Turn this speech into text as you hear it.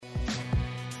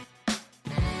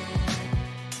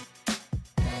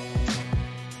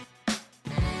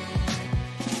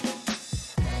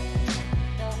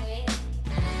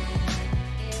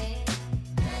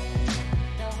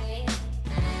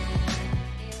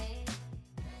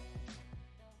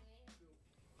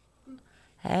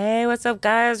Hey, what's up,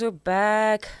 guys? We're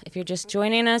back. If you're just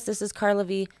joining us, this is Carla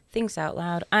V. Thinks Out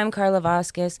Loud. I'm Carla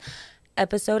Vasquez.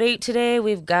 Episode 8 today,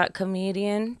 we've got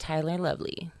comedian Tyler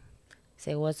Lovely.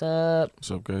 Say what's up.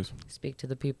 What's up, guys? Speak to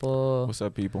the people. What's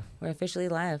up, people? We're officially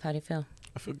live. How do you feel?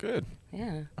 I feel good.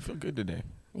 Yeah. I feel good today.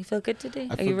 You feel good today?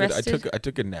 I Are feel you good. rested? I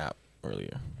took a nap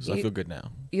earlier, so I feel good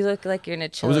now. You look like you're in a I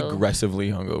chill. was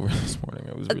aggressively hungover this morning.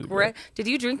 I was really bad. Did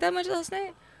you drink that much last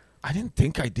night? I didn't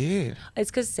think I did.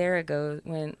 It's because Sarah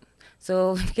went.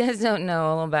 So if you guys don't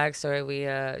know, a little backstory, we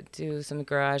do some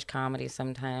garage comedy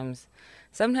sometimes.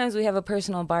 Sometimes we have a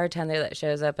personal bartender that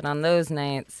shows up, and on those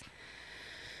nights,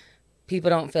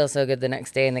 people don't feel so good the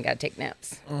next day, and they got to take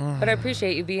naps. But I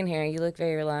appreciate you being here. You look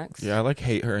very relaxed. Yeah, I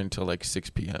hate her until 6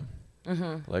 p.m.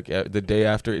 Mm-hmm. The day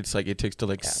after, it's it takes till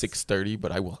 6:30,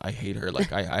 but I hate her.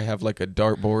 I have a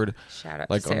dartboard Shout out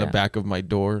on to Sarah. the back of my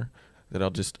door that I'll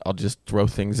just throw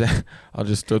things at. I'll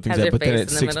just throw things Has at. your But then face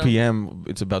at in the 6 middle? p.m.,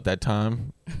 it's about that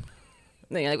time.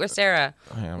 Then you're like, where's Sarah?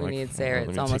 I'm We need Sarah. Let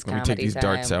It's me almost let me take comedy these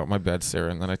darts time. out. My bad, Sarah.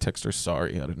 And then I text her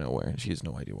sorry out of nowhere, and she has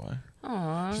no idea why.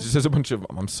 Aww. She just says a bunch of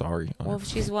I'm sorry. Well, if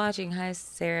she's watching, hi,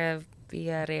 Sarah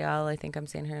Villarreal. I think I'm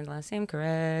saying her last name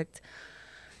correct.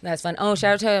 That's fun. Oh,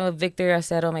 shout out to Victor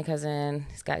Aceto, my cousin.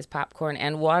 He's got his popcorn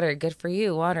and water. Good for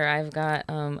you, water. I've got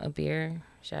a beer.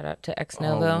 Shout out to Ex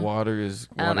Novo. Water is.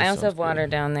 I also have water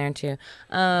down there too.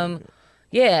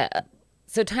 Yeah.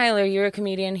 So Tyler, you're a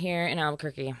comedian here in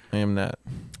Albuquerque. I am that.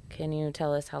 Can you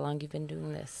tell us how long you've been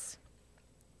doing this?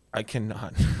 I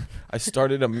cannot. I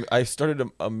started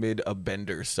amid a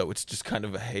bender, so it's just kind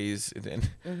of a haze. Then,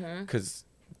 because,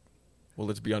 well,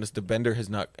 let's be honest, the bender has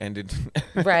not ended.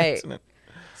 Right.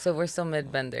 So we're still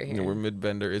mid-bender here. We're mid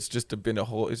bender. It's just been a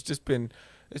whole. It's just been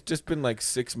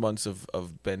 6 months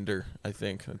of bender. I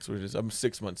think that's what it is. I'm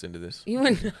 6 months into this. You're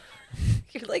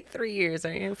 3 years,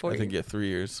 aren't you? 4 I think years? 3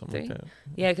 years, something like that.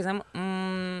 Yeah, because I'm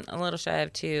a little shy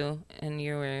of 2, and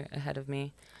you were ahead of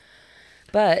me.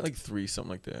 But 3,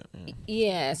 something like that. Yeah.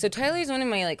 yeah, so Tyler's one of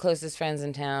my closest friends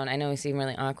in town. I know we seem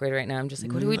really awkward right now. I'm just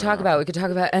like, what do we talk about? We could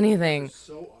talk about anything.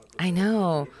 I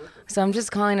know. So I'm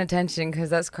just calling attention because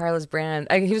that's Carla's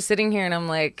brand. He was sitting here and I'm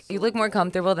like, you look more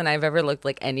comfortable than I've ever looked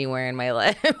anywhere in my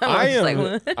life. I was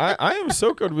am. like, I am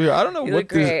so good with you. I don't know You what look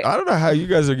this. great. I don't know how you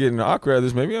guys are getting awkward at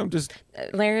this. Maybe I'm just.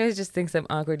 Larry always just thinks I'm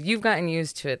awkward. You've gotten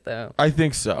used to it though. I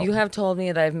think so. You have told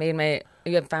me that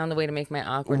you have found a way to make my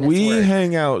awkwardness We work.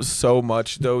 hang out so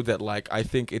much though that I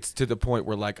think it's to the point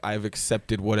where I've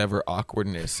accepted whatever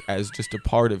awkwardness as just a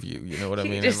part of you. You know what I He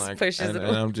mean? just and pushes and,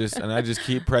 it and I just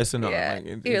keep pressing on. Yeah.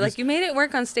 It You're just- you made it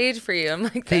work on stage for you. I'm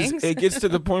like, 'cause thanks. it gets to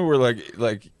the point where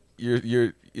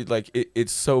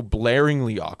it's so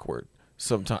blaringly awkward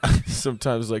sometimes.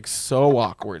 Sometimes so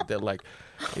awkward that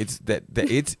it's that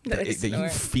you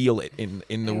snort. feel it in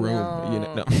the I room. You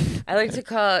know. No. I like to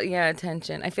call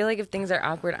attention. I feel like if things are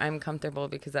awkward, I'm comfortable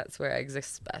because that's where I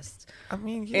exist best. I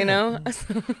mean, yeah. You know?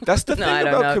 That's the No, thing I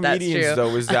don't know about if that's comedians, true.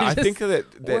 though, is that I think that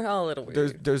we're all a little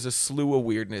weird. there's a slew of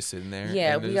weirdness in there.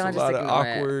 Yeah, and we there's all a just lot of ignore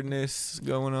it. awkwardness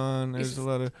going on. There's a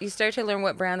lot of You start to learn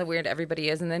what brand of weird everybody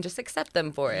is and then just accept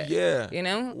them for it. yeah. You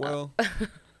know? Well,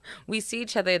 We see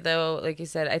each other, though, like you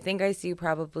said. I think I see you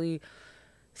probably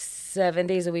 7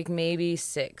 days a week, maybe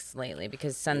 6 lately,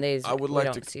 because Sundays I would we like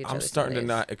don't see to. each I'm other starting to Sundays.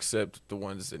 not accept the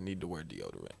ones that need to wear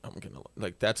deodorant. I'm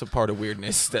gonna that's a part of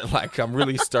weirdness that I'm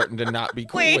really starting to not be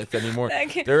cool Wait, with anymore.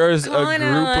 that There is a calling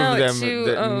group out of them to,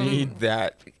 that need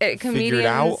that figured comedians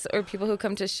out. or people who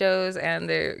come to shows and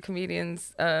their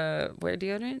comedians wear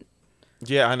deodorant.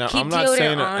 Yeah, I know. Keep I'm not deodorant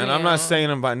saying it, on and I'm not you. saying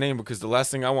them by name because the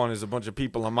last thing I want is a bunch of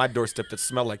people on my doorstep that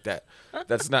smell like that.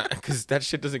 That's not because that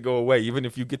shit doesn't go away. Even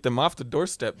if you get them off the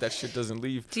doorstep, that shit doesn't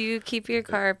leave. Do you keep your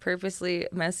car purposely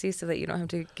messy so that you don't have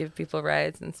to give people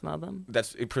rides and smell them?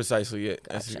 That's precisely it.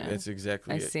 Gotcha. That's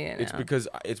exactly I it. see it It's now.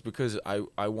 because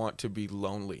I want to be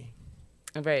lonely.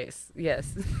 Right.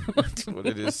 Yes. That's what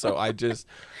it is. So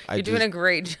You're doing a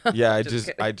great job. yeah. Just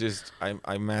kidding.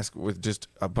 I mask with just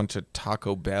a bunch of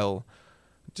Taco Bell,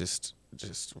 just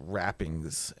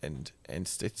wrappings and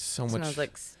it's so much. Smells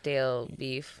like stale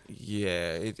beef.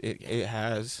 Yeah, it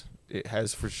has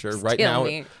for sure. Stale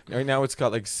meat. Right now it's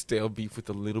got stale beef with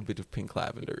a little bit of pink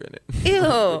lavender in it.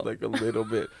 Ew. Like a little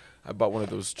bit. I bought one of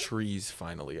those trees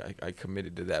finally. I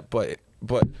committed to that, but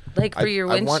Like for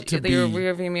your I want to your be-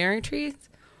 rear view mirror trees?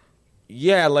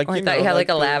 yeah, Oh, I thought you had a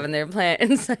the- lavender plant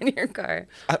inside your car.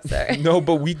 Sorry. No,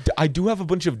 but I do have a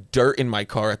bunch of dirt in my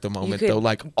car at the moment, could-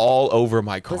 though, all over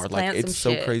my car. Let's plant It's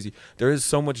some so shit. crazy. There is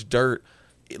so much dirt,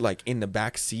 in the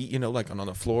back seat, on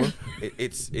the floor.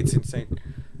 It's insane.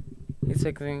 He's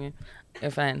fixing it.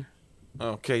 You're fine.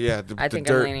 Okay, yeah. I the think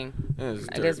dirt. I'm leaning. Yeah, there's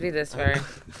I dirt. guess be this far.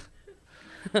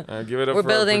 Give it up We're for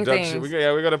building our production. things.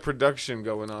 We got a production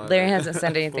going on. Larry hasn't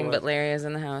said anything, but Larry is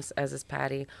in the house, as is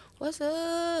Patty. What's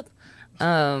up?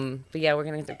 But yeah, we're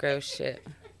gonna get the gross shit.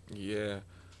 Yeah.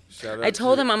 Shout out I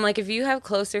told him, I'm like, if you have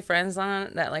closer friends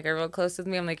on that like are real close with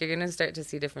me, I'm like, you're gonna start to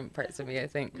see different parts of me. I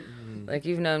think, like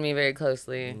you've known me very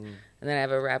closely, and then I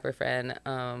have a rapper friend.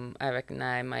 I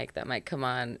recognize Mike. That might come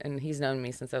on, and he's known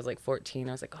me since I was like 14.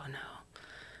 I was like, oh no,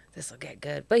 this will get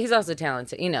good. But he's also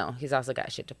talented. You know, he's also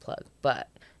got shit to plug. But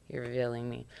you're revealing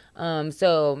me.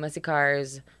 So Messy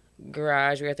Cars,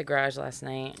 Garage. We were at the Garage last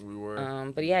night. We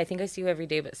were. But yeah, I think I see you every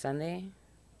day but Sunday.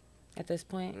 At this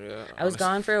point, Yeah, I was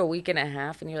gone for a week and a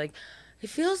half, and you're like, it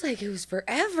feels like it was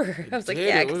forever. I was like, did.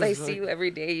 yeah, It because was I see like- you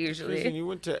every day usually. Kristen, you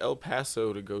went to El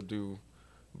Paso to go do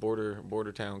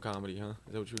border town comedy, huh?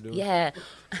 Is that what you were doing? Yeah,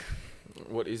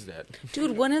 What is that?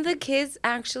 dude, one of the kids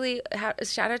actually,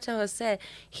 shout out to Jose,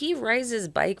 he rides his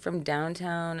bike from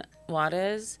downtown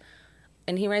Juarez,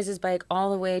 and he rides his bike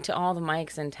all the way to all the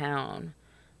mics in town.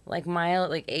 Like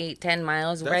 8-10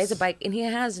 miles, rides a bike, and he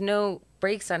has no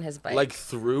brakes on his bike. Like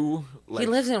through. Like, he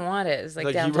lives in Juarez, like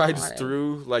he downtown rides Juarez.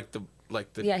 through like the.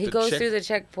 Yeah, he goes through the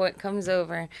checkpoint, comes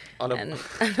over On a- on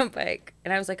a bike.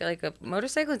 And I was like a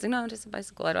motorcycle? He's like, no, just a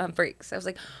bicycle. I don't have brakes. I was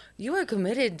like, you are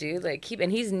committed, dude. Like,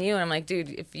 and he's new. And I'm like, dude,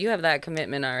 if you have that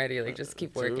commitment already, like, just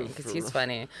keep working because he's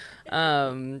funny.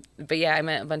 But yeah, I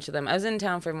met a bunch of them. I was in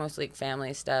town for mostly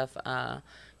family stuff.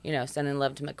 You know, sending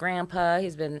love to my grandpa.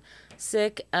 He's been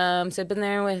sick. So I've been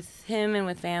there with him and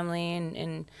with family.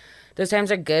 And those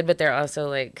times are good, but they're also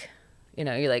like, you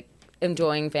know, you're like,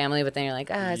 enjoying family, but then you're like,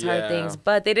 it's hard things.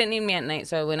 But they didn't need me at night,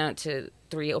 so I went out to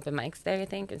 3 open mics there, I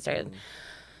think, and started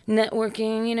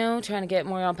networking, you know, trying to get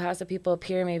more El Paso people up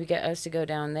here, maybe get us to go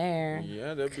down there.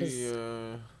 Yeah, that'd be.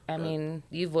 I mean,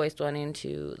 you voiced wanting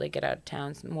to like get out of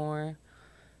town some more,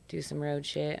 do some road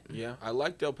shit. Yeah, I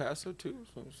liked El Paso too.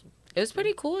 It was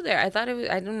pretty cool there. I thought it was,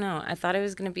 I don't know, I thought it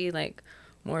was gonna be like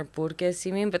more porque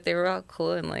seeming, but they were all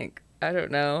cool and like, I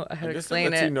don't know how to explain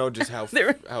lets it. you know just how They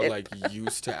were- like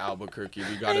used to Albuquerque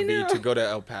we gotta be to go to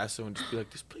El Paso and just be like,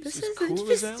 this place This is is cool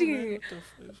as hell, man. interesting. What the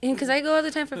fuck? And because I go all the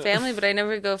time for family, but I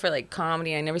never go for like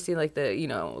comedy. I never see like the, you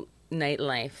know,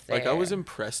 nightlife there. Like I was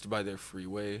impressed by their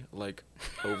freeway like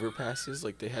overpasses.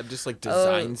 Like they had just like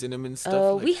designs in them and stuff.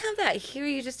 Oh, like, we have that here.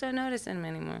 You just don't notice them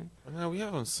anymore. no, we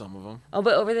have on some of them. Oh,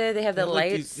 but over there they have the Yeah,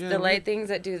 like lights, these- yeah, the we- light things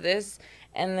that do this,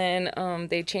 and then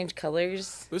they change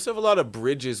colors. We also have a lot of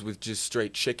bridges with just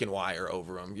straight chicken wire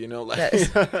over them. You know, like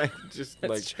just That's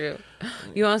like true.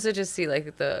 You also just see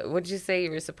like what did you say?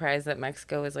 You were surprised that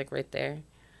Mexico was like right there.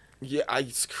 yeah,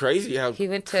 it's crazy how He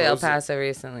went to El close it- Paso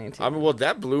recently too. I mean, well,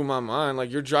 that blew my mind. Like,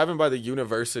 you're driving by the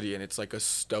university, and it's like a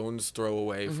stone's throw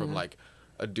away Mm-hmm. from like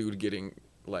a dude getting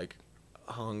like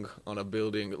hung on a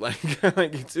building. Like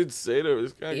it's insane. It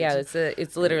was kind Yeah,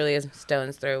 it's literally a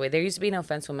stone's throw away. There used to be no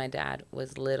fence when my dad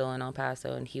was little in El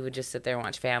Paso, and he would just sit there and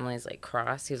watch families like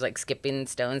cross. He was like skipping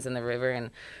stones in the river, and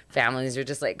families were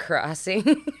just like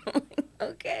crossing.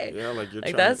 Okay, Yeah, like you're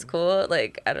like trying that's to- cool.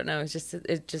 Like I don't know,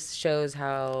 it just shows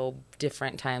how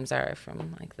different times are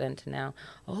from like then to now.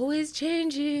 Always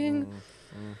changing.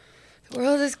 The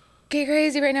world is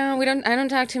crazy right now. I don't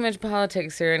talk too much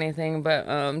politics or anything,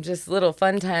 but just little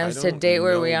fun times to don't date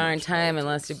where we know are in much time.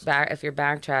 Unless if you're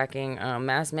backtracking,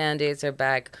 mass mandates are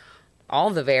back.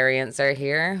 All the variants are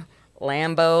here.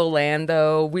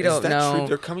 Lando. We Is don't that know. true?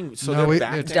 They're coming. So No, they're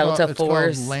back. it's Delta called, it's called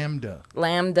Force. Lambda.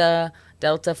 Lambda,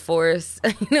 Delta Force,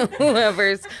 you know,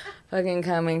 whoever's fucking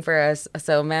coming for us.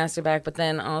 So master back, but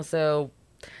then also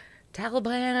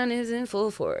Taliban is in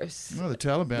full force. No, the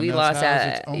Taliban We now lost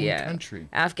has its own yeah. country.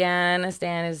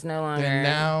 Afghanistan is no longer. They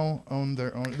now own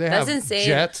their own. They That's have insane.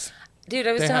 jets. Dude,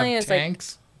 I was They telling you, have it's like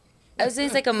tanks. I was saying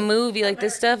it's like a movie. Like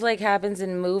this stuff like happens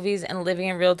in movies and living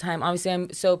in real time. Obviously,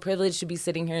 I'm so privileged to be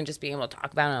sitting here and just being able to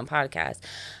talk about it on a podcast.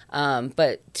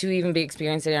 But to even be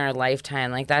experiencing it in our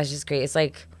lifetime, like that's just great. It's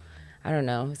like I don't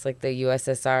know. It's like the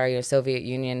USSR, Soviet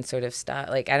Union sort of stuff.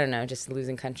 Like I don't know, just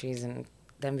losing countries and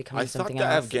then becoming I thought something the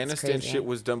else. It's Afghanistan crazy. shit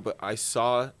was done, but I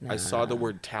saw the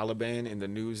word Taliban in the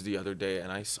news the other day,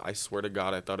 and I swear to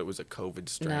God, I thought it was a COVID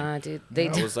strain. Nah, dude. They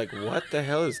I was like, what the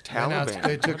hell is They announced Taliban?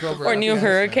 they took over. or new Afghanistan.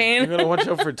 You're hurricane. gonna watch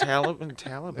out for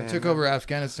Taliban. They took over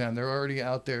Afghanistan. They're already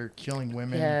out there killing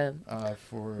women. Yeah.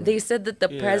 For They said that the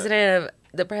Yeah.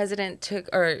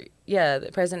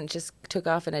 president just took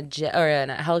off in a jet or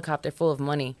in a helicopter full of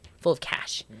money, full of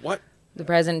cash. What? The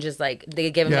president just like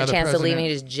they gave him Yeah, a the chance to leave, and president-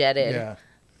 he just jetted. yeah.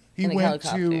 He In a went to.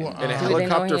 helicopter. In a Do they know where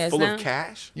helicopter he is full now? of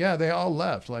cash? Yeah, they all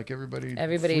left. Like everybody.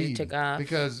 Everybody fled. took off.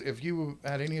 Because if you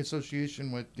had any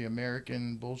association with the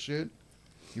American bullshit,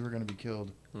 you were going to be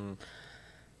killed.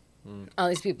 All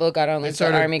these people got on They like the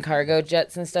started- army cargo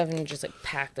jets and stuff and just like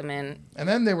packed them in. And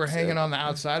then they were hanging on the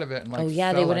outside of it and like Oh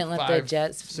yeah, they fell, wouldn't like, let the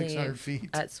jets flee. 600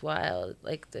 feet. That's wild.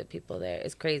 Like the people there,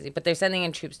 it's crazy. But they're sending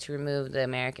in troops to remove the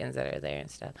Americans that are there and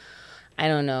stuff. I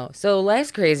don't know. So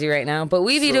life's crazy right now, but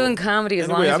we be So, doing comedy as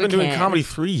long Anyway, as I've we been doing can. comedy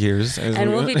 3 years.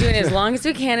 And we'll be doing it as long as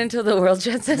we can until the world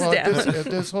shuts us Well, down. if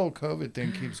this whole COVID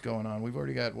thing keeps going on, we've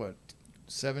already got,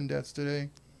 7 deaths today?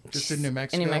 Just in New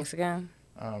Mexico. In New Mexico.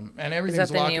 And everything's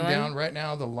the new locking one? down. Right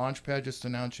now, the launch pad just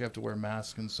announced you have to wear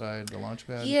masks inside the launch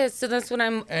pad. Yeah, so that's what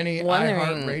I'm Any wondering.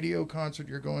 iHeartRadio concert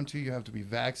you're going to, you have to be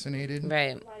vaccinated.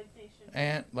 Right.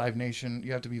 And Live Nation,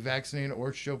 you have to be vaccinated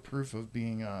or show proof of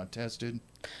being tested,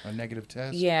 a negative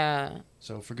test. Yeah.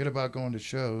 So forget about going to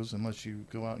shows unless you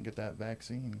go out and get that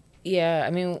vaccine. Yeah, I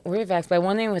mean, we're vaxxed. But I'm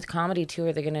wondering with comedy, too,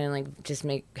 are they going to, like, just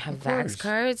have Of vax course.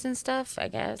 cards and stuff, I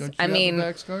guess? Don't you I have mean, a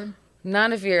vax card?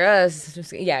 not if you're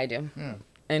us. Yeah, I do. Yeah.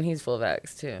 And he's full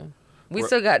vax, too. We We're-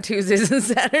 still got Tuesdays and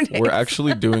Saturdays. We're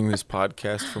actually doing this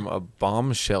podcast from a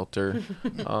bomb shelter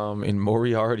in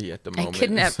Moriarty at the I moment.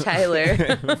 kidnapped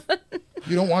Tyler.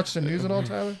 You don't watch the news at all,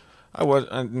 Tyler? I was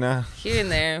nah. Here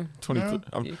and there. 23. No?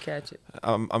 I'm You catch it.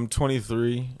 I'm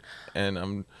 23, and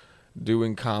I'm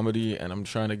doing comedy, and I'm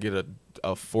trying to get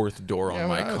a fourth door Yeah, on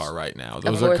when my I was- car right now. A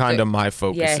Those are fourth kind door. of my Yeah,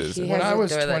 focuses. he When has I a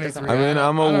was door that 23 doesn't I mean,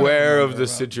 I'm I don't aware of remember the about-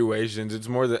 situations. It's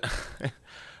more that,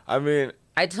 I mean,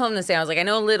 I told him the same. I was like, I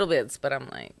know little bits, but I'm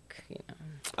like, you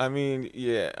know.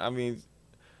 yeah.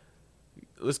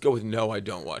 Let's go with no. I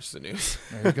don't watch the news.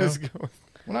 There you go. Let's go with-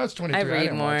 When I was 23, I, read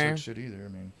didn't watch more. that shit either. I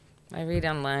mean, I read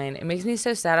online. It makes me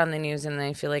so sad on the news, and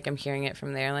I feel like I'm hearing it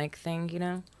from their like thing, you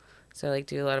know. So I like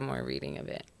do a lot of more reading of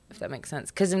it, if that makes sense.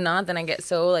 Because if not, then I get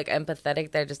so like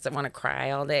empathetic that I just want to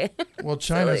cry all day. well,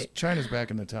 Silly. China's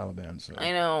back in the Taliban. So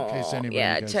I know. In case anybody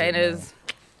Yeah, doesn't China's.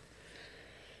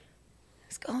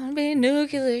 It's gonna be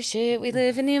nuclear shit. We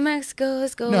live in New Mexico.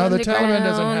 It's going No, the underground. Taliban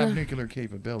doesn't have nuclear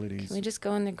capabilities. Can we just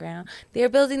go underground? They're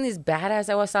building these badass.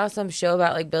 I saw some show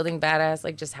about like building badass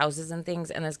like just houses and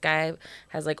things. And this guy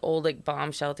has like old like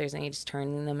bomb shelters, and he's just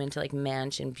turning them into like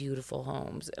mansion, beautiful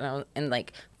homes, and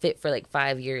like fit for like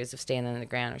 5 years of staying on the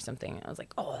ground or something. And I was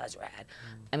like, oh, that's rad.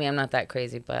 I mean, I'm not that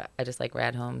crazy, but I just like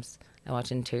rad homes. I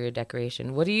watch interior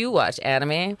decoration. What do you watch?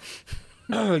 Anime?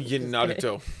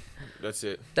 Naruto. That's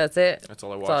it. That's it. That's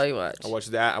all I watch. That's all you watch. I watch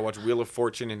that. I watch Wheel of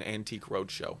Fortune and Antique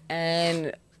Roadshow.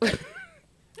 And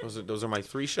Those are my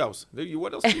 3 shows.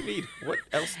 What else do you need? What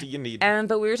else do you need?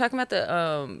 but we were talking about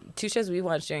the 2 shows we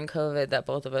watched during COVID that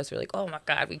both of us were like, oh my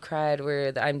god, we cried.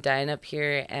 Were the I'm Dying Up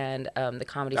Here and the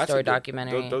Comedy That's Store a good-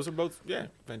 documentary. Those are both,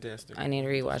 fantastic. I need to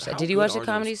rewatch that. How Did you good watch the are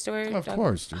Comedy those? Store? Of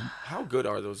course, dude. How good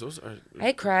are those? Those are.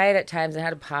 I cried at times and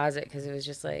had to pause it because it was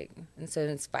just like so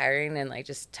inspiring and like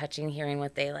just touching, hearing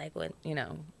what they like. What I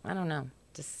don't know.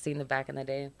 Just seeing the back in the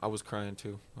day. I was crying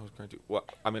too. Well,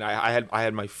 I mean, I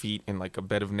had my feet in like a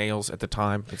bed of nails at the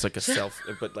time. It's like a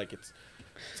but like it's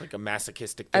like a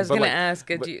masochistic thing. I was But, gonna like, ask,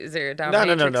 but- is there a No,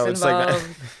 dominatrix no, it's like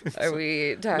involved? that. Are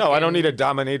we talking? No, I don't need a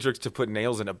dominatrix to put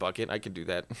nails in a bucket. I can do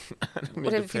that. I don't What need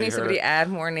to if you pay need her. somebody to add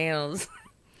more nails?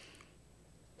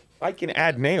 I can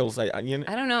add nails. I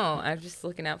don't know. I'm just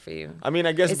looking out for you. I mean,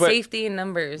 I guess, It's but safety in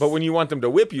numbers. but when you want them to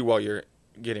whip you while you're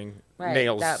getting Right,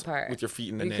 nails that part. with your feet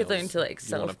in the you nails, could learn to like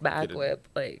you wanna self back get it- whip,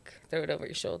 like throw it over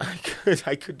your shoulder.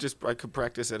 I could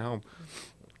practice at home.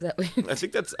 That way. I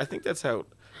think that's how.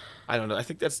 I don't know. I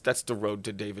think that's the road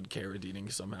to David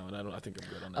Carradine somehow, and I think I'm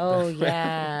good on that. Oh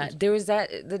yeah, there was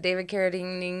the David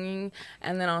Carradine,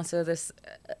 and then also this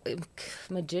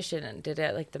magician did it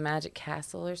at like the Magic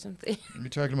Castle or something. You're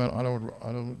talking about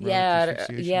auto Yeah,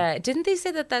 asphyxiation? yeah. Didn't they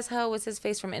say that that's how what's his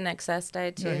face from In Excess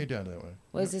died too? Yeah, he died that way.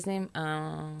 What was his name? I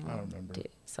don't remember.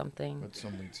 Something. But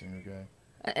some lead singer guy.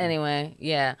 Anyway,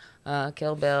 yeah,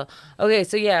 Kill Bill. Okay,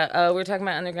 so yeah, we're talking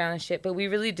about underground and shit, but we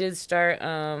really did start,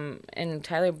 and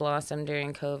Tyler blossomed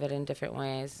during COVID in different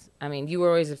ways. I mean, you were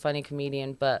always a funny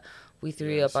comedian, but we threw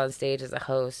you up on stage as a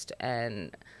host,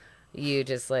 and you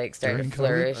just like started During COVID?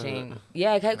 flourishing.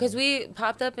 Yeah, because we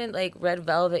popped up in like Red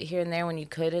Velvet here and there when you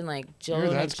could in like You're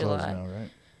July. that's closed now,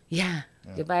 right? Yeah.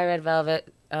 Goodbye, Red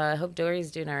Velvet. I hope Dory's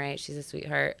doing all right. She's a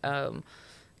sweetheart.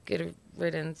 Good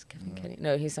riddance, Kevin Kenny.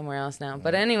 No, he's somewhere else now.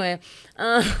 But anyway,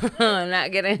 I'm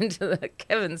not getting into the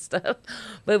Kevin stuff.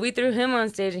 But we threw him on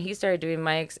stage, and he started doing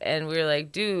mics, and we were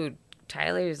like, dude,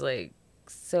 Tyler's like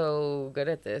so good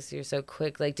at this. You're so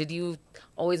quick. Like, did you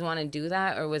always want to do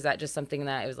that, or was that just something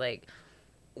that it was like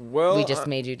Well, we just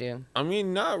made you do? I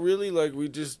mean, not really. Like, we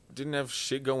just didn't have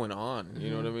shit going on.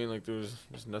 You know what I mean? Like, there's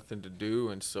nothing to do.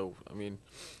 And so, I mean,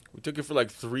 we took it for like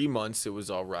 3 months. It was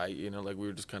all right. You know, like, we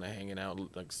were just kind of hanging out,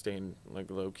 like, staying, like,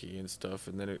 low-key and stuff.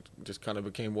 And then it just kind of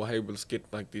became, well, hey, let's get,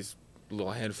 like, these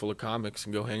little handful of comics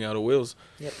and go hang out at Will's.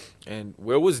 Yep. And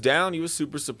Will was down. He was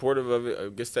super supportive of it. I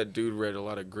guess that dude read a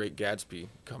lot of Great Gatsby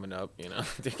coming up, you know. I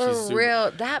think For he's super-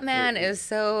 real, that man is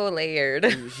so layered.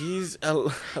 He's a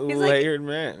layered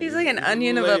man. He's like an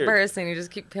onion of a layered. person. You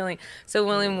just keep peeling. So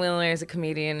William Wheeler is a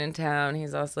comedian in town.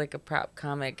 He's also like a prop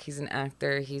comic. He's an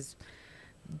actor. He's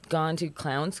gone to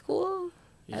clown school,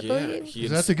 I believe. he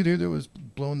Is that the dude that was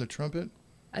blowing the trumpet?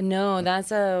 No,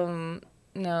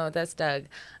 that's Doug.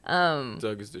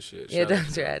 Doug is the shit. Yeah, Shout out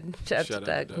Doug's to rad. Shout out to Shout out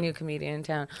Doug, to Doug. new comedian in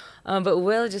town. But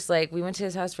Will just like, we went to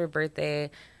his house for a birthday,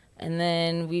 and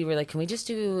then we were like, can we just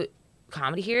do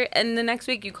comedy here? And the next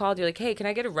week you called, you're like, hey, can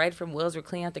I get a ride from Will's? We're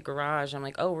cleaning out the garage. I'm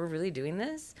like, oh, we're really doing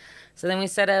this? So then we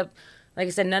set up, like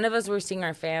I said, none of us were seeing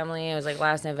our family. It was like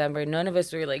last November. None of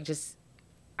us were like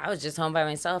I was just home by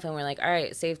myself, and we're like, all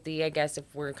right, safety, I guess, if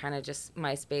we're kind of just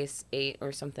MySpace 8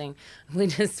 or something. We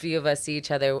just, few of us see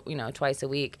each other, twice a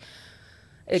week.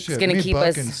 It's Shit, going to me, keep Buck,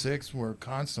 us. and Six were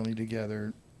constantly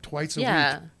together twice a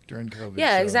Yeah. week during COVID.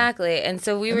 Yeah, so. exactly. And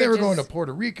so And they were going to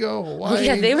Puerto Rico, Hawaii.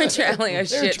 Yeah, they were traveling a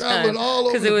They were shit traveling ton all over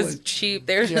because the it was place. cheap.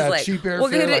 They were Yeah, just like, cheap we'll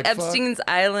airfare, go to like, fuck. Epstein's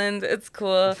Island. It's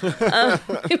cool.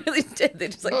 They really did. They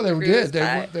just like Oh, they cruised did.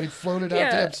 by. They floated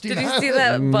out to Epstein Did you Island. see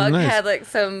that Buck Nice. had like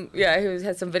he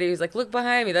had some video. He was like, look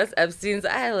behind me. That's Epstein's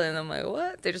Island. I'm like,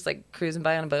 what? They're just like cruising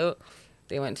by on a boat.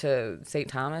 They went to St.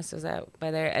 Thomas. Was that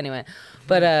by there? Anyway,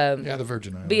 but Yeah, the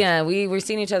Virgin Islands. but yeah, we were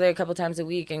seeing each other a couple times a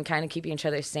week and kind of keeping each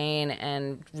other sane,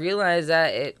 and realized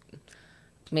that it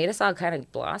made us all kind of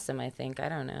blossom, I think. I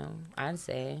don't know. I'd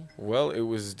say. Well, it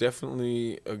was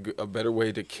definitely a better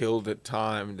way to kill the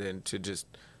time than to just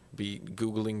be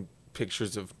Googling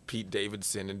pictures of Pete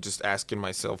Davidson and just asking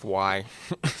myself why.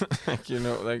 Like,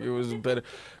 it was better.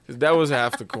 Cause that was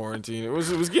half the quarantine. It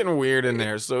was getting weird in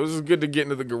there. So it was good to get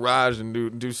into the garage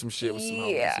and do some shit with some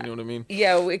homies. You know what I mean?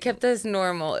 Yeah, it kept us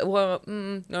normal. Well,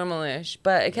 normal-ish.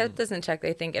 But it kept us in check,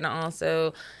 I think, and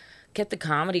also kept the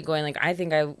comedy going. Like, I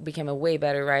think I became a way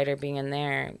better writer being in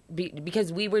there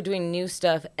because we were doing new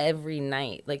stuff every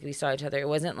night. Like, we saw each other. It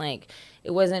wasn't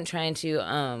trying to,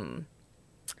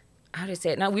 how do I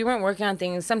say it? No, we weren't working on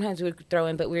things. Sometimes we would throw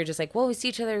in, but we were just like, well, we see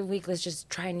each other every week. Let's just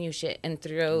try new shit and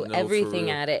throw No, for everything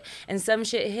real. at it. And some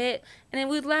shit hit, and then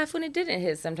we'd laugh when it didn't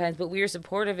hit sometimes. But we were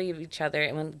supportive of each other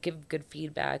and would give good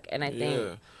feedback. And I think,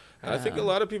 Yeah. And I think a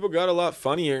lot of people got a lot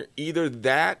funnier. Either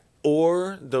that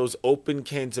or those open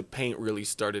cans of paint really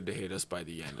started to hit us by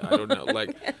the end. I don't know.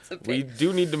 Like, we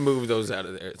do need to move those out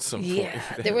of there at some yeah,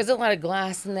 point. there was a lot of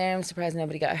glass in there. I'm surprised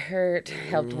nobody got hurt.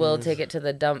 Helped Will take it to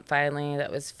the dump finally.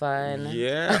 That was fun.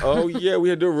 Yeah. Oh, yeah. We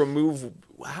had to remove.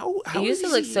 How It used to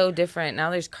does look he- so different.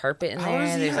 Now there's carpet in How there.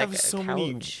 does he There's have like a so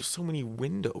couch. many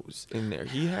windows in there?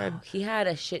 He had He had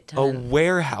a shit a ton.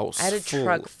 warehouse. I had a full.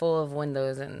 truck full of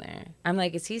windows in there. I'm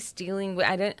like, is he stealing?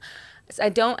 I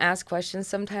don't ask questions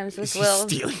sometimes with Is he Will.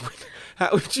 stealing?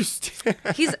 How would you steal?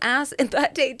 He's asked, and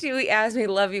that day too, he asked me,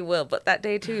 "Love you, Will." But that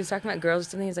day too, he was talking about girls or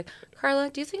something. He's like, "Carla,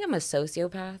 do you think I'm a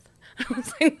sociopath?" I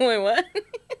was like, "Wait, what?"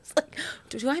 It's like,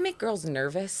 "Do I make girls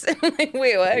nervous?" I'm like,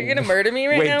 "Wait, what? Are you gonna murder me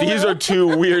right Wait, now?" these Will? are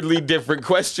two weirdly different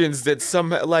questions that some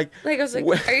like. Like I was like,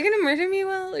 Wh- "Are you gonna murder me,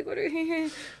 Will?" Like, what are you?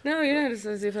 No, you're not a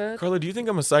sociopath. Carla, do you think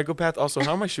I'm a psychopath? Also,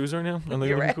 how my shoes are now? Are they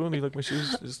You're looking right. cool? Do you like my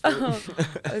shoes? Just-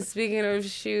 Speaking of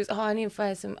shoes, I need to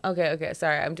find some. Okay.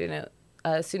 Sorry, I'm doing it.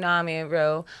 Tsunami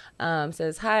Row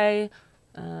says hi.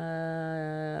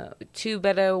 To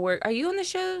better work. Are you on the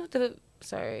show?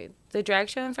 The drag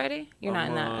show on Friday? You're not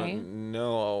in that, are you?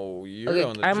 No, you're Okay,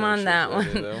 on the I'm drag on show that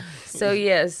Friday, one. though. So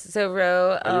yes, so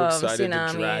Row. Are you excited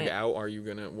Tsunami. to drag out? Are you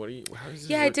gonna? What are you? How does this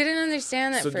Yeah, I work? didn't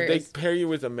understand that So first. did they pair you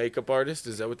with a makeup artist?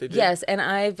 Is that what they did? Yes, and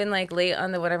I've been like late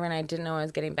on the whatever, and I didn't know I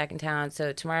was getting back in town.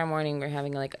 So tomorrow morning we're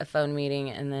having like a phone meeting,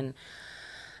 and then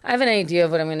I have an idea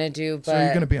of what I'm gonna do. But So are you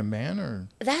going to be a man or?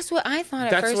 that's what I thought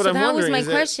at That's first. what So I'm that was wondering, my is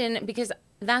it- question because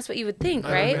that's what you would think,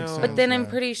 I right? don't know. But then I'm Yeah.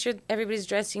 pretty sure everybody's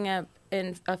dressing up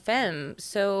in a femme.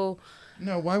 So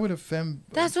No, why would a femme?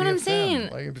 that's be what a I'm femme? saying.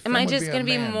 Like, a Am femme I would just a gonna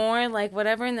be man. more like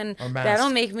whatever, and then Or that'll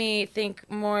masked. make me think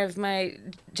more of my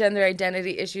gender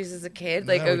identity issues as a kid,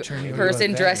 like That would a turn you into person a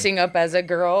thing. dressing up as a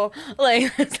girl.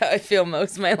 Like that's how I feel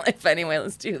most of my life. Anyway,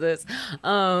 let's do this.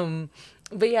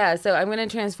 But yeah, so I'm gonna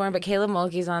transform. But Caleb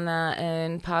Mulkey's on that,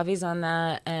 and Pavi's on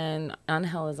that, and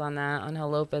Angel is on that. Angel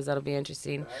Lopez, that'll be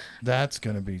interesting. That's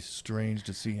going to be strange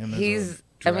to see him. I'm as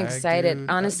a excited.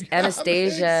 drag dude.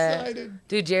 Anastasia, I'm excited.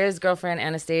 dude, Jared's girlfriend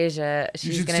Anastasia,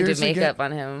 she's should gonna do seriously makeup get-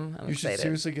 on him. I'm You should excited.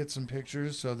 seriously get some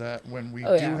pictures so that when we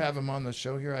Oh, do yeah. have him on the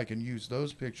show here, I can use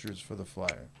those pictures for the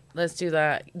flyer. Let's do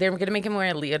that. They're gonna make him wear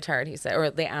a leotard. He said, or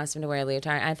they asked him to wear a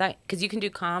leotard. I thought because you can do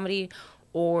comedy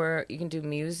or you can do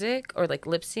music or like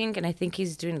lip sync. And I think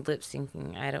he's doing lip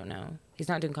syncing. I don't know. He's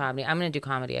not doing comedy. I'm gonna do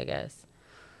comedy, I guess.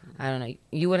 I don't know.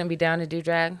 You wouldn't be down to do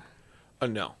drag?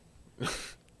 No.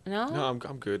 No? No,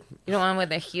 I'm good. You don't want to wear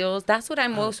the heels? That's what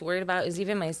I'm most worried about is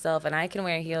even myself. And I can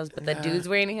wear heels, but the dudes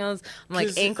wearing heels, I'm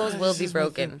like, ankles will be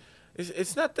broken.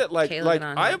 It's not that like Caleb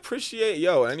I appreciate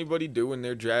anybody doing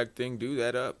their drag thing, do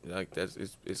that up. Like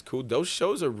it's cool. Those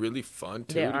shows are really fun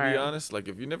too, to be honest. Like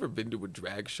if you've never been to a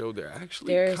drag show, they're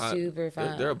super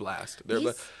fun. They're a blast.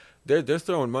 They're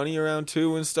throwing money around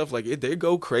too and stuff. Like they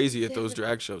go crazy at those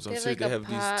drag shows. I'm serious. They have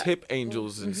these tip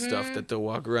angels and stuff that they'll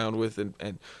walk around with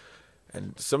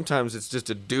and sometimes it's just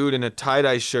a dude in a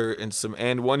tie-dye shirt and some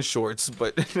and one shorts,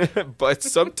 but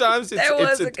sometimes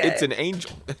it's an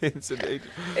angel. It's an angel.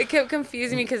 It kept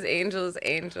confusing me because angel is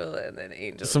angel and then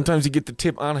angel. Sometimes you get the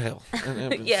tip on hell.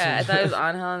 Yeah, I thought it was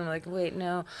on hell and I'm like, wait,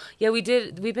 no. Yeah, we've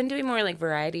been doing more like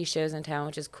variety shows in town,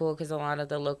 which is cool because a lot of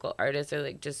the local artists are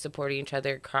like just supporting each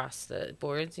other across the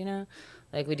boards, you know?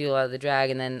 Like we do a lot of the drag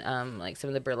and then like some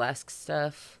of the burlesque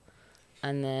stuff.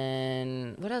 And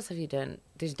then, what else have you done?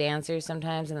 There's dancers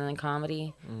sometimes, and then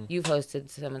comedy. You've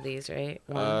hosted some of these, right?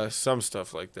 Some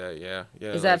stuff like that, yeah.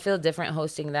 Does that feel different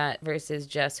hosting that versus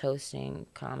just hosting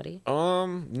comedy?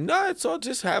 No, it's all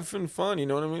just having fun. You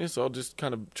know what I mean? It's all just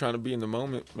kind of trying to be in the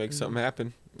moment, make something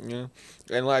happen. Yeah,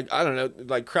 and like I don't know,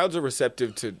 like crowds are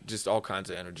receptive to just all kinds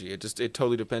of energy. It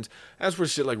totally depends. As for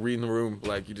shit like reading the room,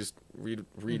 like you just read,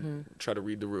 try to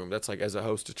read the room. That's like as a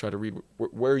host to try to read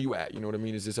where are you at? You know what I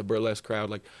mean? Is this a burlesque crowd?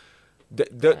 Like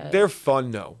they're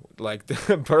fun though. Like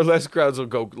the burlesque crowds will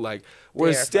go like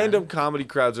whereas stand-up comedy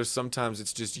crowds are sometimes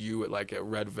it's just you at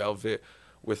Red Velvet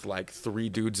with like 3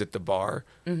 dudes at the bar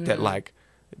that like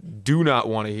do not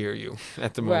want to hear you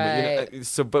at the moment. Right. You know?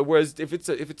 So, but whereas if it's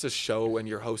a show and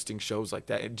you're hosting shows like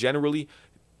that, generally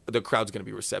the crowd's going to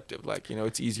be receptive. Like, you know,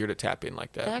 it's easier to tap in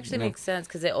like that. That actually makes sense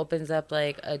because it opens up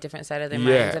like a different side of their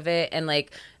minds of it. And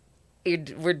like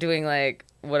we're doing like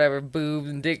whatever boob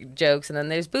and dick jokes and then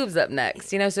there's boobs up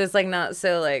next, you know? So it's like not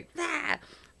so like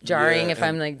jarring if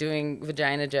I'm like doing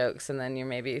vagina jokes and then you're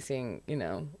maybe seeing, you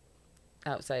know,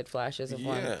 outside flashes of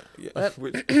one.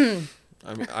 Yeah.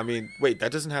 I mean, wait,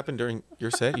 that doesn't happen during your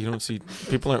set? You don't see,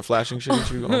 people aren't flashing shit at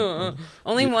you?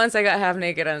 Only once I got half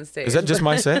naked on stage. Is that just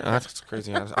my set? Oh, that's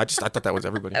crazy. I thought that was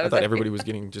everybody. I thought everybody was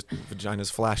getting just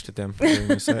vaginas flashed at them during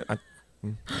the set.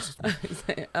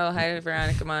 Oh, hi,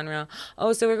 Veronica Monreal.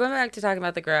 Oh, so we're going back to talking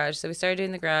about the garage. So we started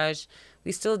doing the garage.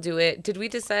 We still do it. Did we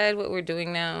decide what we're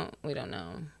doing now? We don't know.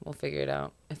 We'll figure it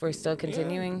out. If we're still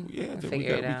continuing, we'll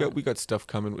figure it out. We got stuff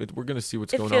coming. We're going to see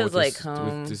what's going on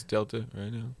with this Delta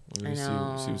right now. We're going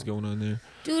to see what's going on there.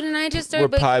 Dude, and I just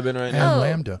started... We're piping right now. And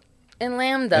Lambda. And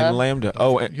Lambda.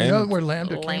 Oh, you know where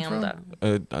Lambda came from?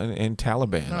 And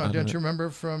Taliban. No, don't you remember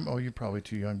from... Oh, you're probably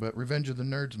too young, but Revenge of the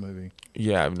Nerds movie.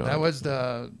 Yeah, I've known. That was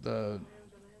the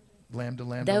Lambda.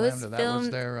 That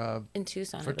was their in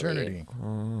Tucson, fraternity.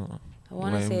 I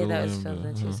want to say that was filmed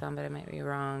in Tucson, but I might be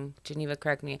wrong. Geneva,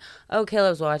 correct me. Oh,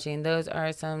 Caleb's watching. Those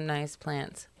are some nice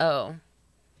plants. Oh,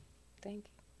 thank you.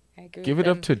 I agree. Give it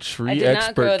up to tree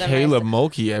expert Caleb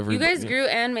Mulkey. You guys grew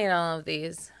and made all of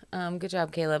these. Good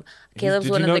job, Caleb. Caleb's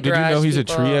one of the garage people. Did you know he's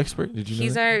people. A tree expert? Did you know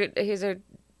He's our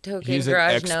token he's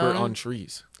garage an expert on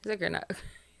trees. He's like, not.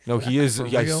 No, he is.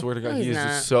 I swear to God, he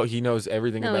is. He knows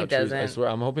everything about trees. I swear.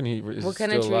 I'm hoping he is what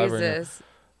kind still of tree alive is right this? Now.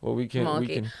 Well, we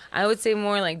can. I would say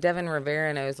more like Devin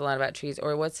Rivera knows a lot about trees,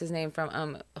 or what's his name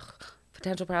from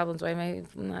Potential Problems? Why am I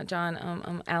not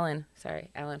John? Alan.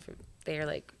 Sorry, Alan. They're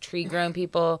like tree grown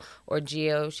people, or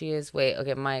Geo. She is. Wait.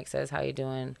 Okay. Mike says, "How you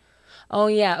doing?" Oh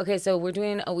yeah. Okay. So we're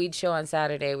doing a weed show on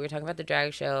Saturday. We were talking about the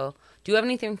drag show. Do you have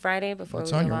anything Friday before?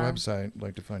 It's on your website. I'd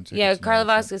like to find tickets. Yeah,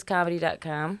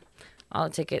 CarlaVasquezComedy.com. All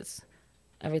the tickets,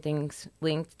 everything's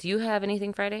linked. Do you have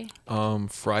anything Friday?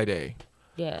 Friday.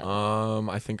 Yeah.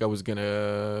 I think I was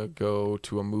gonna go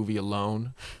to a movie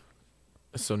alone.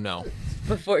 So no.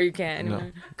 Before you can.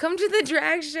 No. Come to the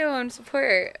drag show and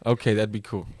support. Okay, that'd be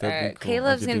cool. That'd be cool.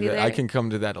 Caleb's gonna be there. I can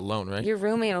come to that alone, right? Your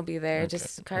roommate will be there. Okay.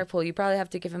 Just carpool. You probably have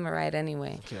to give him a ride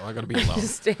anyway. Okay, well, I gotta be alone.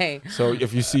 Stay. So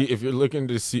if you're looking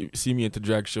to see me at the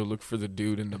drag show, look for the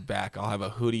dude in the back. I'll have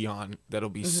a hoodie on that'll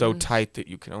be so tight that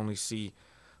you can only see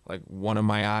like one of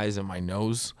my eyes and my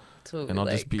nose. And I'll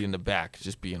just be in the back,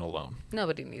 just being alone.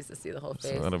 Nobody needs to see the whole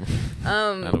face. So that'll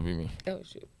be me. Oh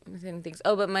shoot!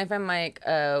 Oh, but my friend Mike.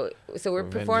 So we're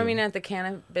performing at the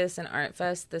Cannabis and Art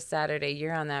Fest this Saturday.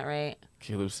 You're on that, right?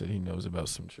 Caleb said he knows about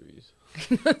some trees.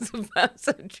 He knows about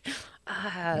some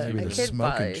Maybe a the kid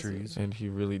smoking follows. trees. And he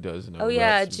really does know. Oh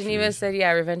yeah, about some Geneva trees. said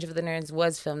Revenge of the Nerds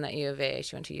was filmed at U of A.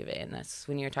 She went to U of A, and that's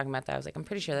when you were talking about that. I was like, I'm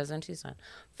pretty sure that was in Tucson.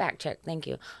 Fact check, thank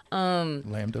you.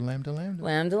 Lambda.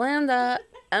 Lambda Lambda.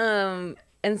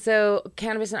 And so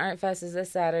Cannabis and Art Fest is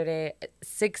this Saturday,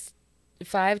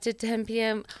 5 to 10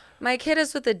 p.m. Mike, hit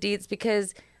us with the deets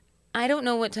because I don't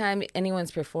know what time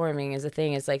anyone's performing is the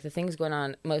thing. It's like the thing's going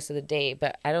on most of the day,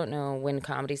 but I don't know when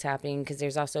comedy's happening because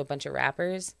there's also a bunch of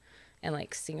rappers and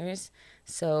like singers.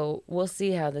 So we'll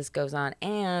see how this goes on.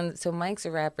 And so Mike's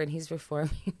a rapper and he's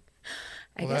performing.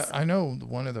 I know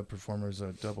one of the performers,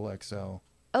 Double XL.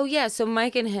 Oh yeah, so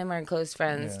Mike and him are close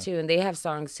friends Yeah. too, and they have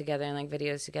songs together and like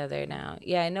videos together now.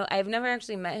 Yeah, I know. I've never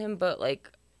actually met him, but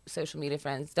like social media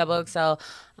friends. Double XL,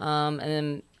 and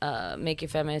then Make You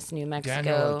Famous, New Mexico.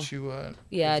 Daniel Achua.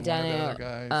 Yeah, is one of the Daniel. other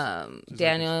guys. Is that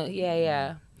Daniel.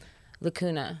 Yeah.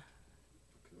 Lacuna.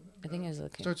 I think it was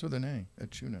Lacuna. Starts with an A.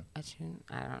 Achuna.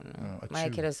 I don't know. Oh, My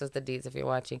Achu. kiddos was the deeds if you're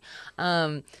watching.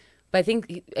 But I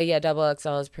think Double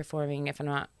XL is performing if I'm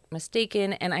not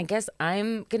mistaken, and I guess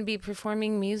I'm gonna be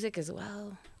performing music as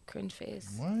well. Cringe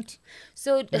face. What?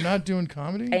 So You're not doing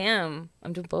comedy? I am.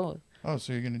 I'm doing both. Oh,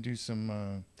 so you're gonna do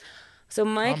some So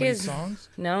Mike comedy is songs?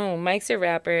 no, Mike's a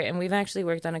rapper, and we've actually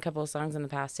worked on a couple of songs in the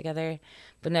past together,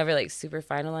 but never like super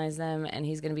finalized them. And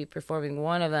he's gonna be performing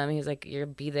one of them. He's like, "You'll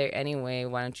be there anyway.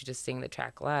 Why don't you just sing the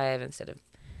track live instead of?"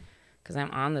 Because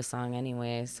I'm on the song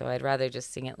anyway, so I'd rather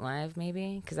just sing it live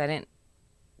maybe. Because I didn't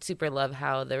super love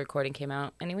how the recording came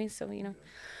out anyway. So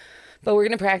but we're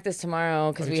gonna practice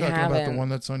tomorrow because Are we you talking haven't. about the one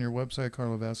that's on your website,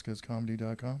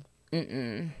 carlavasquezcomedy.com?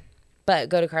 But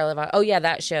go to Carla. Oh yeah,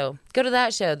 that show. Go to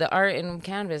that show, the Art and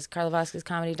Canvas,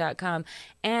 carlavasquezcomedy.com,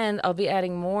 and I'll be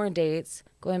adding more dates.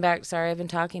 Going back. Sorry, I've been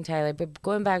talking, Tyler, but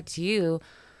going back to you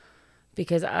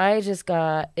because I just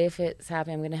got. If it's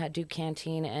happening, I'm gonna do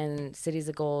Canteen and Cities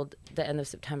of Gold the end of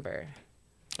September.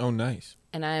 Oh, nice.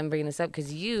 And I'm bringing this up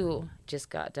because you just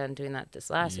got done doing that this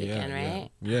last weekend, right?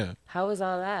 Yeah. How was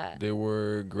all that? They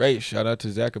were great. Shout out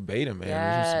to Zach Abeda, man.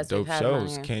 Yes, Those we've are had some him on dope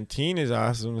shows. here. Canteen is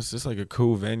awesome. It's just like a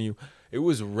cool venue. It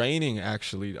was raining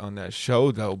actually on that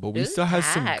show though, but we was still had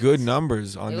some packed. good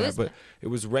numbers on It that. was But it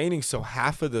was raining, so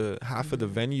half of the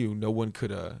venue, no one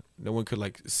could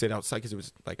like sit outside because it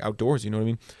was like outdoors. You know what I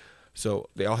mean? So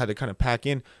they all had to kind of pack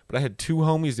in. But I had two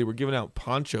homies. They were giving out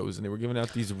ponchos, and they were giving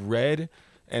out these red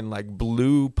and like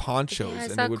blue ponchos, Yeah, I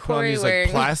and saw they would put on Corey these like wearing-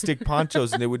 plastic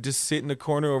ponchos, and they would just sit in the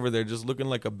corner over there, just looking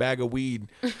like a bag of weed,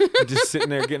 and just sitting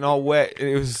there getting all wet. And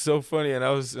it was so funny. And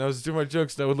I was doing my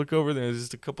jokes, and I would look over there, and there's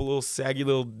just a couple little saggy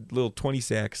little 20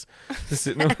 sacks just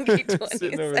sitting over, Saggy 20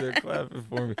 sitting over there clapping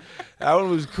for me. That one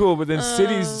was cool. But then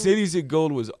Cities at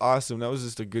Gold was awesome. That was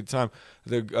just a good time.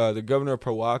 The governor of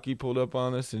Pewaukee pulled up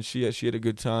on us, and she had a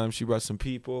good time. She brought some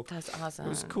people. That's awesome. It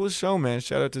was a cool show, man.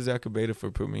 Shout out to Zach Abeda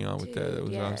for putting me on with that. That Dude,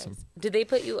 was yes. awesome. Did they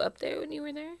put you up there when you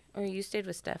were there, or you stayed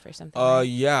with Steph or something?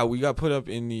 Yeah, we got put up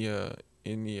in the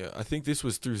I think this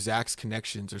was through Zach's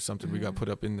connections or something. We got put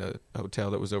up in the hotel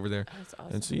that was over there. That's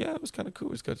awesome. And so yeah, it was kind of cool.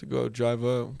 We just got to go drive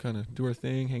up, kind of do our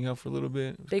thing, hang out for a little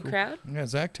bit. It was Big cool. crowd. Yeah,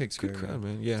 Zach takes Good care of crowd, it.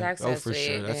 man. Yeah. Zach's Oh, so for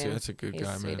sure. sweet, That's yeah. that's a good He's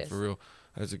guy, the man. sweetest. For real.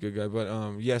 That's a good guy. But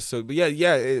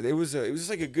it was just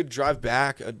like a good drive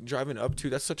back, driving up to.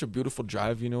 That's such a beautiful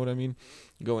drive. You know what I mean?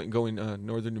 Going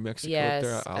northern New Mexico Yes,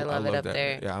 up there. I love it up that.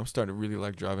 there. Yeah, I'm starting to really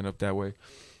like driving up that way.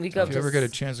 We go. If you ever get a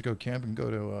chance to go camping,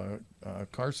 go to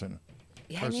Carson.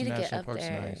 yeah, I Carson need to get National up Park's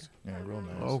there. nice. Yeah, real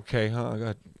nice. Okay, huh? I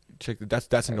got check.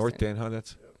 That's a north end, huh?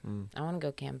 That's. I want to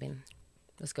go camping.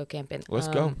 Let's go camping. Let's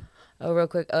go. Oh, real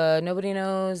quick. Nobody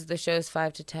knows. The show's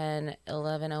 5 to 10,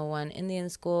 11:01 Indian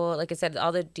School. Like I said,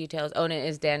 all the details. Oh, and it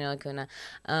is Daniel Acuna.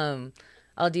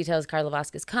 All details,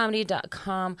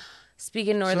 carlavasquezcomedy.com.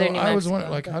 Speaking Northern So New I was Mexico.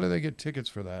 wondering, like, how do they get tickets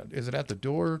for that? Is it at the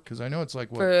door? Because I know it's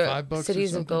like what, for $5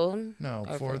 Cities or of something? Gold? No,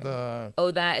 Or for the Oh,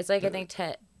 that. It's like, I think,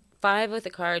 5 with a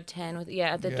card, 10 with,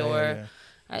 at the Yeah, door. yeah,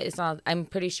 yeah. It's not. I'm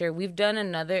pretty sure we've done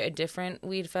a different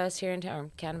weed fest here in town, or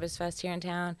cannabis fest here in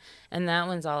town, and that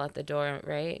one's all at the door,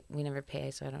 right? We never pay,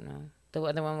 so I don't know. The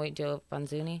other one we do up on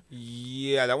Zuni.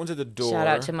 Yeah, that one's at the door. Shout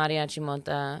out to Mariachi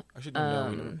Mota, I should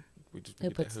know. We who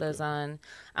puts those on.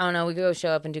 I don't know. We go show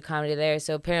up and do comedy there.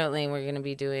 So apparently we're gonna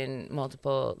be doing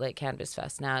multiple like cannabis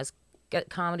fest now. It's get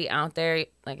comedy out there.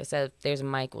 Like I said, if there's a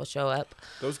mic, we'll show up.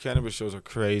 Those cannabis shows are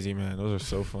crazy, man. Those are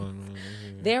so fun. Man.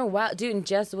 They're wild, dude. And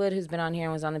Jess Wood, who's been on here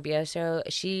and was on the BS show,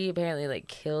 she apparently like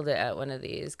killed it at one of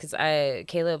these. Cause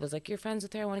Caleb was like, "You're friends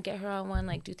with her. I want to get her on one.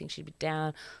 Like, do you think she'd be down?"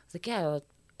 I was like, "Yeah."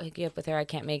 hook you up with her. I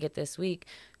can't make it this week.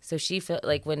 So she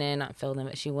went in, not filled in,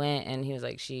 but she went, and he was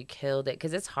like, she killed it.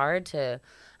 Because it's hard to,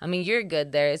 I mean, you're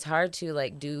good there. It's hard to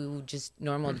like do just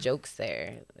normal jokes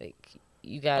there. Like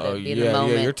you gotta be in the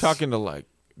moment. Yeah, you're talking to like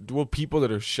people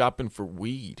that are shopping for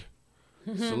weed.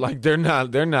 So like they're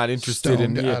not interested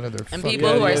Stoned in out of their and fucking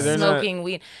people who are they're not- smoking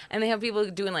weed, and they have people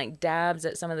doing like dabs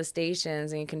at some of the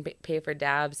stations, and you can pay for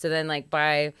dabs. So then, like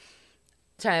by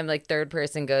time like third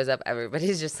person goes up,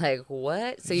 everybody's just like,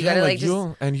 "What?" So you gotta like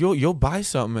just you'll buy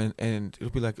something and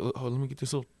it'll be like, oh, let me get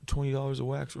this little $20 of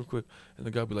wax real quick, and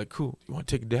the guy'll be like, cool, you want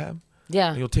to take a dab? yeah.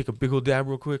 And you'll take a big old dab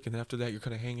real quick, and after that you're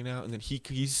kind of hanging out, and then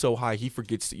he's so high he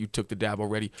forgets that you took the dab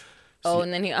already. Oh,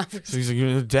 and then he offers. So he's like, you're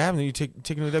in a dab, and then you take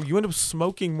another dab. You end up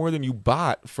smoking more than you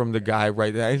bought from the guy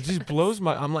right there. It just blows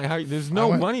my. I'm like, there's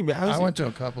no money, man. I went to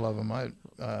a couple of them. I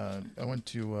went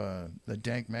to the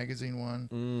Dank magazine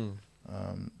one.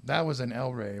 That was in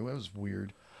El Rey. It was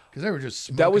weird because they were just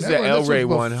smoking. That was the El Rey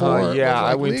one, huh? Yeah,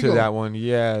 I went to that one.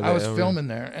 Yeah, I was filming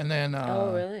there, and then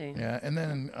Oh, really? Yeah, and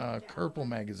then Kerple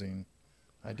magazine.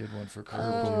 I did one for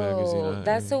Kerple. Purple magazine, Oh,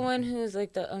 that's the one who's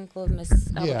like the uncle of Miss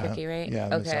Albuquerque, right? yeah,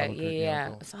 Miss Okay, Albuquerque yeah.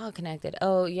 uncle. It's all connected.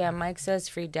 Oh, yeah. Mike says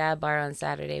free dab bar on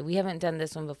Saturday. We haven't done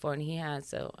this one before, and he has.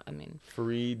 So I mean,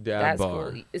 free dab that's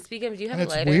bar. cool. Speaking of, do you have And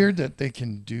a it's lighter? weird that they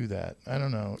can do that. I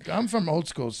don't know. I'm from old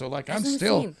school, so like That's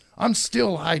insane. I'm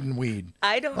still hiding weed.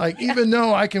 I don't Like even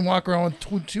though I can walk around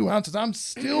with 2 ounces, I'm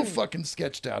still fucking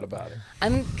sketched out about it.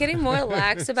 I'm getting more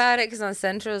lax about it because on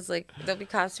Central's like there'll be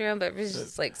cops around, but it's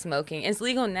just like smoking. It's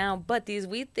legal now, but these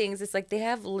weed things, it's like they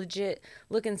have legit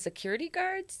looking security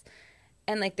guards,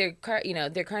 and like they're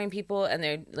carting people, and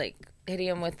they're like hitting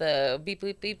them with a beep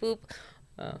boop beep boop.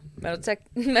 Metal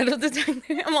detecting.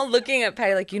 I'm all looking at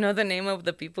Patty like, you know the name of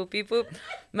the beep boop,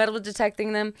 metal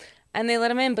detecting them, and they let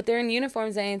them in, but they're in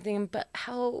uniforms and anything. But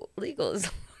how legal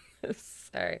is this?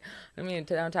 Sorry, I mean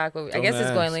to don't talk. I guess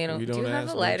it's going legal. Do you have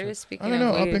a lighter? Speaking I don't know.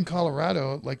 of Up weed. in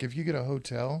Colorado, like if you get a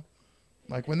hotel,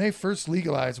 like when they first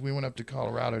legalized, we went up to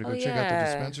Colorado to go check out the yeah.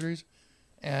 dispensaries,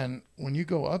 and when you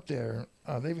go up there,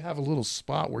 they have a little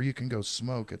spot where you can go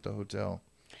smoke at the hotel.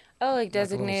 Oh, like Like a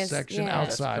little designated section yeah.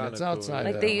 outside. That's It's kinda cool, outside.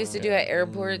 Like of they the- used to do at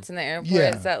airports and the airports,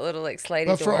 Yeah. that little like sliding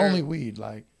But for door, only weed,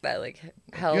 like that like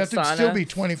hell you have to sauna. still be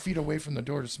 20 feet away from the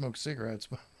door to smoke cigarettes.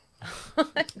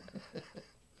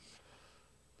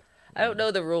 I don't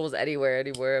know the rules anywhere.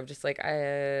 I'm just like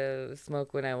I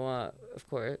smoke when I want. Of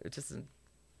course, it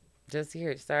just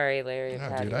here. Sorry, Larry. and No,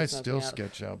 Patty dude, for I smoking still out.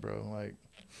 sketch out, bro. Like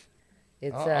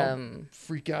It's I'll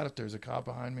freak out if there's a cop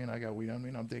behind me and I got weed on me,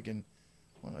 and I'm thinking,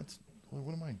 well,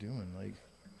 what am I doing? Like,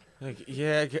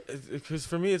 yeah, because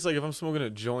for me it's like if I'm smoking a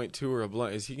joint too or a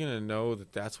blunt, is he gonna know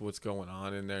that that's what's going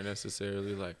on in there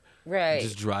necessarily? Like, right,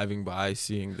 just driving by,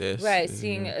 seeing this, right. you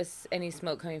Seeing know? any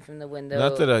smoke coming from the window.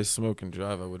 Not that I smoke and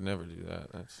drive. I would never do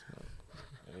that. That's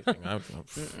not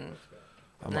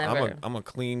anything. I'm a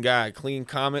clean guy, clean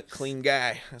comic, clean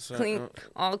guy. That's clean,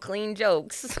 all clean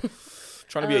jokes.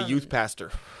 trying to be a youth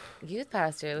pastor. Youth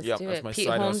pastor, let's Yep, do that's it. my Pete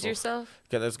side Holmes hustle. yourself.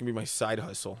 Yeah, that's gonna be my side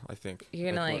hustle. I think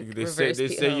You're gonna, like, they reverse say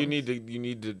Pete you Holmes.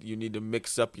 need to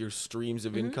mix up your streams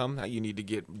of income. You need to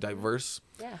get diverse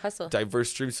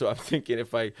streams. So I'm thinking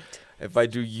if I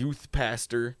do youth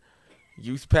pastor,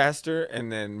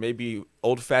 and then maybe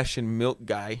old fashioned milk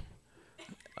guy.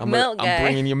 I'm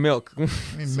bringing you milk. I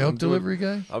mean, milk delivery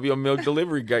guy. I'll be a milk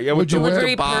delivery guy. Yeah, Would you with wear-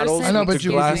 the bottles. I know, with but the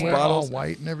you glass wear all bottles.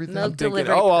 white and everything. Milk I'm thinking,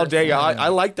 delivery all day.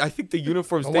 person. I think the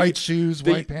uniforms. White shoes,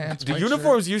 white pants. The white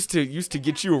uniforms used to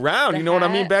get you around. The You know what I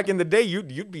mean? hat. Back in the day, you'd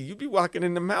be walking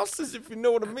in the houses, if you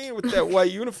know what I mean, with that white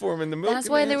uniform and the milk. That's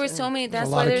in why the there were hands. so many. That's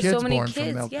lot why of there's so kids many born from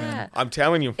kids. milkmen. Yeah. I'm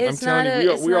telling you. It's I'm telling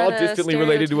you. it's We're all not a distantly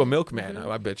related to a stereotype. milkman.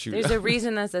 I bet you. There's a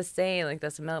reason that's a saying, like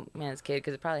that's a milkman's kid,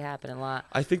 because it probably happened a lot.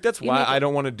 I think that's You why make it- I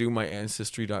don't want to do my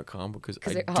ancestry.com because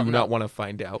 'Cause I they're all do not milk. want to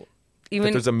find out that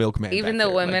Even there's a milkman. even back the there.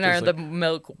 Like, women there's are like- the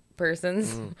milk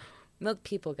persons. Milk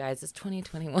people, guys. It's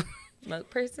 2021. Milk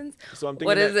persons. So I'm thinking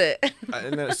What is that- it?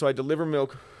 and then, so I deliver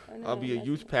milk. no, I'll be a that's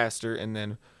youth pastor, and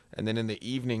then in the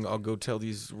evening I'll go tell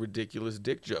these ridiculous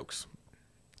dick jokes.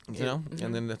 You know,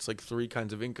 and then that's like 3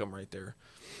 kinds of income right there,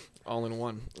 all in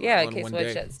one. Yeah, all in in case one one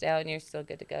day. shuts down, you're still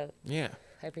good to go. Yeah.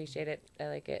 I appreciate it. I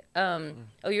like it.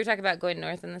 Oh, you were talking about going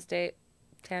north in the state.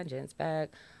 Tangents back.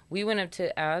 We went up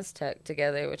to Aztec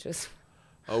together, which was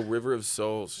Oh, River of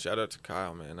Souls. Shout out to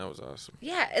Kyle, man. That was awesome.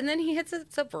 yeah. And then he hits us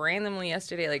up randomly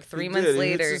yesterday, like 3 He months did. He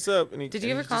later. hits us up and he- Did and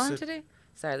you he ever call just him said- today?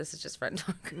 Sorry, this is just friend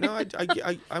talk. No,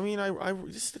 I mean,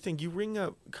 this is the thing. You ring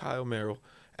up Kyle Merrill,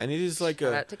 and it is like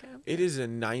Shout out to Kyle. it is a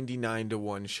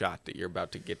 99-to-1 shot that you're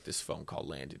about to get this phone call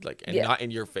landed, like, and Yeah. not in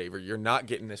your favor. You're not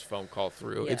getting this phone call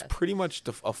through. It's Yeah. pretty much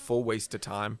a full waste of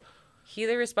time. He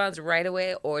either responds right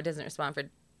away or doesn't respond for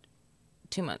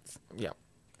 2 months. Yeah.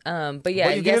 But yeah,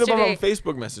 But you can hit him yesterday, up on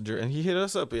Facebook Messenger, and he hit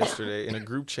us up yesterday in a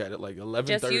group chat at like 11:30.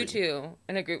 just you two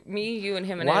in a group, me, you, and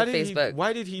him in a Facebook.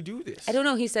 Why did he do this? I don't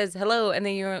know. He says hello, and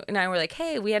then you and I were like,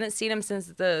 "Hey, we hadn't seen him since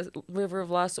the River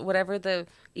of Lost, whatever the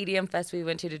EDM fest we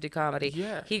went to do comedy."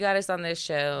 Yeah. He got us on this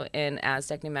show in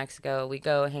Aztec, New Mexico. We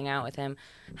go hang out with him.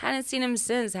 Hadn't seen him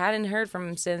since. Hadn't heard from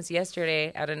him since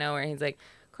yesterday. Out of nowhere, he's like,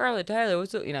 "Carla, Tyler,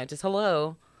 what's up?" Just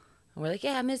hello. And we're like,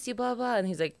 "Yeah, I miss you, blah blah." And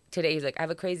he's like, "Today, he's like, I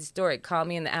have a crazy story. Call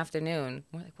me in the afternoon."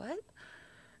 We're like, "What?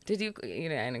 Did you? I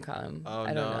didn't call him. Oh,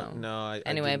 I don't know. No,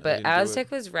 Anyway, didn't- I but didn't do Aztec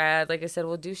it. was rad. Like I said,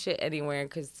 we'll do shit anywhere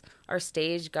because our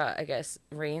stage got, I guess,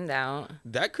 rained out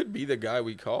That could be the guy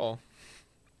we call.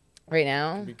 right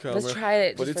now. Because Let's try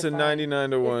it. But just it's for a fun.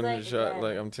 99-1 like, shot. yeah.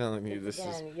 Like I'm telling you, this is.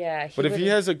 Again, yeah. But if he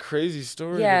would- has a crazy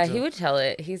story, yeah, to he tell- would tell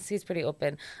it. He's pretty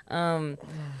open. But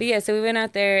yeah, so we went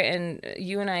out there and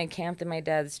you and I camped in my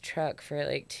dad's truck for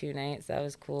like 2 nights. That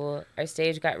was cool. Our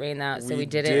stage got rained out, so We we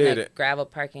did it in a did. gravel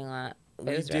parking lot. It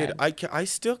We was did. rad. I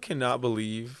still cannot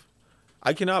believe.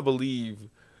 I cannot believe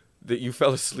that you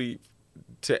fell asleep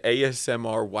to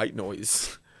ASMR white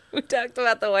noise We talked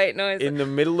about the white noise. in the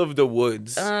middle of the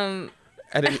woods at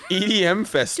an EDM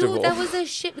festival. Dude, that was a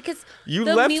shit because You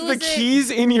the left the music-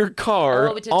 keys in your car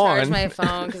Oh, but to charge on. my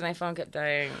phone because my phone kept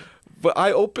dying. But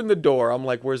I opened the door. I'm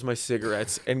like, "Where's my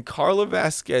cigarettes?" And Carla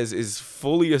Vasquez is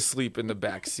fully asleep in the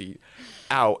back seat,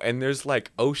 out, and there's like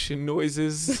ocean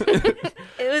noises,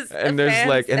 It was and a there's fan-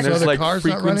 like, and So there's the like car's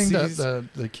not running. frequencies.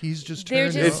 The keys just They're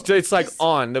turned. just- It's like Just-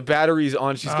 on. The battery's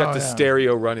on. She's got Oh, the yeah.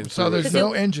 stereo running. So through it. there's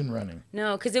no engine running.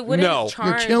 No, because it wouldn't No.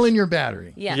 charge. You're killing your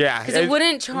battery. Yeah, Yeah, because it- it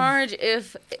wouldn't charge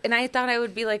if, and I thought I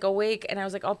would be like awake, and I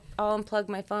was like, I'll unplug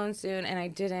my phone soon, and I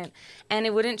didn't, and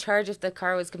it wouldn't charge if the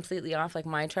car was completely off, like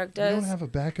my truck You does. don't have a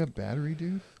backup battery,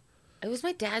 dude. It was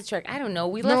my dad's truck. I don't know.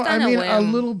 We No, left I on mean a a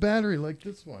whim. little battery like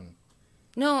this one.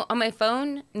 No, on my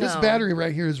phone. No. This battery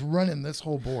right here is running this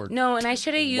whole board. No, and I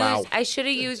should have used. Wow. I should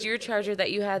have used your charger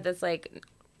that you had. That's like,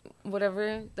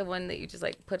 whatever, the one that you just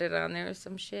like put it on there or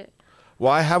some shit.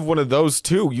 Well, I have one of those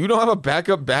too. You don't have a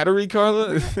backup battery,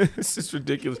 Carla? This is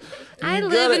ridiculous. I You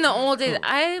live gotta- in the old days.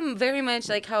 I am very much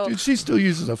like how, Dude, she still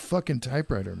uses a fucking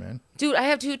typewriter, man. dude. I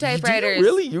have 2 Do typewriters. you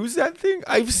really use that thing?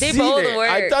 I've They seen both it.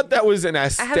 work. I thought that was an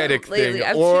aesthetic lately. thing, I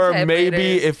have 2 or maybe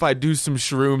typewriters. if I do some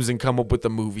shrooms and come up with a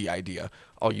movie idea,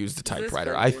 I'll use the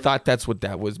typewriter. I thought that's what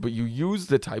that was, but you use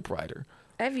the typewriter.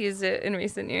 I've used it in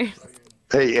recent years.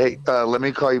 Hey, let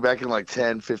me call you back in like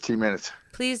 10, 15 minutes.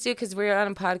 Please do, because we're on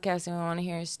a podcast and we want to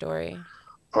hear his story.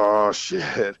 Oh,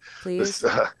 shit. Please.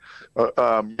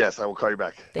 Yes, I will call you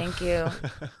back. Thank you.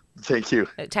 Thank you.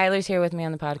 Tyler's here with me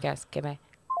on the podcast. Okay, bye.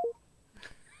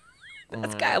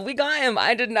 That's guy. We got him.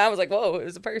 I didn't. I was like, whoa, it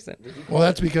was a person. Well,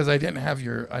 that's because I didn't have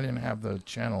the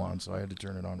channel on, so I had to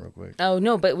turn it on real quick. Oh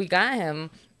no, but we got him.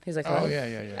 He's like, Oh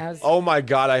yeah. I was, Oh my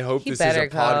God! I hope He this is a better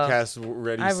call. podcast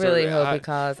ready. I really hope he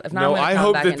calls. If not, No, I'm gonna I call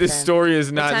hope back that in this 10. story is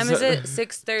What not. time is it?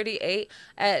 6:38.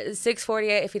 At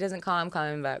 6:48, if he doesn't call, I'm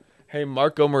calling back. Hey,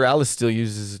 Marco Morales still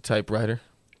uses a typewriter.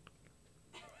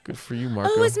 Good for you,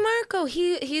 Marco. Oh, it's Marco.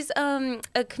 He's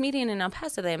a comedian in El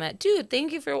Paso that I met. Dude,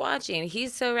 thank you for watching.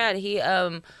 He's so rad. He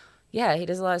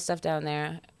does a lot of stuff down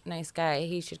there. Nice guy.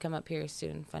 He should come up here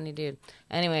soon. Funny dude.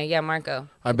 Anyway, yeah, Marco.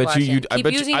 I keep bet you. watching. I Keep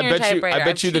bet you. using I your bet you. typewriter. I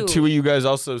bet you. The I'm two of you guys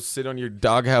also sit on your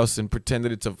doghouse and pretend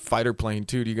that it's a fighter plane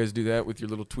too. Do you guys do that with your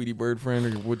little Tweety Bird friend or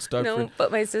your Woodstock No, friend?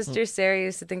 but my sister Sarah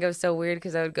used to think I was so weird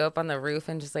because I would go up on the roof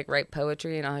and just like write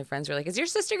poetry, and all my friends were like, "Is your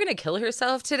sister gonna kill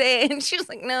herself today?" And she was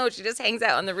like, "No, she just hangs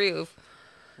out on the roof."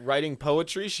 Writing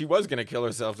poetry. She was gonna kill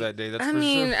herself that day. That's I for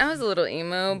mean, sure. I was a little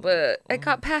emo, but I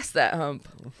got past that hump.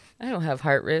 I don't have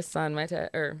heart wrists on my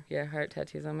heart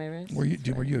tattoos on my wrist. Were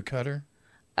you a cutter?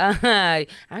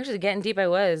 Actually, getting deep, I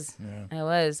was. Yeah. I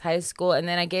was high school, and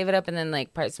then I gave it up, and then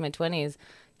like parts of my 20s,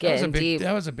 getting deep.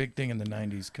 That was a big thing in the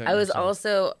 90s. I was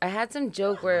also. I had some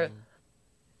joke where.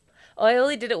 Oh, I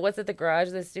only did it once at the garage.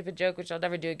 This stupid joke, which I'll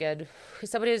never do again.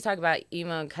 Somebody was talking about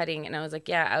emo and cutting, and I was like,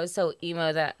 yeah, I was so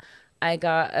emo that I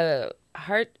got a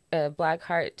black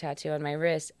heart tattoo on my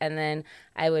wrist, and then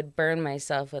I would burn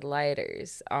myself with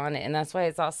lighters on it, and that's why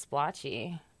it's all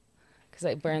splotchy, because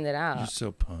I burned it out. You're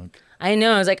so punk. I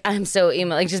know. I was like, I'm so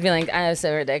emo. Like, just being like, I'm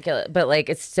so ridiculous. But, like,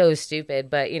 it's so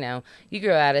stupid. But, you know, you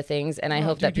grow out of things. And I Well,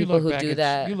 hope dude, that you people look who back do at-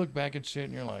 that. You look back at shit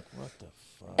and you're like, what the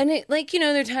fuck? And it, like, you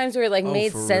know, there are times where it, like,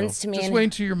 made for real. sense to me. Just and, wait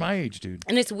until you're my age, dude.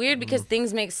 and it's weird because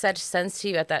things make such sense to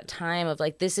you at that time of,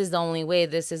 like, this is the only way.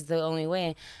 This is the only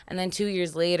way. And then 2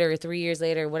 years later, 3 years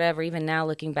later, whatever, even now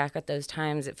looking back at those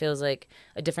times, it feels like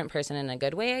a different person in a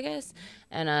good way, I guess.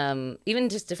 And even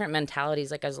just different mentalities.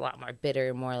 Like, I was a lot more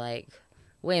bitter, more, like,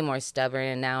 way more stubborn.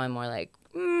 And now I'm more like,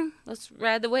 let's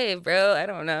ride the wave, bro. I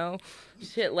don't know.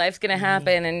 Shit, life's gonna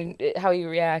happen, and how you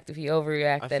react. If you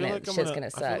overreact, then shit's gonna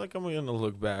suck. I feel like I'm gonna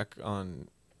look back on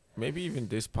maybe even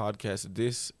this podcast,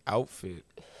 this outfit.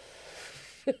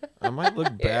 I might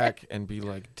look back and be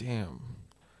like, damn,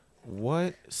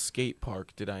 what skate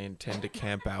park did I intend to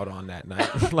camp out on that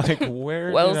night? Like,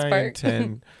 where Wells did I Park.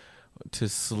 intend to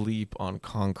sleep on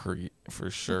concrete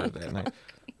for sure that night?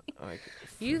 Like,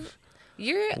 You're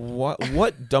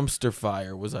what dumpster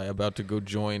fire was I about to go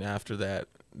join after that?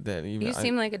 You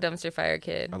seem like a dumpster fire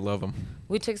kid. I love them.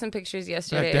 We took some pictures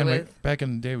yesterday Back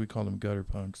in the day, we called them gutter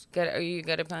punks. Are you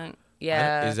gutter punk?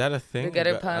 Yeah. Is that a thing? The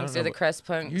gutter punks or the crust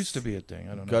punks? Used to be a thing.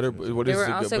 I don't know. Gutter. if it is. What They is were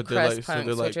the also but they're crust punks,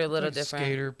 they're which are a little like different.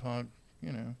 Skater punk,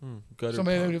 you know. gutter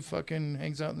Somebody punk. who fucking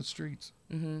hangs out in the streets.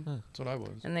 Mm-hmm. That's what I was.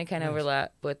 And they kind of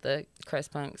overlap with the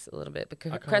crust punks a little bit. I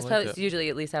Because kinda crust like punks that. usually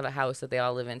at least have a house that they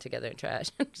all live in together and trash.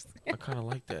 I kind of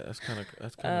like that. That's kind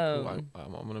of cool.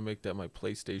 I'm gonna make that my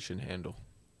PlayStation handle.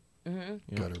 Mm-hmm.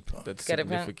 Yeah. Gutter punk. That's Gutter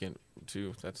punk. significant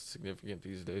too. That's significant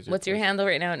these days. What's your handle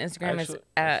right now on Instagram? Actually, Is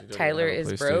at don't Tyler have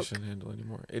a is broke. PlayStation handle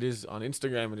anymore. It is on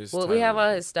Instagram. It is. Well, we have Tyler.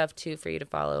 all his stuff too for you to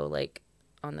follow, like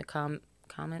on the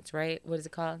comments, right? What is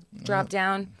it called? Drop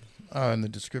down In the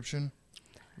description.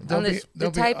 on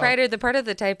the typewriter, the part of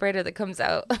the typewriter that comes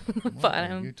out on the What are you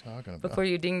bottom talking about? before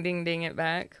you ding ding ding it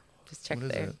back. Just check What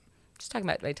is there. that? Just talking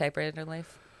about my typewriter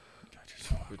life.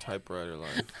 Your typewriter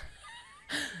line.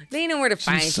 They know where to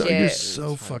find You're shit.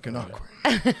 so fucking awkward.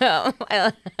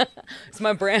 It's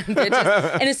my brand,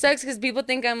 bitches. And it sucks because people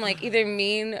think I'm like either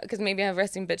mean because maybe I have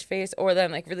resting bitch face, or that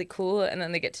I'm like really cool, and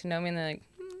then they get to know me and they're like,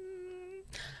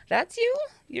 "That's you?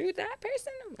 You're that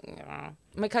person?" I'm like, "Aw."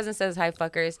 My cousin says, "Hi,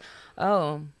 fuckers."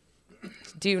 Oh,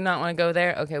 do you not want to go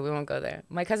there? Okay, we won't go there.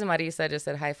 My cousin Marisa just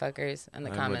said, "Hi, fuckers," in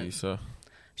the comments. Marisa.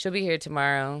 She'll be here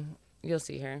tomorrow. You'll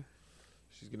see her.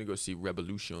 She's gonna go see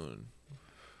Revolution.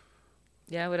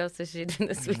 Yeah. What else is she doing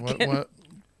this weekend? What?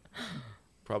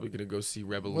 Probably gonna go see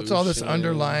Revolution. What's all this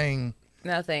underlying?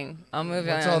 Nothing. I'll move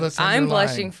What's on. all this I'm underlying?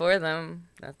 blushing for them.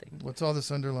 Nothing. What's all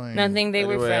this underlying? Nothing. They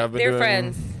were Anyway, friends. They're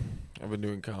friends. I've been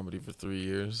doing comedy for 3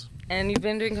 years. And you've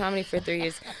been doing comedy for 3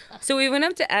 years. So we went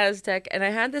up to Aztec, and I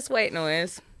had this white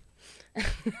noise.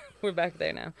 We're back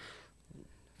there now.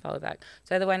 Follow back.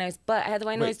 So I had the white noise, but I had the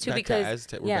white noise too back to because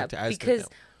Aztec. We're yeah, back to Aztec because now.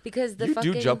 because the You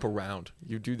fucking do jump around.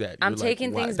 You do that. I'm You're like,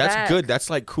 taking wow. things That's back. good. That's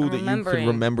like cool I'm that you remembering. can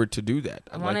remember to do that.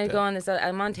 I want like to that. go on this.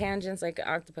 I'm on tangents like an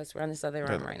octopus. We're on this other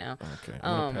arm right now. Okay,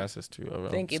 I'm gonna pass this to you.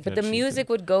 Thank you. But the music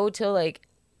would go till like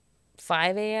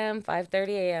 5 a.m., 5:30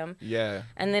 a.m. Yeah.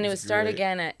 And then it would start great.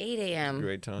 again at 8 a.m.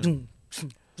 Great time.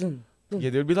 Yeah,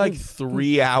 there'd be like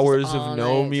 3 hours All of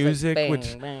no night, music, like,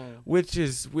 which bang. which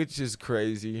is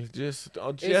crazy. Just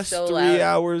so 3 loud.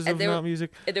 hours And of there not were-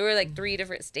 music. There were like 3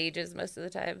 different stages most of the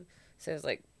time, so it was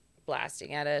like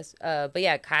blasting at us. But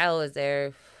yeah, Kyle was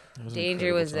there. That was an Danger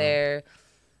incredible was time. there.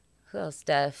 Who else?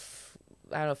 Steph.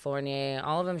 I don't know, Fournier.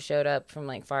 All of them showed up from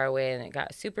like far away, and it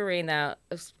got super rained out.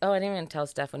 Oh, I didn't even tell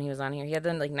Steph when he was on here. He had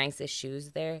the like nicest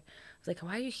shoes there. I was like,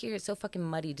 why are you here? It's so fucking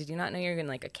muddy. Did you not know you're in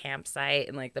like a campsite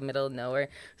in like the middle of nowhere?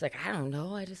 I was like, I don't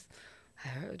know. I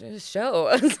heard a show.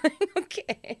 I was like,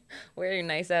 okay. Wear your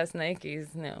nice ass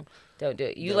Nikes. No, don't do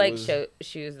it. You That like was-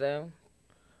 shoes though.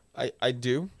 I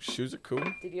do. Shoes are cool.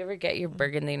 Did you ever get your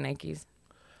burgundy Nikes?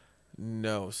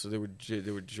 No, so they were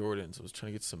Jordans. I was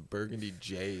trying to get some burgundy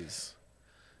J's,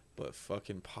 but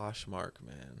fucking Poshmark,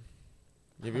 man.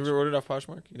 Have you ever ordered off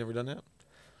Poshmark? You never done that?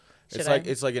 Should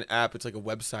It's like an app. It's like a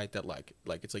website that like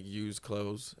it's like used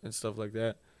clothes and stuff like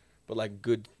that, but like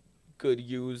good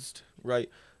used, right?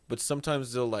 But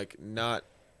sometimes they'll like not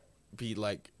be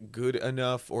like good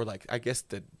enough, or like I guess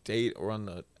the date or on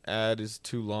the ad is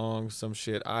too long. Some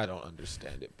shit. I don't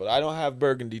understand it, but I don't have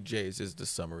burgundy J's. Is the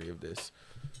summary of this?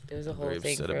 There was a whole Very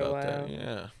thing upset for a about while. that.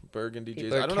 Yeah, burgundy People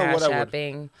J's. are I don't know what I would.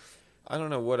 cash-apping. I don't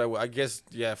know what I would. I guess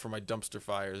yeah, for my dumpster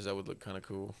fires, that would look kind of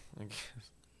cool. I guess.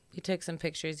 You took some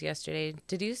pictures yesterday.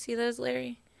 Did you see those,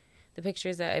 Larry? The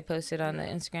pictures that I posted on the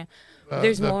Instagram.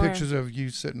 There's the more. pictures of you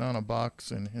sitting on a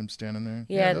box and him standing there.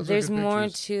 Yeah, those are there's good more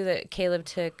pictures. too that Caleb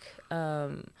took.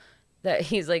 That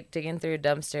he's like digging through a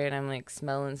dumpster and I'm like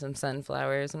smelling some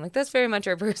sunflowers. I'm like, that's very much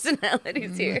our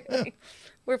personalities here. Like,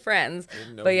 we're friends.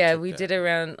 Didn't know But he yeah, took we that. did it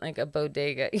around like a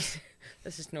bodega.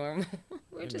 This is normal.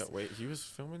 We're Didn't just. know- wait, he was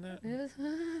filming that?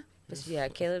 But yeah,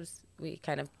 Caleb's. We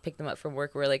kind of picked them up from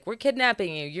work. We're like, we're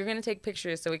kidnapping you. You're gonna take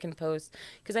pictures so we can post.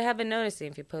 Because I have been noticing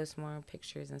if you post more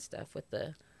pictures and stuff with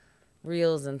the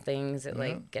reels and things, it Yeah.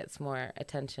 like gets more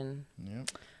attention. Yep.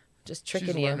 just tricking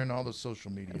She's you. learning all the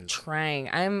social media. Trying.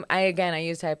 I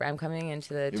use Hyper. I'm coming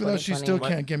into the Even though she 2020. still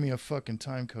can't give me a fucking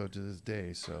time code to this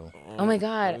day, so. Oh my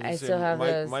God, I still have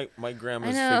those. My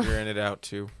grandma's I know. figuring it out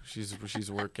too. She's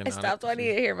working I on it. stopped wanting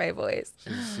to hear my voice.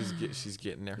 She's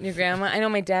getting there. Your grandma? I know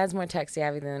my dad's more tech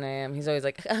savvy than I am. He's always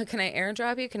like, can I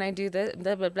airdrop you? Can I do this?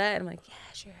 Blah, blah, blah. And I'm like, yeah,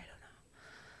 sure.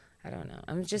 I don't know.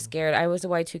 I'm just scared. I was a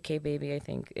Y2K baby, I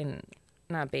think.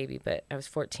 Not baby, but I was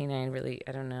 14.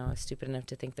 I don't know. I was stupid enough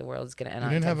to think the world's going to end You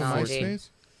on didn't have a technology. MySpace?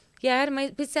 Yeah, I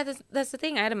had that's the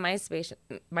thing. I had a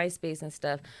MySpace and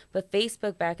stuff. But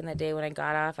Facebook back in the day when I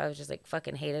got off, I was just like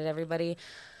fucking hated everybody.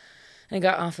 And I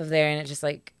got off of there and it just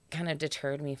like kind of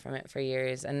deterred me from it for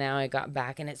years. And now I got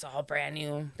back and it's all brand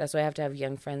new. That's why I have to have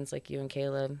young friends like you and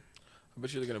Caleb. I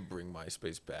bet you're gonna bring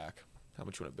MySpace back. How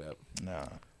much you want to bet?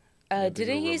 Nah.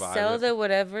 Didn't he revive sell it. the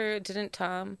whatever? Didn't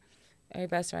Tom, our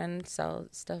best friend, sell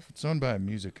stuff? It's owned by a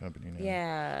music company now.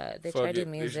 Yeah, they Fuck tried to it.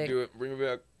 do They should music. do it. Bring it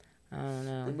back. I don't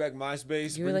know. Bring back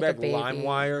MySpace. You were Bring like a back baby.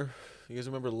 LimeWire. You guys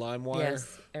remember LimeWire?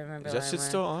 Yes, I remember. Is that shit LimeWire.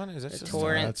 still on? Is that The shit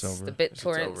torrents, that's over. the bit It's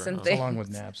torrents over, and huh? things. Along with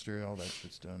Napster, all that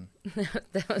shit's done.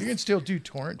 That was- You can still do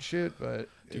torrent shit, but.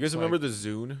 Do you guys remember the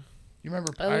Zune? You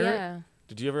remember oh Pirate? yeah,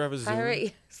 Did you ever have a Zune?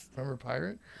 pirate. Remember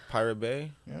Pirate? Pirate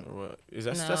Bay? Yeah. Or what? Is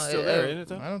that No, stuff still it- there, it- isn't it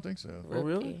though? I don't think so. Oh,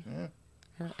 really? Yeah.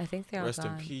 I think they're all Rest in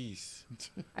gone. peace.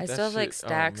 I That still have like shit- oh,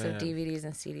 stacks of man. DVDs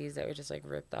and CDs that were just like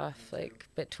ripped off, like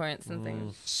BitTorrents and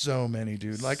things. So many,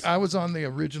 dude. Like, I was on the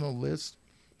original list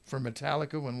for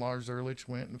Metallica when Lars Ulrich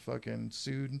went and fucking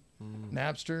sued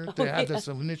Napster. They had this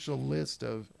initial list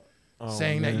of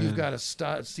saying that you've got to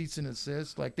cease and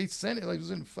desist. Like, they sent it like it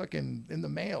was in the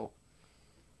mail.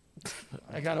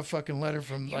 I got a fucking letter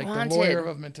from like the wanted. lawyer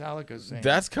of Metallica saying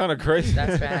That's kind of crazy.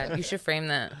 That's rad. You should frame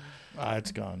that.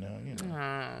 it's gone now. You know,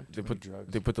 Oh, They put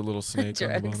drugs. They put the little snake on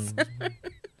the Drugs. bottom.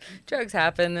 drugs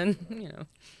happen, and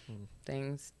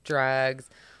things, drugs.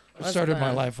 I That's started my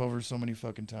fun. life over so many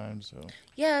fucking times. So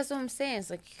Yeah, that's what I'm saying. It's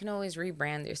like you can always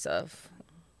rebrand yourself,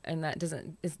 and that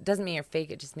doesn't mean you're fake.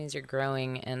 It just means you're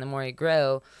growing, and the more you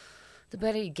grow, the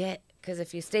better you get. Because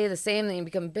if you stay the same, then you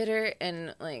become bitter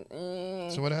and like.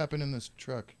 so what happened in this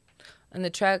truck? In the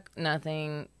truck,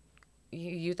 nothing.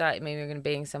 You thought maybe you were gonna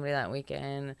bang somebody that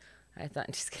weekend. I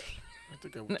thought, just kidding. I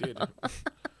think I did.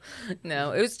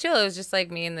 No, it was chill. It was just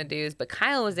like me and the dudes. But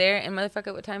Kyle was there, and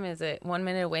motherfucker, what time is it? 1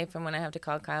 minute away from when I have to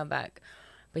call Kyle back.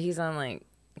 But he's on like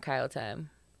Kyle time.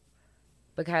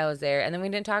 But Kyle was there, and then we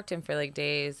didn't talk to him for like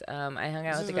days. I hung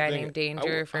out This with is a the guy thing. named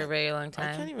Danger for a very long I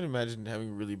time. can't even imagine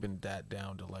having really been that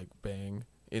down to like bang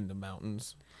in the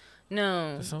mountains.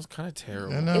 No, That sounds kind of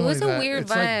terrible. And not It only was a that, weird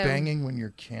it's vibe. like banging when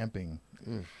you're camping.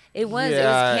 Ugh. it was. Yeah, It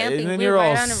was camping. and then We you're were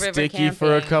all right on a river sticky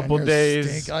for a camping. couple And you're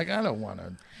days. Like I don't want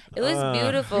to. It was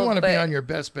beautiful. You want to but be on your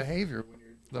best behavior when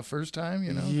you're the first time,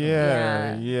 you know.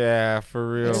 Yeah, yeah,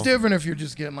 for real. It's different if you're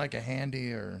just getting like a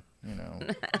handy or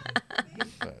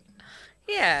but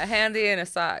Yeah, handy and a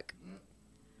sock.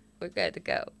 We're good to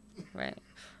go, right?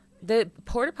 The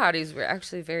porta potties were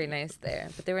actually very nice there,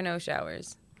 but there were no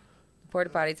showers. Porta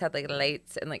potties had like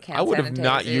lights and like hand I would have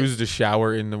not sanitizers. used a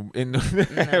shower in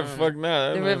the fuck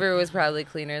no. The river was probably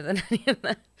cleaner than any of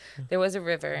that. There was a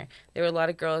river. There were a lot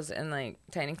of girls in like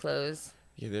tiny clothes.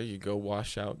 Yeah, there you go.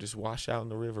 Wash out. Just wash out in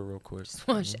the river real quick. Just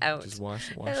wash out. Just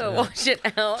wash it Oh, out. wash it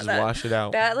out. Just wash it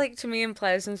out. That like to me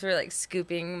implies some sort of like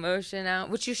scooping motion out,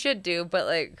 which you should do, but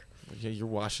like Yeah, you're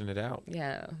washing it out.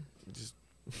 yeah. Just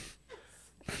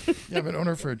yeah, but in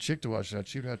order for a chick to wash it out,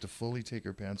 she'd have to fully take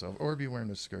her pants off or be wearing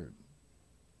a skirt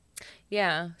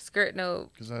Yeah, skirt no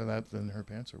because that then her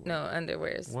pants are wet. no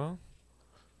underwears. well,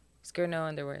 Skirt no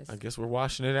underwears. I guess we're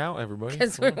washing it out, everybody.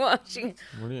 Because we're washing.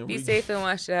 What do you- Be we- safe and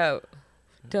wash it out.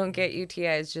 Don't get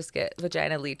UTIs. Just get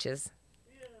vagina leeches.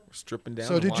 stripping down.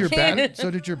 So and did your washing- so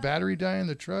did your battery die in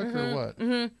the truck or what?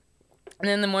 And then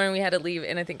in the morning we had to leave,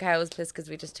 and I think Kyle was pissed because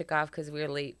we just took off because we were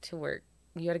late to work.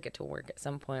 You had to get to work at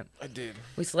some point. I did.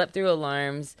 We slept through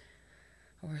alarms.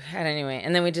 Anyway,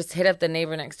 and then we just hit up the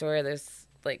neighbor next door. There's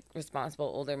like responsible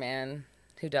older man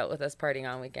who dealt with us partying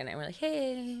on weekend, and we're like,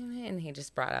 hey, and he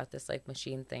just brought out this like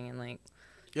machine thing and like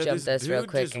jumped this us real dude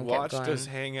quick just and kept watched going. us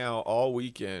hang out all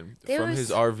weekend There from was-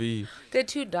 his RV. They had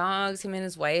 2 dogs, him and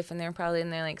his wife, and they're probably in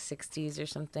their like 60s or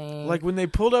something. Like when they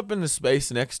pulled up in the space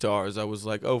next to ours, I was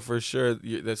like, "Oh, for sure,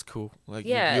 that's cool." Like,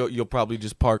 Yeah. you'll probably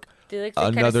just park. They kinda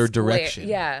another square- direction.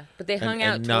 Yeah, but they hung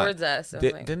out and not- towards us. I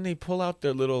was like- Didn't they pull out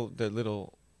the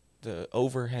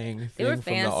overhang They were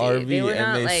thing from the fancy. RV, They were and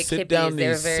not they like sit hippies. down They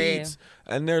were these very- seats,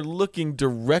 and they're looking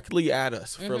directly at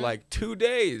us for like 2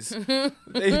 days.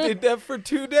 They did that for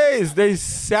 2 days. They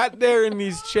sat there in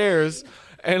these chairs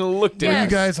and looked Were at you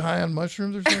us. guys high on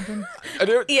mushrooms or something?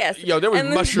 Yes. Yo, there was And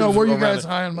then- mushrooms. No, were you around guys it.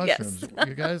 high on Yes. mushrooms?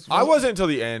 You guys? I wasn't until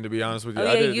the end, to be honest with you. Oh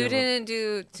I yeah, didn't, you didn't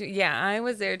do. Yeah, I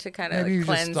was there to kind of Maybe you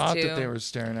cleanse just thought too. that they were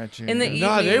staring at you. In the Yeah.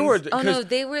 No, they were- evenings. Oh no, 'cause-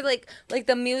 they were like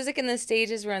the music and the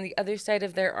stages were on the other side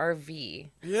of their RV.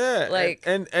 Yeah, Like,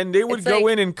 and they would it's go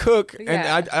like- in and cook,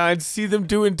 Yeah. and I'd see them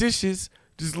doing dishes,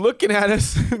 just looking at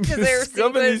us, they were just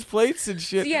scrubbing seeing these plates and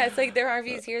shit. So yeah, it's like their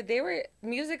RVs here. They were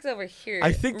music's over here.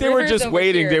 I think they were River's just over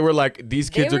waiting. here. They were like, these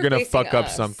They kids are were gonna facing fuck up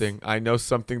us. something. I know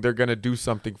something. They're gonna do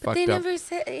something But they fucked up, never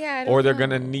said. Yeah, I don't or they're know.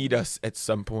 gonna need us at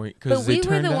some point But because we they were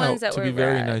turned the out ones that to were be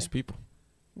very rad. nice people.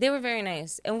 They were very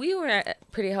nice, and we were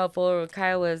pretty helpful.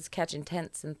 Kyle was catching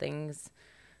tents and things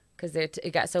because it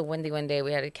got so windy one day.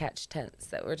 We had to catch tents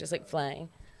that were just like flying.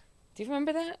 Do you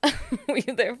remember that? Were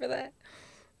you there for that?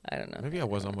 I don't know. Maybe I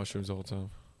was on mushrooms the whole time.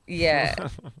 Yeah,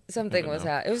 something was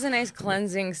out. It was a nice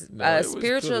cleansing, No, it was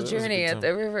spiritual cool. It was a journey good at time.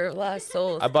 the River of Lost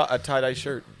Souls. I bought a tie-dye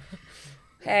shirt.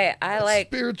 Hey, I like.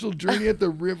 Spiritual journey at the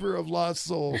river of lost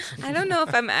souls. I don't know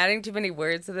if I'm adding too many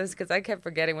words to this because I kept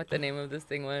forgetting what the name of this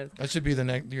thing was. That should be the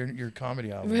next your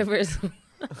comedy album. Rivers.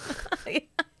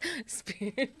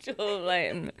 Spiritual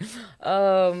enlightenment.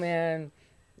 Oh man,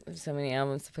 there's so many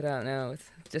albums to put out now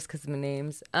just because of my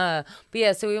names. But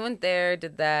yeah, so we went there,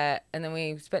 did that, and then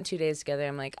we spent 2 days together.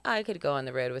 I'm like, I could go on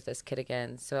the road with this kid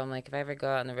again. So I'm like, if I ever go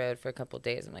out on the road for a couple of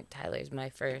days, I'm like, Tyler's my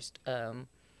first.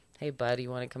 Hey bud, you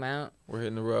want to come out We're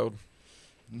hitting the road.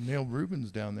 Neil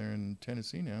Rubin's down there in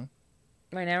Tennessee now.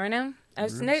 right now? Right now, I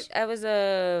was Rubes.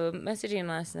 messaging him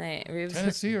last night. Rubes.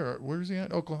 Tennessee or where's he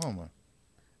at? Oklahoma.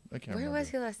 I can't Where remember. was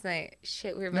he last night?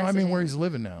 Shit, we were. No, I mean messaging. where he's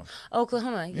living now.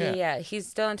 Oklahoma. Yeah. Yeah. He's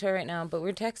still on tour right now, but we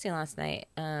were texting last night.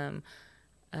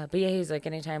 But yeah, he's like,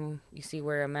 anytime you see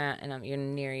where I'm at and you're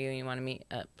near you and you want to meet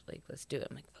up, like, let's do it.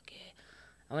 I'm like, fuck yeah.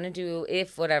 I want to do,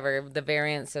 if whatever, the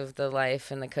variants of the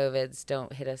life and the COVIDs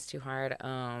don't hit us too hard.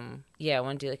 Yeah, I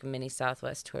want to do like a mini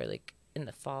Southwest tour, like in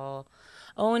the fall.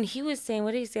 Oh, and he was saying,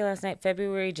 what did he say last night?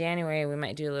 February, January, we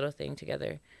might do a little thing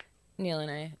together. Neil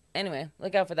and I. Anyway,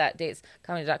 look out for that. Dates,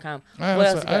 comedy.com. I What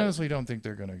else honestly, you I got? honestly don't think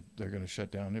they're gonna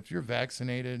shut down. If you're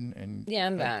vaccinated and Yeah,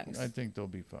 I'm vaxxed. I think they'll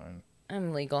be fine.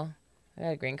 I'm legal. I got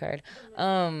a green card.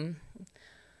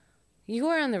 You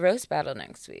are on the roast battle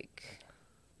next week.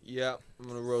 Yeah, I'm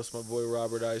gonna roast my boy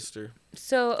Robert Eister.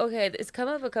 So, okay, it's come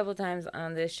up a couple times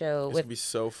on this show It's with, gonna be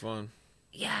so fun.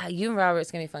 yeah, you and Robert's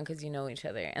going to be fun because you know each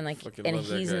other. And, like, Fucking and love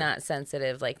that he's guy. not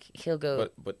sensitive. Like, he'll go,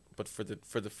 But for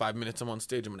the 5 minutes I'm on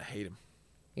stage, I'm gonna hate him.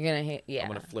 you're going to hate, yeah. I'm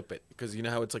gonna flip it because you know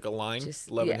how it's like a line, Just-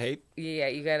 love yeah. and hate. Yeah,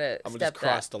 you got to I'm gonna step just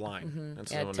cross that. the line.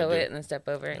 That's Yeah, what I'm toe gonna do. it and then step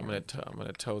over. I'm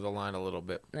gonna toe the line a little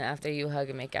bit. And after you hug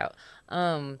and make out.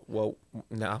 Well,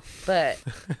 no. But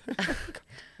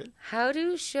how do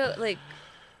you show, like,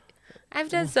 I've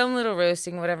done some little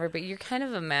roasting, whatever, but you're kind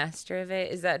of a master of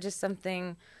it. Is that just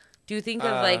something, do you think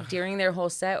of, like, during their whole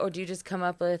set, or do you just come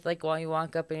up with, like, while you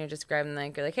walk up and you're just grabbing,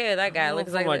 like, you're like, hey, that guy I don't know looks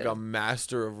if like I'm like this. a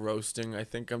master of roasting. I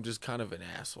think I'm just kind of an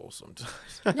asshole sometimes.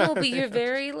 No, but you're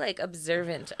very, like,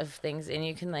 observant of things, and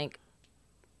you can, like,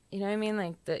 you know what I mean?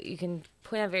 Like, you can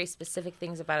point out very specific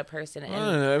things about a person, I and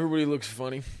don't know, everybody looks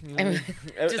funny. You know?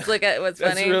 just look at what's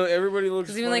That's funny. really, everybody looks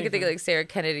Because funny. even, like, I think, like, Sarah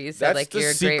Kennedy said, That's like, the you're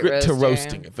a great secret roaster. to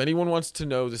roasting. If anyone wants to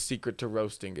know the secret to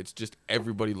roasting, it's just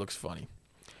everybody looks funny,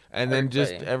 and then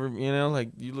just Everybody. you know,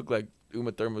 like you look like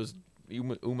Uma Thurman's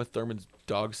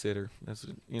dog sitter. That's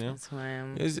what, you know. That's who I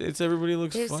am. It's everybody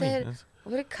looks They funny. said- That's-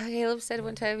 What did Caleb said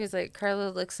one time? He's like, Carla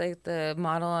looks like the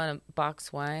model on a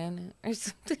box wine or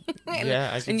something. And, Yeah,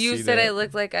 I can and you see said that. I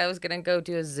looked like I was gonna go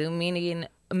do a Zoom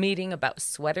meeting about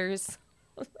sweaters.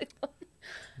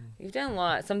 You've done a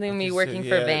lot. Something me working for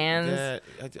Vans.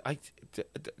 Yeah,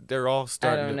 they're all I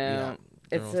starting. don't to, know. yeah,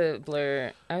 they're It's all- a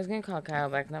blur. I was gonna call Kyle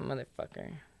back, that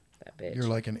motherfucker, that bitch. You're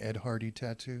like an Ed Hardy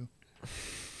tattoo.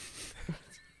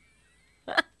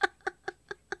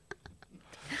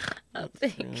 I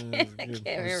can't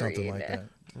Or even something read like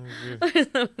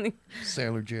it. that.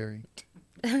 Sailor Jerry.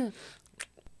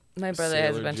 My brother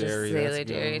has a Sailor bunch Jerry, of that's Sailor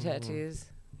Jerry good. tattoos.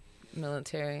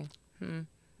 Military. Do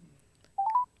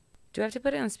I have to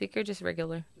put it on speaker? Just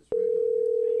regular?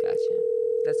 Gotcha.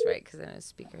 That's right, because I know it's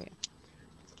speaker.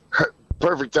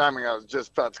 Perfect timing. I was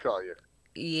just about to call you.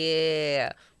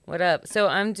 Yeah. What up? So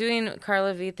I'm doing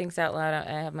Carla V Thinks Out Loud.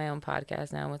 I have my own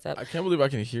podcast now. What's up? I can't believe I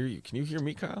can hear you. Can you hear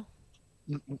me, Kyle?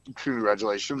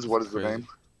 Congratulations. What is the Crazy. name?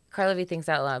 Carla V Thinks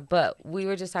Out Loud. But we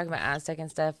were just talking about Aztec and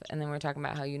stuff, and then we were talking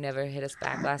about how you never hit us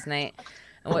back last night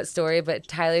and what story. But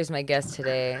Tyler's my guest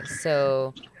today,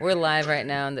 so we're live right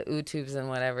now on the YouTubes and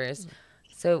whatevers.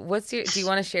 So do you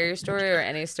want to share your story or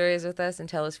any stories with us and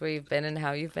tell us where you've been and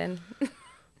how you've been?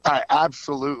 I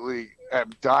absolutely am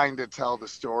dying to tell the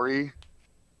story.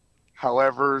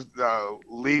 However,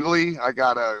 legally, I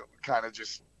gotta kind of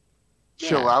just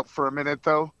chill out for a minute,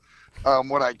 though.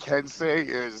 What I can say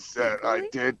is that I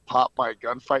did pop my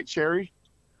gunfight cherry.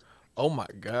 Oh my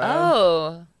god.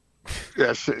 Oh.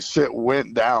 Yeah, shit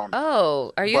went down.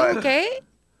 Oh, are you okay?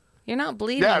 You're not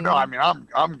bleeding. Yeah, no, I mean,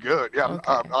 I'm good. Yeah,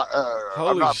 Okay. I'm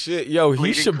Holy not shit, yo, he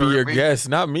bleeding should be your currently. guest,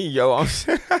 not me, yo. I'm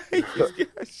saying he's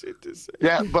got shit to say.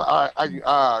 Yeah, but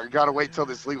I gotta wait till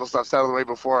this legal stuff's out of the way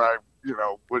before I,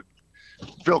 would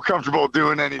feel comfortable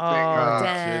doing anything Oh,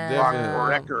 damn. on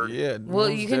record. Yeah. Well,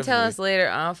 most you can tell definitely. us later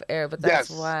off air, but that's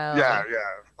Yes. wild. Yeah.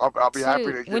 I'll be happy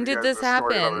to Shoot, give when you did guys this the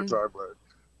story happen? another time.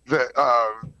 But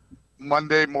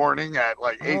Monday morning at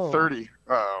like 8:30,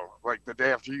 like the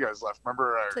day after you guys left.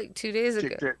 Remember It's I like 2 days ago.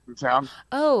 kicked it in town?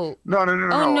 Oh, No. Oh,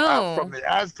 no. From the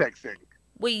Aztec thing.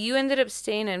 wait, you ended up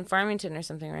staying in Farmington or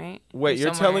something, right? Wait, Or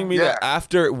you're somewhere. telling me Yeah. that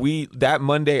after that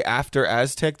Monday after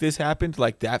Aztec this happened,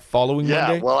 like that following Yeah,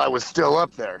 Monday? well, I was still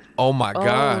up there. Oh my Oh,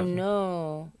 god.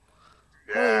 no.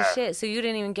 Yeah. Holy shit. So you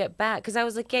didn't even get back. Because I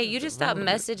was like, yeah, you just stopped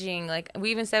messaging. Like,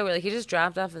 we even said, we're like, you just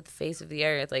dropped off at the face of the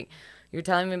earth. Like, you're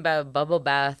telling me about a bubble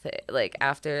bath, like,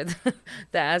 after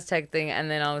the Aztec thing. And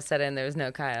then all of a sudden, there was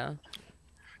no Kyle.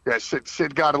 Yeah,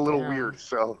 shit got a little Yeah. weird.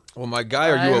 So, Well, my guy,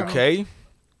 are you I- okay?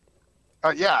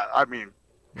 yeah, I mean,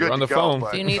 good You're on to the go, phone.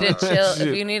 but- If you need to chill,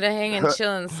 if you need to hang and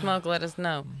chill and smoke, let us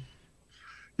know.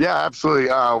 Yeah, absolutely.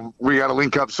 We got to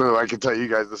link up so I can tell you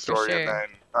guys the story, and sure. then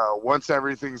once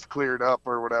everything's cleared up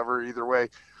or whatever, either way,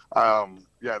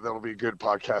 yeah, that'll be a good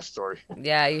podcast story.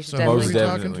 Yeah, you should So who are Most we definitely.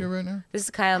 talking definitely. to right now? This is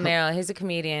Kyle Merrill. He's a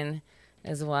comedian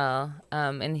as well.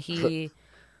 And he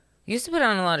used to put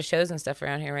on a lot of shows and stuff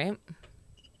around here, right?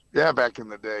 Yeah, back in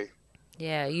the day.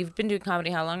 Yeah, you've been doing comedy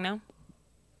how long now?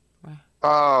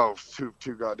 Oh,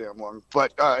 too goddamn long.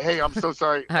 But hey, I'm so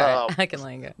sorry. All right, I can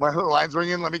let you go. My line's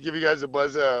ringing. Let me give you guys a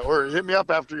buzz, or hit me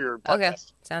up after your podcast. Okay,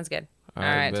 sounds good. All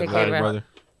right, bet. take care, Later,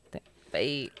 bro.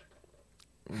 Bye.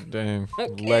 Damn.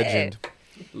 Okay.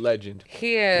 Legend.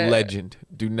 Here, Legend.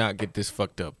 Do not get this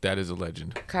fucked up. That is a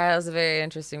legend. Kyle's a very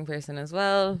interesting person as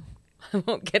well. I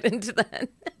won't get into that.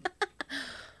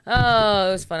 Oh,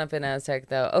 it was fun up in Aztec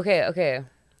though. Okay.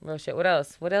 Real shit. What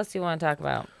else? What else do you want to talk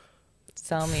about?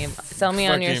 Sell me on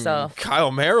Fucking yourself.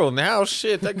 Kyle Merrill now.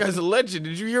 Shit, that guy's a legend.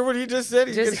 Did you hear what he just said?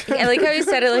 I like how you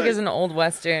said it like it's an old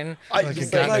western. I, Like a,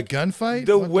 just gun, like a gunfight?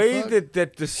 the What way fuck?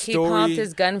 that the He story popped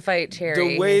his gunfight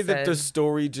cherry. the way he that the said.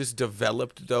 story just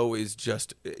developed though is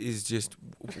just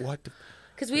what the,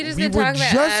 Because we just We been were talking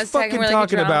about just Aztec and fucking we're like,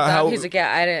 talking you about dropped how- off. He's like,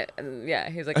 yeah, I didn't. Yeah,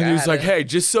 he's like, and I he was had like, it. hey,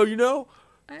 just so you know,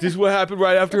 this is what happened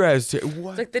right after Aztec.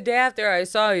 What? It's like the day after I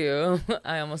saw you,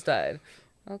 I almost died.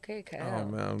 Okay, Kyle. Oh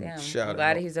man, Damn. shout I'm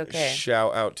glad out. he's okay.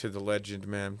 Shout out to the legend,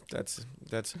 man. That's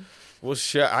well,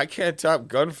 I can't top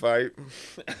gunfight.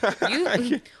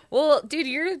 You, well, dude,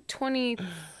 you're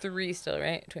 23 still,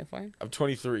 right? 24. I'm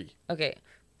 23. Okay,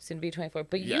 soon to be 24.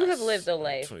 But you have Yes, lived a I'm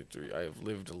life. 23. I have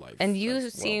lived a life. And you Well,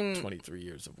 seem- 23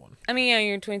 years of one. I mean, yeah,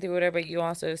 you're 23, whatever. But you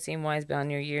also seem wise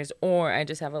beyond your years. Or I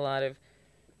just have a lot of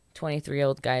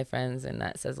 23-year-old guy friends, and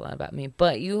that says a lot about me.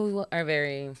 But you are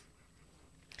very.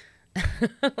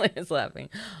 It's laughing.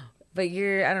 But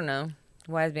you're, I don't know,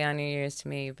 wise beyond your years to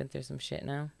me. You've been through some shit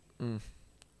now.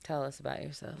 Tell us about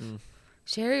yourself.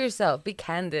 Share yourself. Be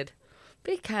candid.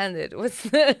 Be candid. What's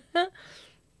the.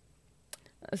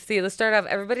 Let's see. Let's start off.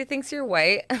 Everybody thinks you're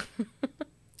white.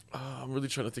 I'm really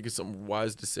trying to think of something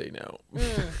wise to say now.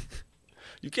 Hmm.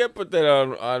 You can't put that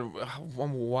on.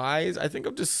 I'm wise. I think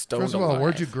I'm just stoned. First of all, alive.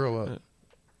 where'd you grow up?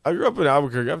 I grew up in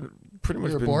Albuquerque. I've pretty much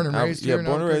You were been born and raised here in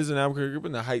born and Albuquerque? raised in Albuquerque. Grew up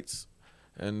in the Heights,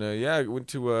 and yeah, I went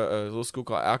to a little school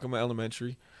called Alcama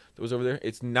Elementary. That was over there.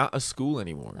 It's not a school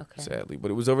anymore, Okay. sadly, but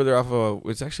it was over there off of.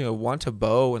 It's actually a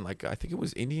Wantabo, and like I think it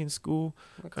was Indian school,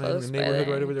 We're kind of in close the by neighborhood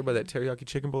there. right over there by that teriyaki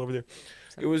chicken bowl over there.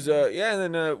 It was yeah,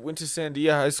 and then went to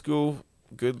Sandia High School.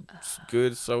 Good.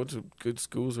 So I went to good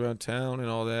schools around town and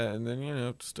all that, and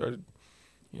then started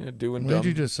doing. When did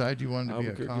you dumb decide you wanted to be a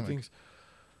Albuquerque comic? things.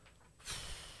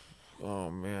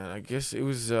 Oh man, I guess it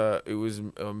was a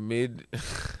mid.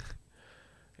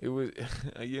 It was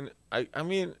I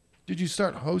mean Did you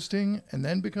start hosting and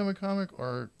then become a comic,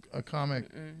 or a comic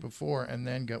before and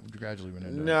then gradually went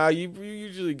into it? nah, you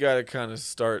usually gotta kind of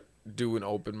start doing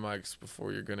open mics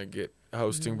before you're gonna get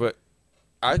hosting. But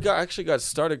I actually got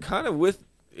started kind of with.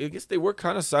 I guess they were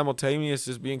kind of simultaneous,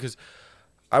 as being because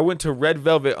I went to Red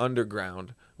Velvet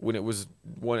Underground when it was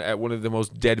one of the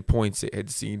most dead points it had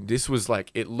seen. This was like,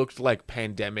 it looked like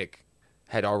pandemic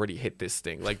had already hit this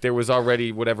thing. Like there was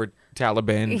already whatever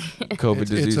Taliban COVID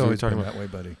disease It's we were always talking been about. that way,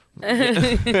 buddy.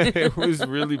 It was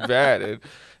really bad.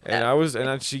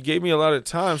 She gave me a lot of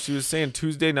time. She was saying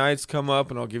Tuesday nights come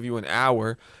up and I'll give you an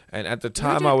hour. And at the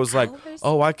time I was like,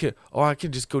 I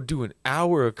can just go do an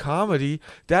hour of comedy.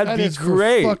 That'd be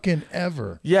great. For fucking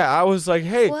ever. Yeah, I was like,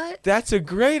 hey, What? that's a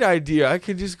great idea. I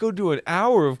could just go do an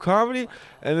hour of comedy.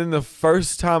 And then the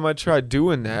first time I tried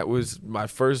doing that was my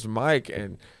first mic,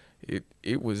 and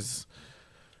it was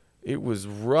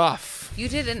rough. You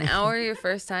did an hour your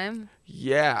first time?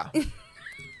 Yeah.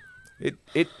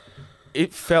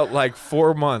 It felt like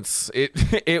 4 months.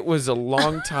 It was a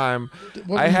long time.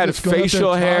 What, I were you had just going up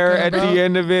facial there hair talking at about? the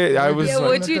end of it. I was Yeah, like,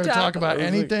 what'd you gonna talk talk about? I was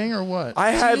like- Anything or what?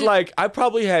 I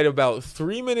probably had about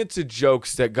 3 minutes of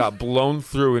jokes that got blown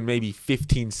through in maybe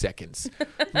 15 seconds.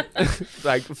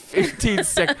 Like 15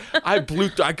 seconds. I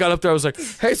got up there. I was like,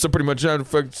 hey, so pretty much I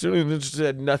just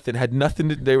had nothing.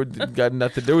 Got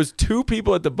nothing. There was 2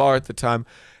 people at the bar at the time,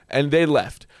 and they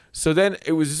left. So then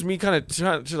it was just me kind of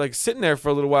trying to like sitting there for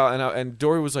a little while, and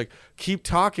Dory was like, keep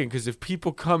talking, because if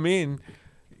people come in,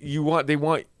 they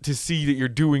want to see that you're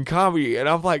doing comedy. And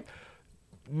I'm like,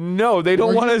 no, they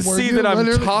don't want to see that I'm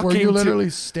talking. Were you literally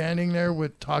standing there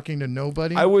talking to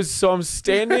nobody? I'm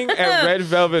standing at Red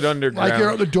Velvet Underground.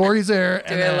 like the Dory's there,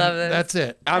 and I then love this. that's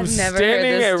it. I'm I've never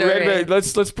standing heard at this Red story. Velvet.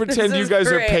 Let's pretend This you is guys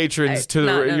are great. patrons I did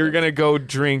not know You're this. gonna go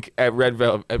drink at Red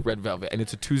Velvet, and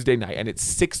it's a Tuesday night, and it's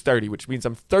 6:30, which means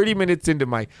I'm 30 minutes into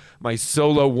my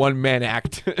solo one-man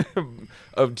act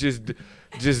of just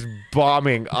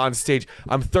bombing on stage.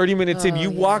 I'm 30 minutes in. You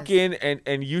walk in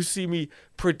and you see me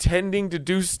pretending to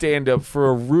do stand-up for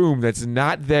a room that's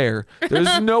not there.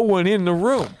 There's no one in the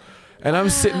room. And I'm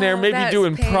sitting there maybe that's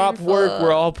doing prop work painful.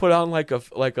 where I'll put on like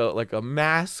a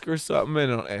mask or something,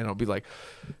 and I'll be like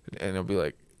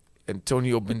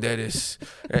Antonio Banderas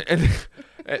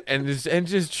and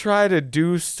just try to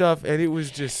do stuff, and it was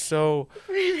just so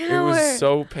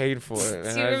painful.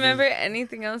 Do you remember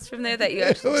anything else from there that you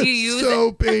actually It do you was use?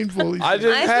 so painful. I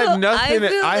just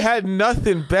had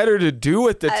nothing better to do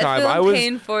at the time. I feel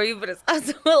pain for you, but it's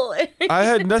also hilarious. I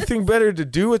had nothing better to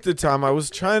do at the time. I was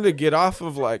trying to get off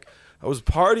of I was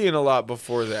partying a lot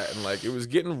before that, and it was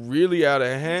getting really out of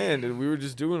hand, and we were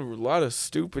just doing a lot of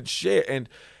stupid shit, and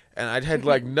I'd had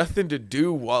nothing to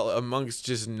do while amongst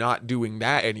just not doing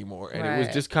that anymore. And it was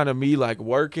just kind of me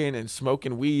working and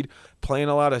smoking weed, playing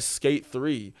a lot of Skate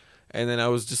 3. And then I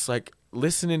was just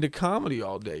listening to comedy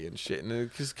all day and shit. And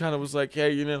it just kind of was like,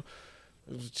 hey, I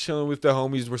was chilling with the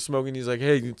homies, we're smoking. He's like,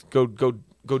 hey, go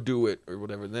do it or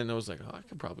whatever. And then I was like, oh, I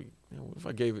could probably, if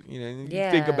I gave it, and you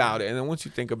think about it. And then once you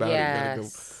think about it, you got to go.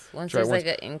 Once try there's once.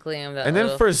 an inkling of that. And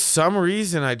then for some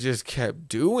reason, I just kept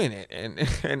doing it,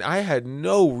 and I had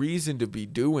no reason to be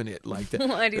doing it like that.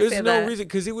 Why do you There's say no that? reason,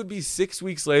 because it would be 6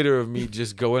 weeks later of me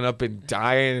just going up and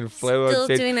dying and flailing on Still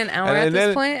stage. doing an hour And at this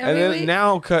then- point And every then week?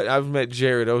 now, I've met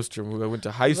Jared Ostrom, who I went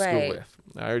to high school Right. with.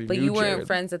 I already But knew you weren't Jared.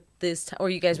 friends at this time, or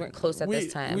you guys weren't close at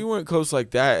this time. We weren't close like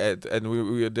that, and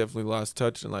we had definitely lost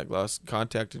touch and lost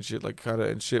contact and shit,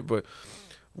 But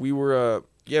we were,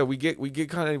 we get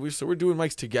kind of, so we're doing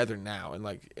mics together now,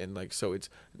 and so it's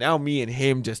now me and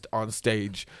him just on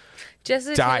stage, Just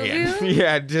the two of dying. you?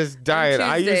 Yeah, just dying.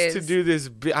 I used to Tuesdays. do this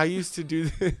bit. I used to do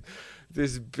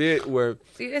this bit where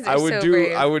You guys I are would so do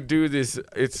brave. I would do this.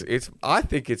 I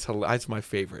think it's my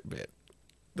favorite bit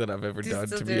that I've ever Do you done.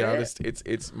 still To do be it? honest, I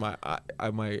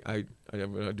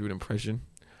do an impression.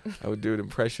 I would do an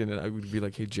impression, and I would be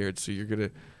like, "Hey, Jared, so you're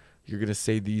gonna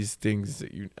say these things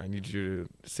that I need you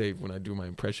to say when I do my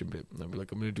impression bit." And I'd be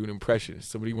like, "I'm gonna do an impression. If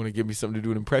somebody want to give me something to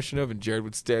do an impression of?" And Jared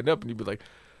would stand up, and he'd be like,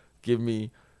 "Give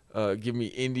me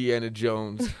Indiana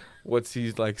Jones. What's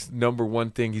his number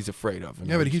one thing he's afraid of?" And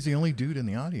Yeah, I but would he's the only dude in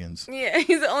the audience. Yeah,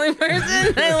 he's the only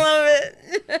person. I love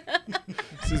it.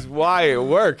 This is why it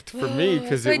worked for me,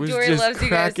 because That's it why was Dory just loves you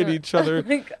guys cracking so- each other.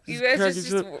 You guys cracking just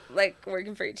each other.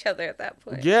 working for each other at that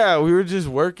point. Yeah, we were just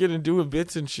working and doing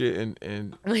bits and shit,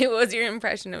 and Wait, what was your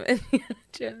impression of Indiana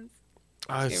Jones?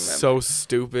 I was you so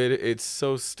stupid. It's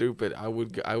so stupid. I'd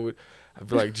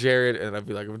be like Jared, and I'd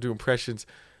be like, I'm doing impressions,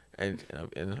 and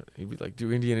he'd be like,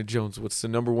 do Indiana Jones. What's the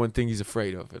number one thing he's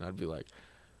afraid of? And I'd be like,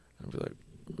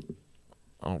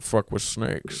 I don't fuck with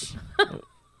snakes.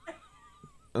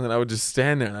 And then I would just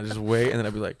stand there and I just wait, and then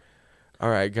I'd be like, all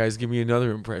right, guys, give me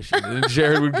another impression. And then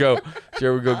Jared would go,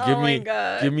 Oh my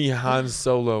God. give me Han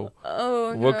Solo.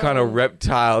 Oh, What kind no. of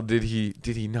reptile did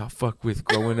he not fuck with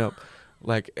growing up?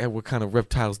 And what kind of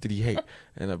reptiles did he hate?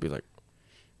 And I'd be like,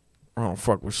 I don't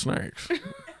fuck with snakes.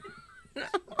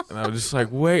 And I was just like,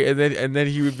 wait, and then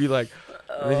he would be like,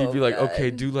 God.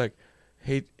 okay, do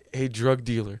hey drug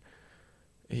dealer,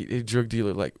 a drug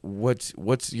dealer, like, what's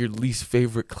your least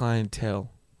favorite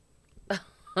clientele?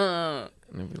 And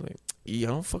I'd be like, I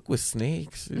don't fuck with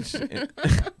snakes. It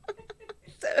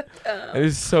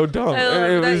is so dumb. I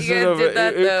love that you guys did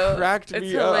that, though. It cracked It's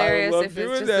me up. I hilarious love if it's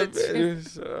doing just that. a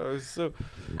It was so.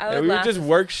 I And would we would laugh. just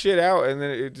work shit out, and then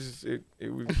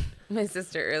it would. My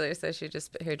sister earlier said she just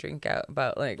spit her drink out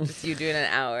about like just you doing an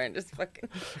hour and just fucking.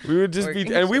 We would just be,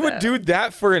 Working and we shit would out. do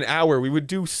that for an hour. We would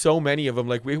do so many of them.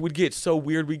 Like, we would get so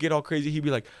weird. We get all crazy. He'd be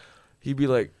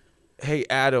like, "Hey,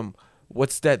 Adam,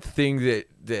 what's that thing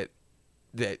that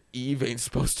Eve ain't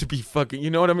supposed to be fucking?" You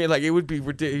know what I mean? Like, it would be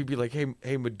ridiculous. He'd be like,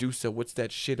 "Hey, Medusa, what's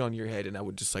that shit on your head?" And I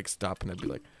would just like stop, and I'd be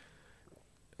like,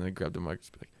 and I'd grab the mic,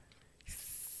 just be like.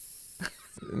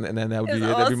 And then that would It be was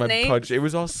it. all That'd be my snakes? punch. It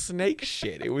was all snake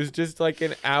shit. It was just like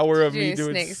an hour of me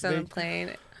Doing doing snakes on the snake. plane.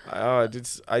 Oh,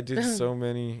 I did so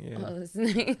many. Yeah. All the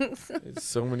snakes. It's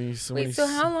so many. Wait, so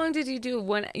how long did you do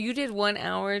one? You did 1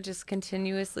 hour just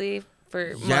continuously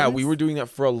for Yeah, we months? were doing that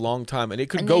for a long time, and it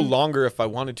could And go then- longer if I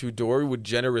wanted to. Dory would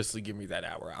generously give me that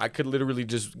hour. I could literally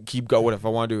just keep going if I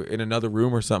wanted to in another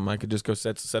room or something. I could just go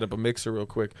set up a mixer real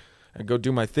quick and go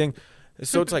do my thing.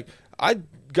 So it's like I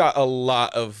got a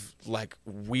lot of like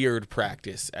weird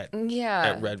practice at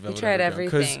Yeah, Red Velvet. you tried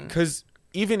Underground. everything. Because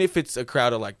even if it's a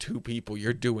crowd of like 2 people,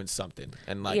 you're doing something,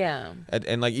 and like Yeah.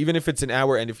 and like even if it's an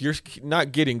hour, and if you're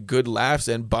not getting good laughs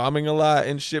and bombing a lot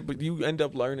and shit, but you end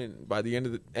up learning by the end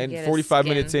of the and Get a 45 skin.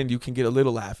 minutes in, you can get a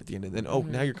little laugh at the end, and then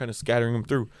now you're kind of scattering them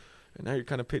through, and now you're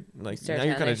kind of Start now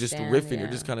you're to kind of just understand, riffing, you're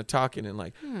yeah. just kind of talking, and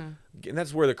like, and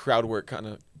that's where the crowd work kind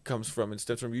of comes from and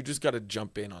steps from. You just got to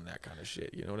jump in on that kind of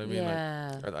shit. You know what I mean?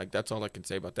 Yeah. Like that's all I can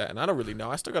say about that. And I don't really know.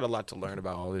 I still got a lot to learn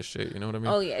about all this shit. You know what I mean?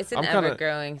 Oh yeah, it's an I'm kinda-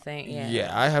 ever-growing thing. Yeah.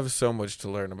 Yeah, I have so much to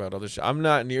learn about all this shit. I'm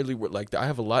not nearly like that. I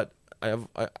have a lot. I have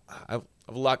a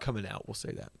lot coming out. We'll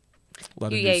say that. A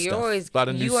lot of new You're stuff. always a lot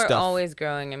of new you are stuff. always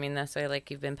growing. I mean, that's why like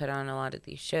you've been put on a lot of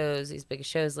these shows, these big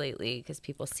shows lately, because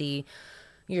people see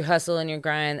your hustle and your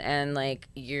grind, and like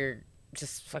you're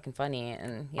just fucking funny,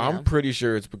 and you know. I'm pretty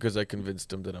sure it's because I convinced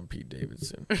them that I'm Pete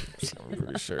Davidson. I'm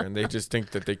pretty sure, and they just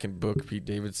think that they can book Pete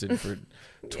Davidson for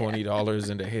 $20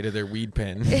 and a hit of their weed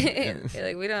pen. You're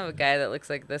like, we don't have a guy that looks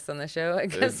like this on the show. I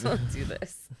guess we'll do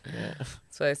this. Yeah.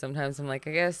 That's why sometimes I'm like,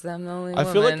 I guess I'm the only I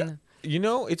woman. feel like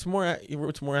it's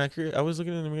more accurate. I was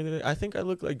looking in the mirror today. I think I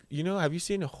look like have you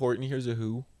seen Horton Hears a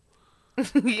Who?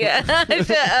 Yeah,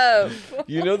 shut up.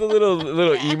 You know the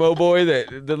little emo boy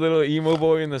the little emo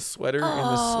boy in the sweater and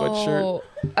the sweatshirt. Oh,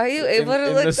 are you able to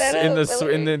in look the, that in up? the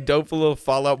in the dope little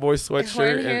Fall Out Boy Horn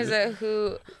sweatshirt. Hears and a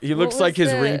Who. he what looks was like his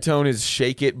the ringtone is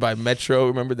 "Shake It" by Metro.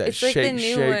 Remember that? It's like shake, the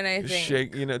new shake, one, I think.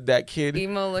 shake. You know that kid.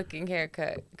 emo looking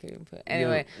haircut?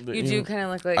 Anyway, the you do emo- kind of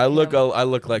look like I look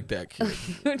him. like that kid.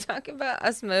 We were talking about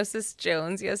Osmosis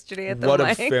Jones yesterday at the What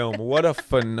mic. a film! What a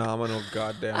phenomenal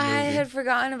goddamn movie! I had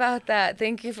forgotten about that.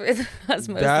 Thank you for the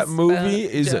Osmosis. That movie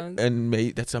is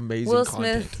Jones. that's amazing Will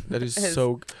content. Smith That is is-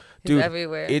 so, He's dude.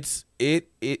 everywhere. It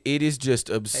is just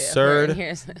Oh, yeah, absurd. Horton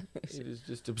Hears a- It is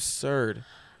just absurd.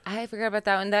 I forgot about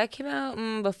that one. That came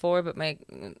out before, but my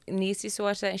niece used to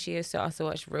watch that, and she used to also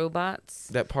watch Robots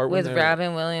That part with when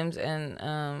Robin Williams and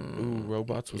Ooh,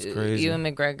 Robots was crazy. Ewan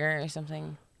McGregor or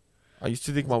something. I used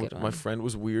to think That's a good my one. friend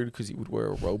was weird because he would wear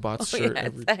a Robots Oh shirt yeah,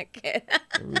 every, it's that kid.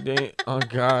 every day. Oh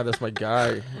God, that's my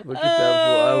guy. Look at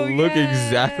that fool. I look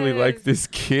exactly like yes. this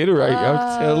kid, right?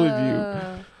 I'm telling you. Oh.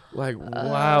 Like,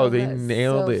 wow, they that's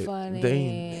nailed so it. funny.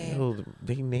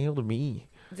 They nailed me.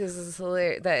 This is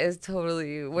hilarious. That is totally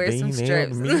you. Wear They some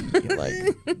nailed strips. me.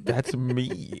 Like, that's me.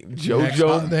 Next,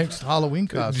 JoJo next Halloween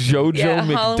costume. JoJo Yeah,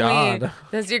 McDonald. Halloween.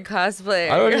 That's your cosplay.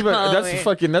 I don't Your even.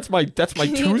 Halloween. That's my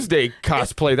Can you- Tuesday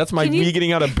cosplay. That's my can you- me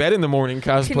getting out of bed in the morning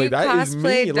Can cosplay. you That is cosplay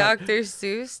me. Like, Dr.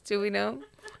 Seuss? Do we know?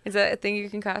 Is that a thing you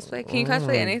can cosplay? Can you Oh cosplay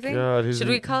my anything? God, his- Should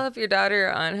we call up your daughter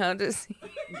on how to see?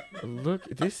 look,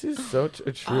 this is such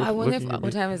a trip. I wonder if, looking at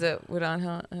what me. time is it? Would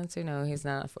on answer? No, he's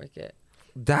not off work yet.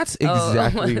 That's Oh,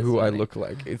 exactly that's who I funny. look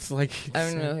like. It's like I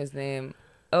don't know his name.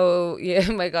 Oh yeah,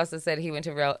 Mike also said he went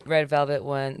to Red Velvet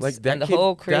once, Like, that and the kid-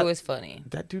 whole crew that- was funny.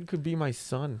 That dude could be my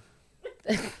son.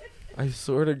 I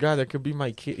swear to God, that could be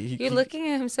my kid. You're looking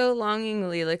at him so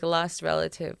longingly, like a lost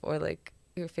relative, or like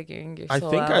you're figuring your I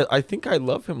soul think out. I think I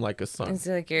love him like a son. It's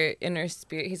like your inner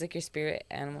spirit. He's like your spirit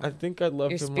animal. I think I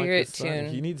love Your him like a spirit son. tune.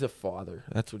 He needs a father.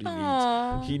 That's what he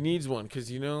Aw. needs. He needs one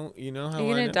because you know how Are you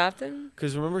gonna adopt him?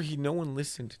 Because remember, no one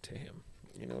listened to him.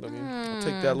 You know what I mean? I'll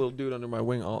take that little dude under my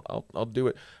wing. I'll do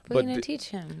it. What are But you gonna teach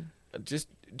him?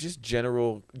 just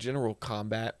general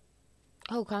combat.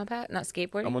 Oh, combat, not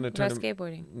skateboarding. I'm gonna What turn about him-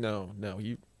 skateboarding? No,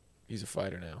 he's a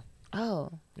fighter now.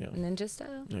 Oh, Yeah. ninja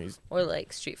style, No, he's or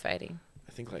like street fighting,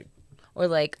 I think like or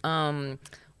like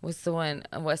What's the one?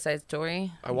 West Side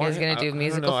Story? I You want guys gonna do I don't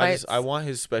musical know, fights? I want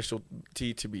his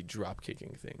specialty to be drop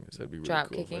kicking things. That'd be really Drop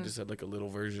cool. If I kicking? just had like a little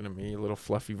version of me, a little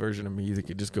fluffy version of me that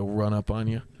could just go run up on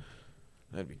you.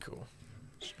 That'd be cool.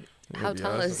 How That'd be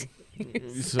tall is awesome.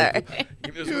 he? So- Sorry.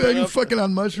 he just Dude, run are you up- fucking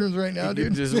on mushrooms right now, he dude?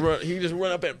 can just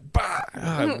run up and bah!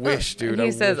 I wish, dude. He I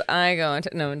says, wish. I go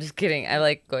into. No, I'm just kidding. I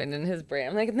like going in his brain.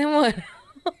 I'm like, then what?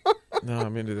 No,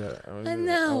 I'm into that. I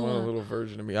know. want a little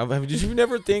version of me. Did you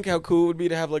never think how cool it would be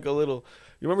to have like a little?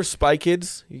 You remember Spy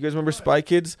Kids? You guys remember Spy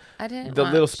Kids? I didn't. The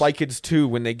little watch. Spy Kids 2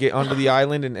 when they get onto the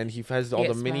island and he has all He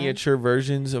the gets miniature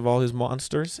versions of all his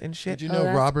monsters and shit. Did you Oh, know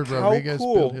that's Robert How Rodriguez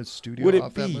cool built his studio would it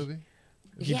off that be? movie?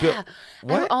 He Yeah. built-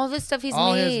 what? All this stuff he's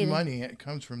All made. his money it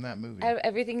comes from that movie.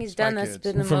 Everything he's Spy done, that's Kids.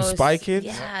 been the From most. Spy Kids?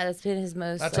 Yeah, that's been his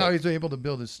most. That's like, how he's able to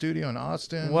build his studio in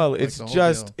Austin. Well, like it's the whole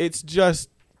just deal.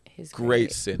 his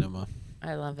great cinema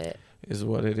I love it. is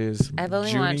what it is. I've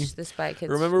only Junie, watched the Spy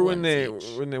Kids. remember when once they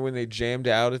each. when they jammed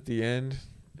out at the end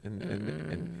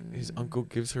and his uncle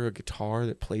gives her a guitar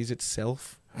that plays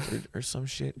itself or some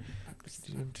shit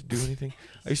to do anything.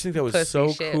 I used to think that was Pussy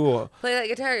so shit. cool. Play that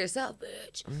guitar yourself,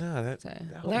 bitch. No, that Sorry.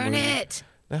 whole Learn movie- it.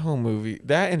 That whole movie,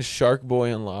 that and Shark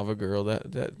Boy and Lava Girl,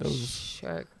 those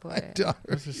Shark My Boy. daughter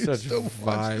Those are used such to watch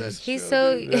vibes. that He's show,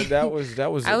 so. dude. that was.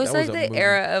 I was that like a the movie.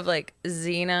 era of like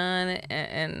Xenon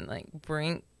and like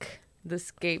Brink, the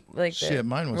Scape, like the Shit,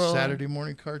 mine was roll- Saturday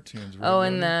morning cartoons. Oh, Road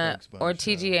and Running the Bugs Bunny or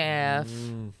Show. TGIF.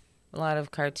 Mm. A lot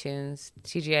of cartoons.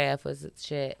 TGIF was its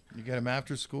shit. You get them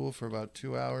after school for about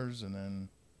 2 hours, and then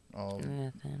all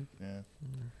Nothing. yeah.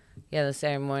 Yeah, the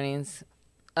Saturday mornings.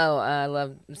 Oh, I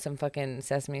love some fucking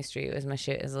Sesame Street was my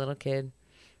shit as a little kid.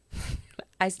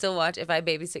 I still watch if I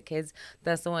babysit kids.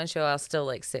 That's the one show I'll still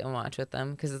like sit and watch with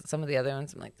them because some of the other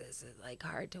ones I'm like, this is like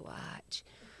hard to watch.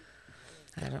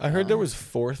 I heard there know. was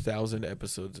 4,000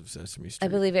 episodes of Sesame Street. I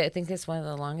believe it. I think that's one of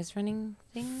the longest running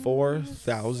things.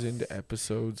 4,000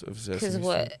 episodes of Sesame Because Street.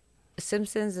 what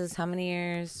Simpsons is how many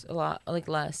years? A lot, like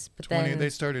less. But 20. then They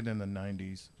started in the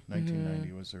 90s.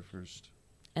 1990 was their first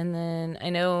and then I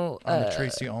know on the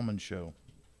Tracy Ullman show.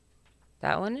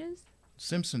 that one is.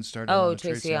 Simpsons started. on Oh, the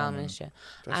Tracy Ullman show.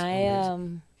 That's I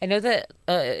amazing. I know that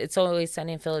It's Always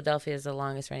Sunny in Philadelphia is the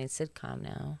longest running sitcom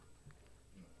now.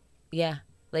 Yeah,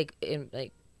 like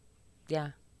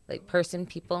person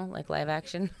people like live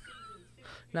action,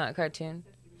 not cartoon.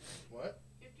 What?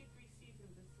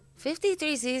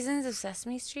 53 seasons of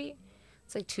Sesame Street.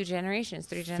 It's like 2 generations,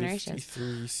 3 generations.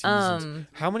 53 seasons.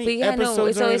 How many But yeah, episodes no,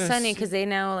 It's are Always in a Sunny se- because they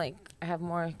now like have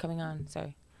more coming on.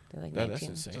 Sorry, they're like No, that's 19.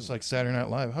 insane. Just like Saturday Night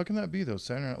Live. How can that be though?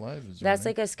 Saturday Night Live is. That's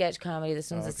running. like a sketch comedy.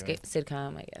 This one's okay. a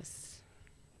sitcom, I guess.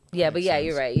 Yeah, but makes yeah, sense.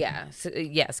 you're right. Yeah,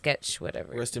 yeah, sketch,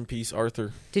 whatever. Rest in peace,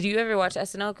 Arthur. Did you ever watch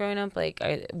SNL growing up? Like,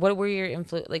 what were your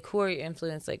like? Who are your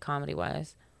influence, like comedy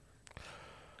wise?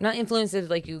 Not influences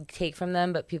like you take from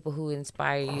them, but people who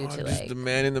inspire you to Just like. the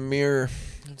man in the mirror.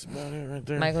 That's about it right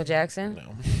there. Michael Jackson.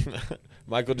 No.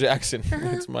 Michael Jackson.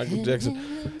 It's Michael Jackson.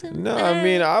 No, I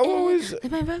mean, I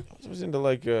was into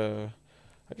like, I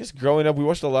guess growing up, we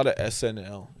watched a lot of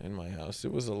SNL in my house.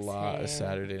 It was a lot of Same.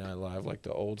 Saturday Night Live, like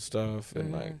the old stuff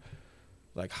and Mhm.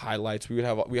 like highlights. We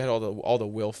had all the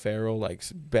Will Ferrell like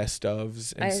best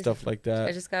ofs and stuff like that.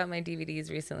 I just got my DVDs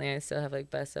recently. I still have like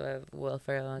best of Will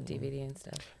Ferrell on DVD and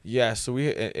stuff. Yeah, so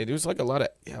it was like a lot of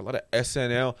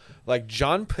SNL. Like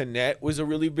John Panette was a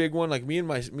really big one. Like me and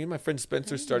my friend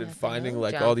Spencer started I finding know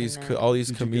like John all these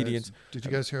Panette. comedians. Did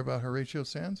you guys hear about Horatio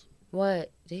Sands?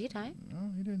 What? Did he die?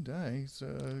 No, he didn't die. He's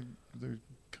they're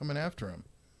coming after him.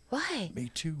 Why? Me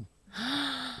too.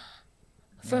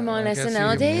 From Yeah, on I guess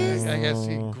SNL he- days? I guess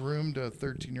he groomed a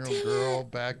 13-year-old girl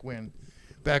back when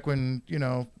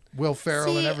Will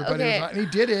Ferrell and See, everybody okay. was on. And he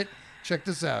did it. Check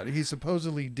this out. He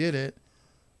supposedly did it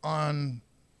on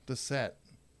the set,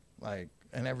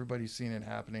 and everybody's seen it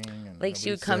happening. And Like, she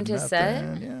nobody would come said to nothing.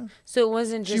 set? Yeah. So it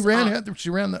wasn't just. She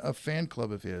ran a fan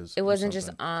club of his. It or wasn't just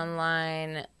something.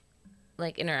 online,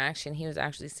 like interaction. He was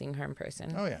actually seeing her in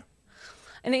person. Oh yeah.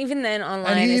 And even then,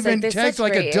 online, And he it's even like there's texted such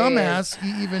like a gray dumbass.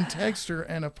 areas. He even texted her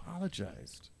and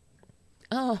apologized.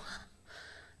 Oh,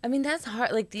 I mean that's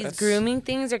hard. Like these That's- grooming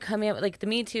things are coming up. Like the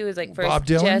Me Too is like first. Bob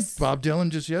Dylan. Just, Bob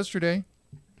Dylan just yesterday.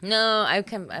 No, I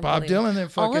can. I Bob believe- Dylan,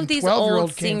 that all of fucking these 12-year-old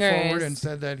old came forward singers- and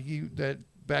said that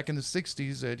back in the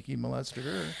 60s that he molested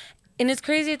her. And it's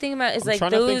crazy to think about is I'm like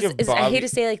trying to think those. if Is, I Bobby- hate to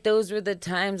say like those were the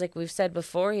times like we've said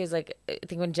before. He was like I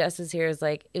think when Jess was here is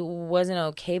like it wasn't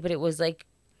okay, but it was like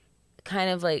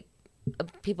kind of like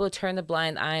people turn the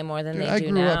blind eye more than Dude, they I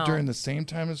do grew now. up during the same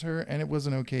time as her, and it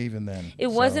wasn't okay even then. It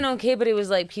wasn't okay, but it was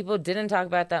like people didn't talk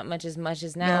about that much as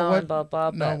now, and blah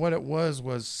blah. No, But, what it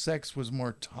was sex was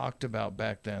more talked about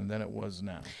back then than it was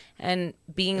now. and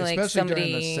being like Especially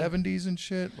somebody during the 70s and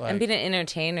shit. Like, and being an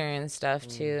entertainer and stuff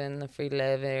too, and the free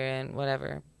liver and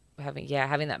whatever.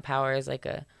 Having that power as like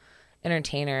a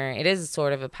entertainer, it is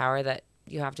sort of a power that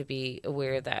you have to be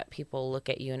aware that people look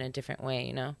at you in a different way,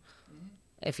 you know.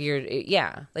 If you're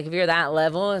like if you're that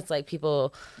level, it's like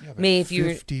people if you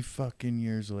 50 fucking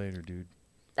years later, dude.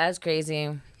 That's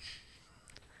crazy.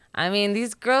 I mean,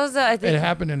 these girls, I think It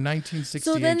happened in 1968.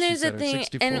 so. Then there's she a said, or thing,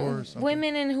 64 or and something.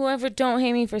 women and whoever don't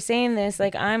hate me for saying this.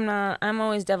 Like I'm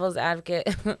always devil's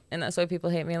advocate, and that's why people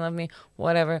hate me and love me,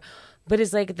 whatever. But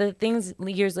it's like the things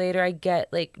years later, I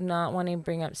get like not wanting to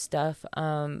bring up stuff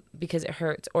because it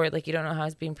hurts or like you don't know how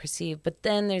it's being perceived. But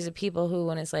then there's the people who,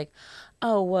 when it's like,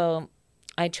 oh well,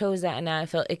 I chose that and now I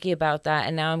feel icky about that,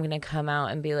 and now I'm gonna come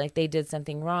out and be like they did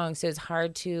something wrong. So it's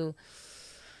hard to.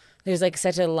 There's like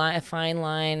such a fine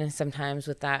line sometimes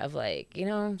with that of like, you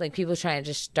know, like people trying to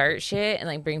just start shit and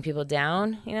like bring people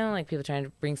down, you know, like people trying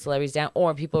to bring celebrities down,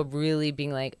 or people really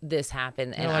being like, this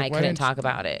happened and like, I why couldn't didn't talk you-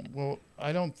 about it. Well,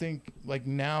 I don't think like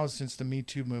now since the Me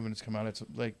Too movement has come out, it's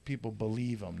like people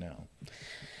believe them now.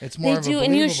 It's more They of do, a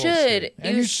and you believable should. state.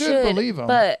 And you should believe them.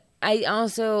 But I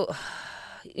also,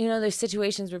 you know, there's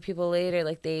situations where people later,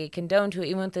 like they condone to it,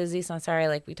 even with the Aziz Ansari,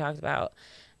 like we talked about.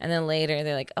 And then later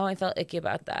they're like, oh, I felt icky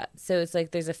about that. So it's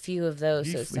like there's a few of those.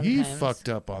 he, So he sometimes. fucked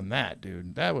up on that,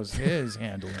 dude. That was his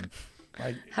handling.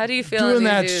 Like How do you feel doing on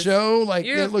that these dudes? show? Like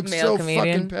You're a it looked male so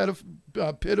comedian.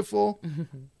 fucking pitiful.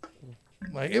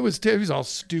 Like it was. He was all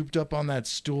stooped up on that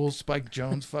stool. Spike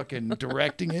Jones fucking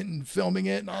directing it and filming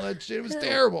it and all that shit. It was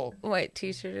terrible. White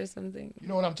T-shirt or something. You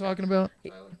know what I'm talking about?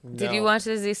 Did you watch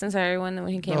the Aziz Ansari one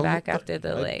when he came No, back after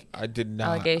the I did not.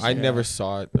 allegation? I never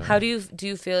saw it. No. How do you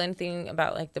feel anything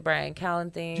about like the Brian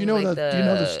Callen thing? Do you know like do you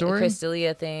know the story? Chris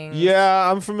D'Elia thing.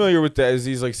 Yeah, I'm familiar with the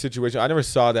Aziz like situation. I never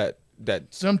saw that.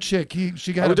 Some chick.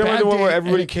 She I got was a bad the one where date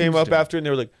everybody and came accused up her. after and they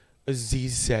were like,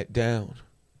 Aziz sat down.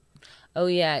 Oh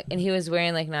yeah, and he was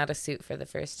wearing like not a suit for the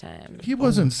first time. He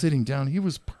wasn't sitting down. He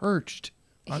was perched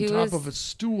on He top was- of a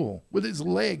stool with his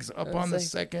legs up was on the like-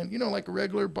 second, like a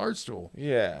regular bar stool.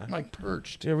 Yeah. Like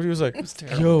perched. Yeah, but he was like,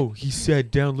 terrible. yo, he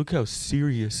sat down. Look how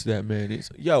serious that man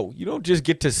is. Yo, you don't just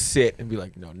get to sit and be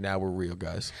like, no, now we're real,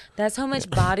 guys. That's how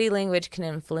much body language can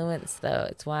influence, though.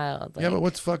 It's wild. Yeah, but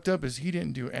what's fucked up is he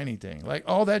didn't do anything. Like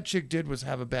all that chick did was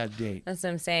have a bad date. That's what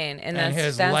I'm saying, and And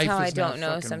his that's life how I is now don't know.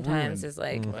 fucking Sometimes ruined. is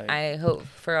like Like- I hope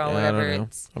for all Yeah, I whatever don't know.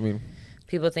 it's. I mean,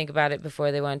 People think about it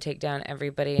before they want to take down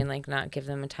everybody and like not give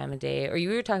them a time of day. Or you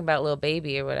were talking about Lil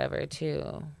Baby or whatever too,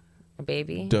 or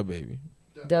Baby, duh baby.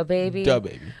 Da Baby. Duh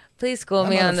baby. Please school That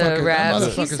me on the motherfucker- that raps.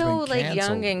 motherfucker's He's so been like canceled.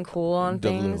 young and cool on Da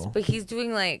things, Little. but he's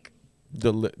doing like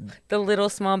The little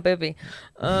small baby.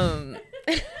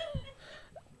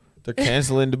 they're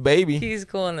canceling the baby. He's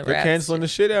cool on the They're raps. canceling the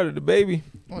shit out of the baby.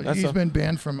 Well, That's he's a- been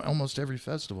banned from almost every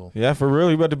festival. Yeah, for real.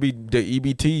 You about to be the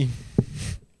EBT.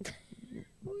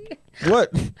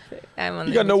 What? I'm on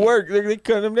You the got no EBT. work. They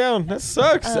cut him down. That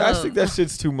sucks. I just think Oh. that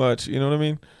shit's too much. You know what I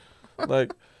mean?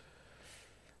 Like,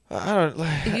 I don't.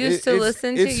 Like, You used to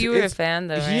listen to. You were a fan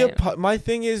though, He right? my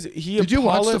thing is he. Did you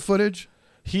watch the footage?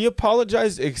 He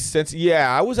apologized extensively. Yeah,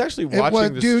 I was actually It watching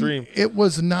was, the dude, stream. it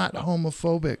was not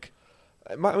homophobic.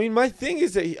 My thing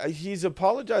is that he's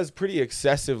apologized pretty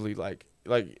excessively, like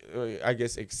I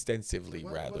guess extensively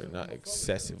rather, not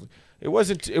excessively. It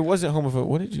wasn't homophobic.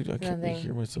 What did you? I can't hear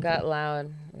Nothing. myself. Got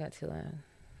loud. Got too loud.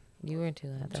 You were too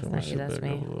loud. That's Turn my not you. shit That's back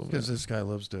up a me. little bit. Because this guy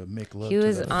loves to make love He to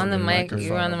was the on the fucking mic. You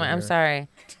were microphone on the mic. over I'm here. sorry. I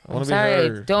I'm wanna be sorry.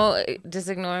 heard. Don't just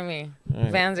ignore me. All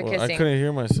right. Fans are Well, I kissing. couldn't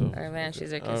hear myself. Our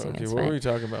banshees are Okay, kissing. It's what were fine. we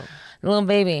talking about? Little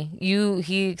baby.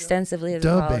 He extensively has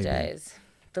Da baby. apologized.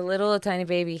 The little tiny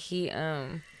baby. He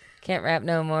can't rap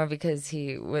no more because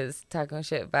he was talking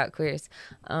shit about queers.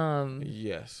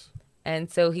 Yes.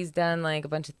 And so he's done like a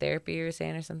bunch of therapy, you were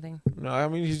saying, or something. No, I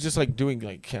mean he's just like doing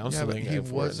like Yeah, but counseling. he for it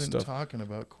and wasn't stuff. talking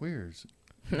about queers.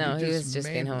 No, he just was just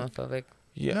being made- homophobic.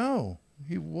 Yeah. No,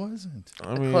 he wasn't.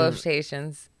 I mean,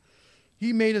 Quotations.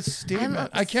 He made a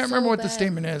statement. I can't so remember what the bad.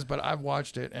 statement is, but I've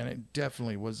watched it, and it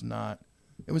definitely was not.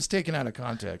 It was taken out of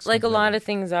context. Like a lot completely. of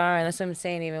things are, and that's what I'm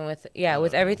saying. Even with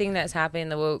with everything that's happening in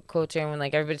the woke culture, and when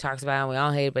like everybody talks about it, and we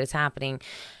all hate it, but it's happening,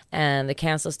 and the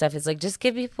cancel stuff. It's like just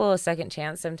give people a second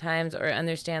chance sometimes, or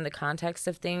understand the context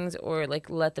of things, or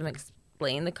like let them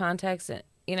explain the context,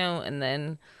 and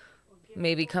then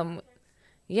maybe come,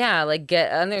 like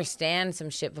understand some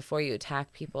shit before you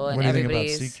attack people. And What do you think about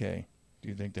everybody's CK? Do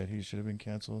you think that he should have been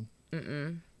canceled?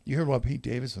 Mm-mm. You heard what Pete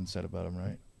Davidson said about him,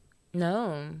 right?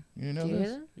 No. You know Do you hear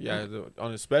this? that? Yeah,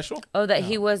 on his special. Oh, that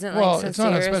he wasn't like Well, sincere it's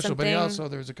not a or special, something. but he also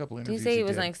there's a couple Did interviews. you say he he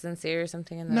was did. like sincere or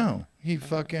something in that? No, he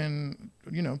fucking,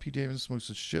 Pete Davidson smokes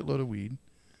a shitload of weed.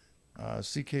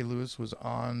 C.K. Lewis was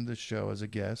on the show as a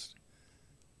guest.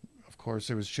 Of course,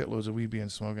 there was shitloads of weed being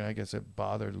smoked, and I guess it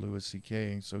bothered Louis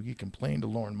C.K., so he complained to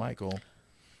Lorne Michael.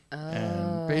 Oh.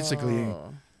 And basically,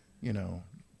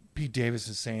 Pete Davis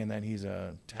is saying that he's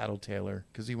a tattletailer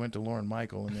because he went to Lorne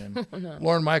Michael, and then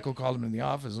Lorne Michael called him in the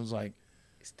office and was like,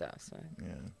 Stuff, man.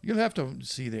 yeah. You'll have to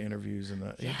see the interviews,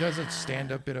 and he does a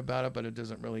stand-up bit about it, but it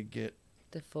doesn't really get...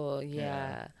 The full,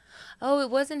 yeah. Oh, it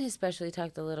wasn't his special. He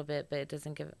talked a little bit, but it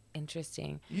doesn't get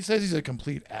interesting. He says he's a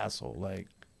complete asshole, like,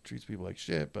 treats people like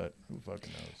shit, but who fucking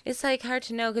knows? It's like hard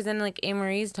to know because then like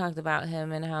Amerie's talked about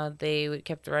him and how they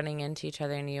kept running into each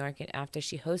other in New York after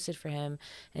she hosted for him,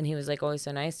 and he was like always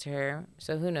so nice to her.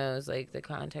 So who knows, like the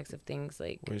context of things.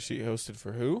 Like Was she hosted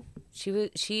for who? she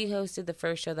hosted the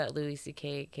first show that Louis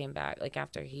C.K. came back, like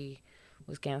after he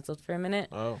was canceled for a minute.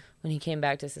 Oh, When he came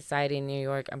back to Society in New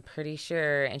York, I'm pretty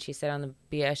sure, and she said on the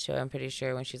BS show, I'm pretty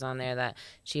sure when she's on there that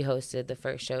she hosted the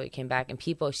first show he came back, and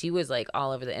she was like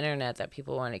all over the internet that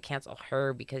people wanted to cancel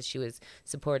her because she was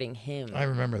supporting him. I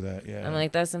remember that, yeah. I'm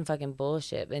like, that's some fucking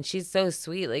bullshit. And she's so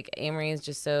sweet. Like, Amory is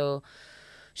just so...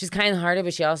 She's kind-hearted,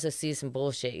 but she also sees some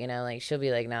bullshit, Like, she'll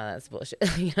be like, no, that's bullshit.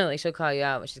 Like, she'll call you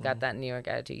out, but she's got that New York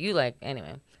attitude.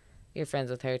 Anyway, you're friends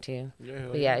with her, too. yeah.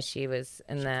 But yeah, she was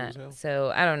in She's that. cool as hell.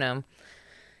 So, I don't know.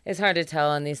 It's hard to tell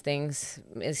on these things.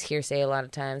 It's hearsay a lot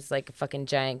of times. It's like a fucking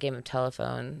giant game of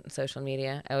telephone, social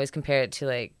media. I always compare it to,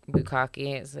 like,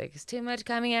 bukkake. It's like, it's too much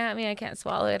coming at me. I can't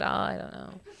swallow it all. I don't know.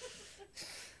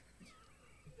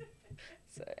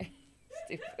 Sorry.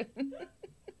 Stupid.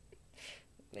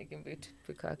 Making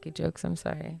bukkake jokes. I'm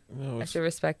sorry. No, I it's, should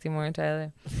respect you more,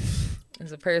 Tyler.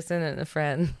 As a person and a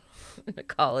friend, and a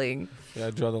colleague. yeah,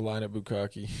 I draw the line at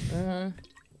bukkake.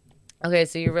 Okay,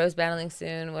 so you're roast battling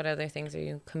soon. What other things are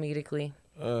you comedically?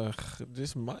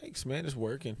 Just mics, man, just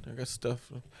working. I got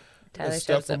stuff. Tyler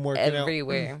stuff shows I'm up working out.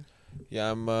 everywhere.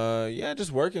 Yeah, I'm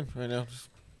just working right now.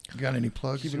 You got any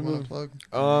plugs Keep it you want moving. to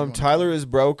plug? Tyler is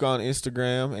broke on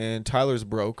Instagram, and Tyler's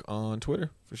broke on Twitter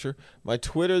for sure. My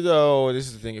Twitter, though, this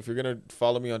is the thing. If you're gonna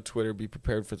follow me on Twitter, be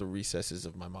prepared for the recesses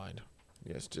of my mind.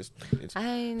 Yes,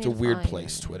 it's a weird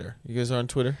place. Twitter. You guys are on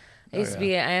Twitter? I used to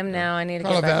be. I am now. I need to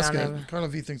Carla get back on Vasquez, them. Carla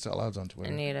V thinks out loud's on I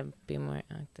Twitter. need to be more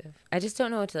active. I just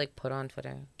don't know what to like put on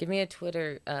Twitter. Give me a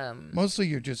Twitter. Mostly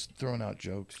you're just throwing out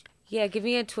jokes. Yeah, give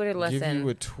me a Twitter lesson. Give you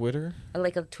a Twitter?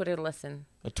 Like a Twitter lesson.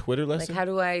 A Twitter lesson? Like how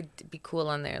do I be cool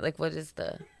on there? Like what is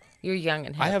the? You're young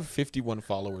and hip. I have 51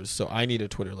 followers, so I need a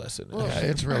Twitter lesson. Yeah,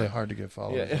 it's really hard to get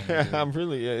followers. Yeah, I'm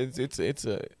really. Yeah, it's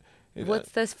a.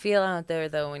 What's this feel out there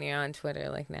though when you're on Twitter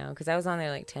like now? Because I was on there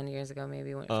like 10 years ago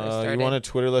maybe when it first started. You want a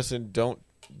Twitter lesson?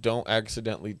 Don't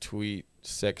accidentally tweet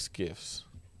sex gifs.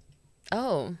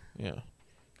 Oh, Yeah.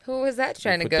 who was that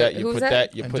trying to put go? that- you Who's put that?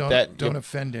 that. You And put don't, that. don't you,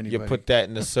 offend you anybody. put that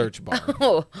in the search bar.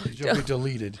 Oh, You'll be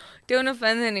deleted. don't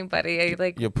offend anybody. I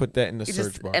like You put that in the you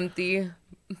search just bar. empty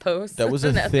posts. That was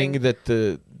a Nothing. thing that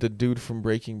the dude from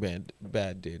Breaking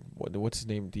Bad did. What's his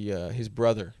name? His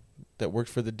brother that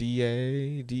worked for the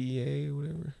DEA,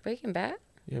 whatever. Breaking Bad.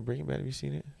 Yeah, Breaking Bad. Have you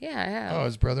seen it? Yeah, I have. Oh,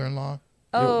 his brother-in-law?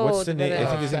 Oh, what's the name? I think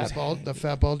brother-in-law. his name is The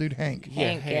fat bald dude, Hank.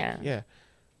 Hank, Yeah.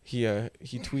 He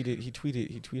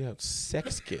tweeted out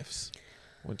sex gifs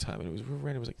one time, and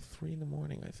it was like 3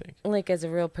 a.m, I think. Like as a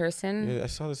real person Yeah, I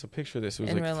saw a picture of this. It was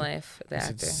in like real life, the It said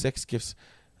actor. sex gifts.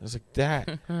 I was like,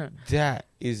 that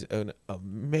is an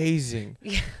amazing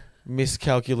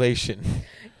miscalculation.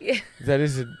 Yeah. That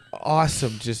is an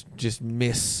awesome just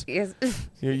miss. Yes.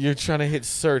 You're trying to hit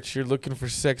search. You're looking for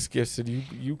sex gifts, and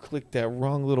you clicked that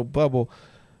wrong little bubble,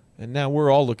 and now we're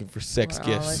all looking for sex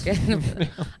We're all gifts. looking-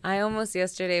 I almost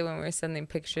yesterday when we were sending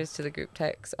pictures to the group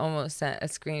text almost sent a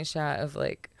screenshot of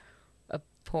like a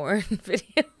porn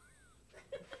video.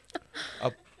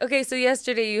 Okay, so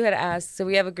yesterday you had asked, so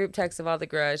we have a group text of all the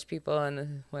garage people and the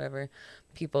whatever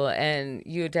people, and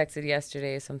you had texted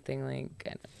yesterday something like I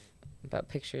don't know, about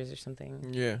pictures or something.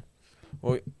 Yeah.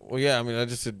 Well, yeah. I mean, I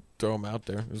just said throw them out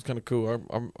there. It was kind of cool.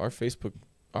 Our Facebook,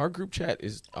 our group chat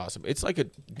is awesome. It's like a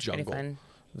Pretty jungle, fun.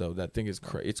 though. That thing is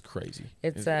it's crazy.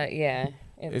 It's yeah.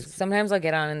 it's- Sometimes I'll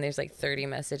get on and there's like 30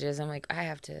 messages. I'm like, I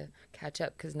have to catch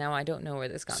up because now I don't know where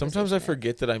this conversation Sometimes I is.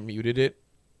 forget that I muted it.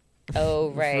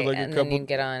 Oh for right, like a and then couple- you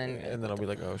get on and then I'll be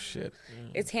like, oh shit.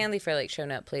 it's handy for like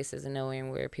showing up places and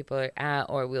knowing where people are at,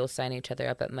 or we'll sign each other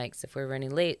up at mics if we're running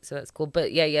late, so that's cool.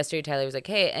 But yeah, yesterday Tyler was like,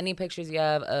 hey, any pictures you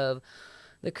have of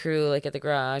the crew like at the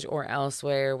garage or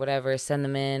elsewhere, whatever, send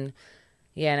them in.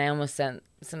 Yeah, and I almost sent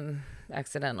some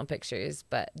accidental pictures,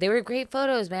 but they were great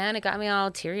photos, man. It got me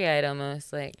all teary-eyed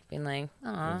almost, like being like, I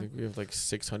 "Aw, think we have like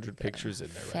 600 pictures in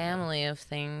there. Right family of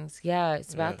things." Yeah,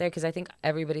 it's about Yeah. there because I think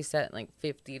everybody sent like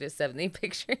 50 to 70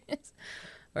 pictures,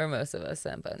 or most of us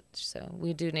sent a bunch. So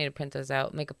we do need to print those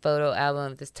out, make a photo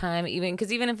album of this time, even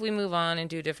because even if we move on and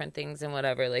do different things and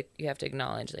whatever, like you have to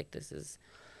acknowledge like this is,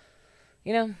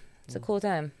 it's a cool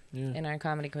time Yeah. in our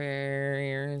comedy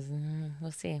careers.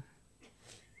 We'll see.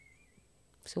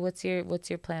 So what's your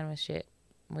plan with shit?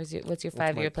 What's your What's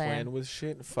 5-year my plan? with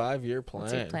shit? 5-year plan.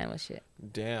 What's your plan with shit?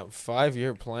 Damn,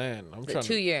 5-year plan. I'm The trying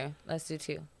 2-year. Let's do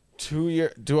 2.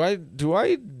 2-year. Do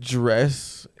I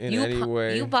dress in any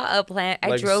way? You bought a plan. I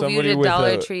Like drove you somebody to with Dollar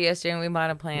a- Tree yesterday and we bought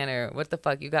a planner. What the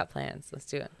fuck? You got plans. Let's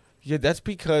do it. Yeah, that's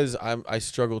because I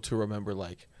struggle to remember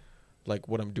like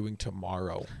what I'm doing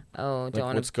tomorrow. Oh, Like don't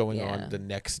want what's going on the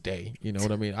next day. You know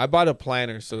what I mean? I bought a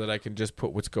planner so that I can just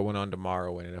put what's going on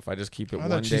tomorrow in it. If I just keep it I one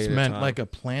thought day she at a meant time. like a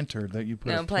planter that you put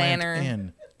No, a plant planner.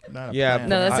 in. Not a Yeah, plant.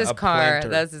 No, that's his a car. planter.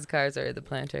 That's his car. Sorry, the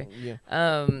planter. Yeah.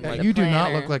 Yeah, The you do not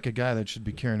planner. look like a guy that should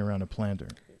be carrying around a planter.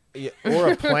 Yeah,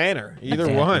 or a planner.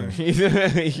 Either one.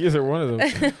 Either one of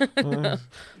them.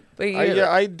 But you,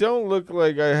 I don't look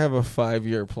like I have a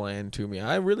 5-year plan to me.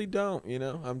 I really don't.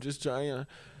 I'm just trying.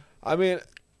 I'm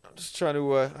just trying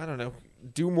to. I don't know.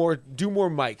 Do more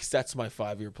mics. That's my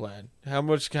 5-year plan. How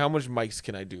much mics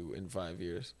can I do in 5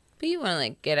 years? but you want to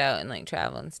like get out and like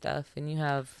travel and stuff, and you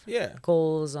have Yeah.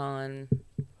 goals on.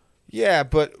 Yeah,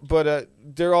 but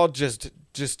they're all just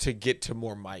to get to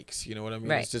more mics. You know what I mean?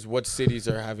 Right. It's just what cities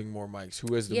are having more mics.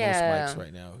 Who has the Yeah. most mics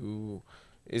right now? Who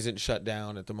isn't shut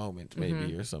down at the moment,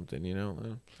 maybe, or something.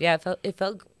 Yeah, it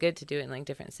felt good to do it in like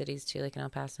different cities too, like in El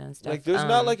Paso and stuff. Like there's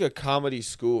not like a comedy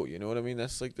school. You know what I mean?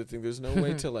 That's like the thing. There's no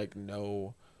way to like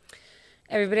know.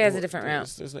 everybody has a different route.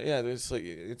 There's like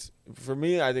it's for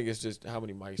me. I think it's just how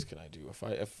many mics can I do?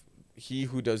 If he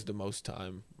who does the most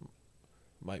time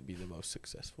might be the most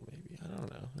successful. Maybe I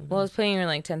don't know. Well, it's putting you in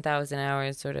like 10,000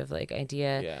 hours, sort of like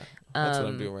idea. yeah, that's what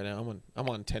I'm doing right now. I'm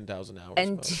on 10,000 hours.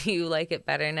 And but- do you like it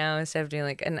better now instead of doing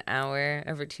like an hour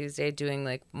every Tuesday, doing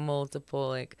like multiple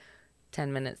like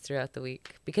 10 minutes throughout the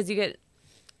week? Because you get,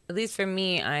 at least for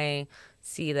me, I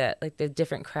see that like the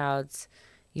different crowds,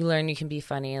 you learn you can be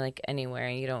funny like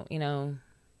anywhere. You don't,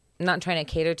 not trying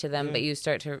to cater to them, but you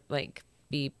start to like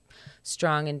be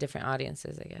strong in different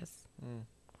audiences, I guess.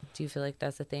 Do you feel like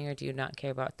that's the thing, or do you not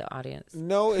care about the audience?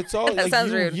 No, it's all That like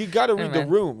sounds rude. you got to read Never the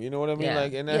mind. room. You know what I mean? Yeah.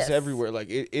 Like, and that's Yes. everywhere. Like,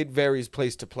 it varies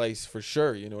place to place for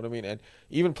sure. You know what I mean? And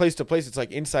even place to place, it's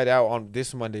like Inside Out on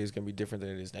this Monday is gonna be different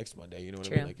than it is next Monday. You know what I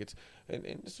True. mean? Like it's and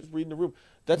it's just reading the room.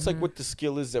 That's like what the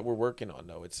skill is that we're working on.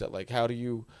 Though it's that like how do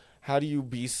you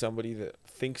be somebody that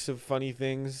thinks of funny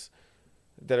things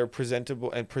that are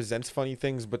presentable and presents funny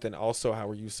things, but then also how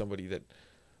are you somebody that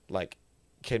like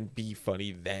can be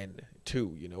funny then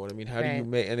too, you know what I mean? How do you Right.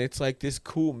 make, and it's like this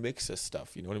cool mix of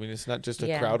stuff, you know what I mean? It's not just a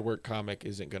Yeah. crowd work comic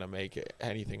isn't gonna make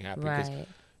anything happen, because Right.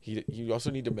 you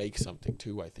also need to make something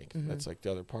too. I think Mm-hmm. that's like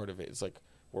the other part of it. It's like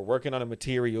we're working on a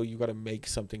material. You got to make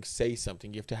something, say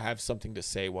something. You have to have something to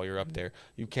say while you're Mm-hmm. up there.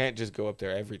 You can't just go up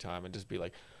there every time and just be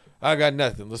like, I got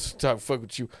nothing. Let's talk fuck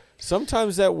with you.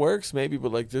 Sometimes that works, maybe,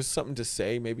 but like there's something to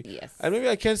say, maybe. Yes. And maybe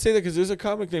I can't say that because there's a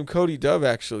comic named Cody Dove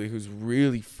actually who's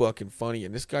really fucking funny,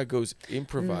 and this guy goes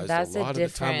improvised that's a a lot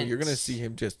of the time. But you're gonna different- see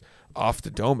him just off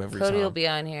the dome every Cody time. will be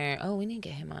on here. Oh, we need to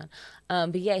get him on.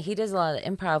 But yeah, he does a lot of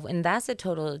improv, and that's a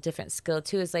total different skill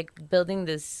too. It's like building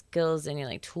the skills in your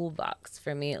like toolbox.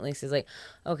 For me, at least, is like,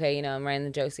 okay, I'm writing the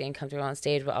jokes, getting comfortable on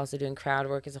stage, but also doing crowd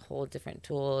work is a whole different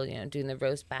tool. Doing the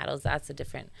roast battles, that's a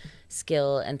different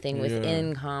skill and thing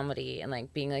within comedy, and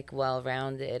like being like well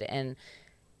rounded. And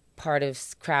part of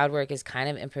crowd work is kind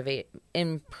of improvising,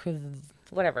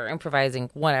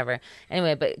 whatever.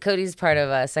 Anyway, but Cody's part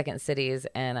of Second Cities,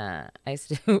 and I used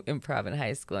to do improv in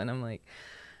high school, and I'm like,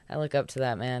 I look up to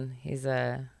that man. He's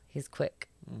quick.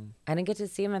 I didn't get to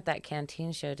see him at that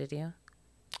canteen show, did you?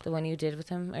 The one you did with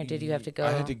him, or did you have to go?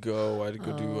 I had to go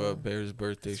do a Bear's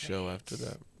birthday show after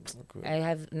that. I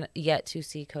have yet to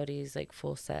see Cody's like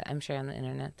full set. I'm sure on the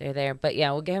internet they're there, but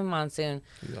yeah, we'll get him on soon.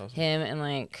 He's awesome. Him and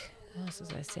like, what else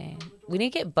was I saying? We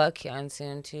need to get Buck on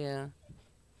soon too.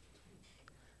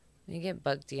 We need to get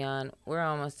Buck Dion. We're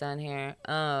almost done here.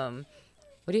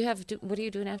 What do you have? What are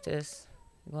you doing after this?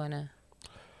 You going to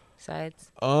sides?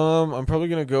 I'm probably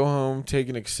gonna go home, take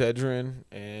an Excedrin,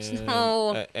 and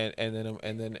No.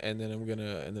 and then I'm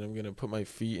gonna put my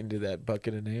feet into that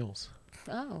bucket of nails.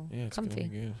 Oh, Yeah, it's comfy. gonna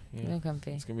be good. Yeah, Real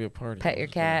comfy. it's gonna be a party. Pet your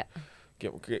It's gonna-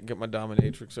 cat. Get my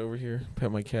dominatrix over here.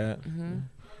 Pet my cat.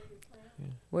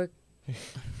 Work.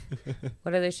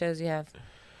 What other shows you have?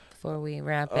 before we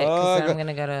wrap it? Because I'm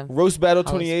gonna go to Roast Battle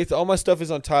 28th. All my stuff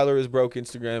is on Tyler is Broke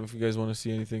Instagram. If you guys want to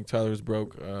see anything, Tyler is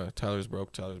Broke. Tyler's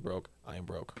broke. Tyler's broke. I am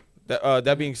broke.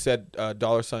 That being said, $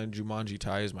 Jumanji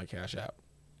Ty is my Cash App.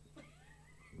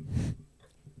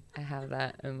 I have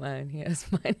that in mine. He has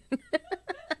mine.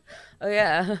 Oh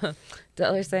yeah,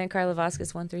 $ Carla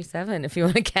Vasquez 137. If you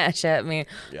want to cash at me.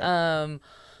 Yeah.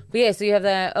 But yeah, so you have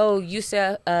that. Oh,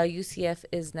 UCF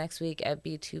is next week at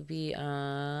B2B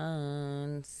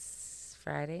on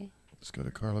Friday. Let's go to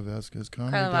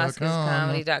CarlaVasquezComedy.com.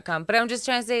 CarlaVasquezComedy.com. But I'm just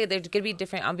trying to say there's going to be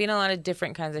different. I'll be in a lot of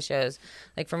different kinds of shows,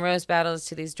 like from roast battles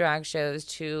to these drag shows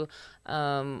to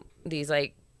these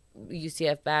like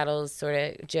UCF battles, sort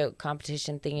of joke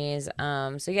competition thingies.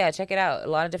 So yeah, check it out. A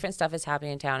lot of different stuff is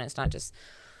happening in town. It's not just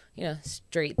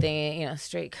straight thing,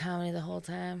 straight comedy the whole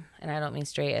time. And I don't mean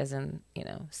straight as in,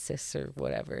 cis or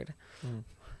whatever.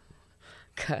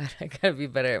 God, I gotta be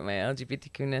better at my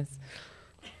LGBTQ-ness.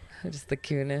 Just the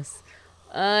Q-ness.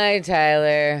 Hi,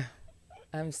 Tyler.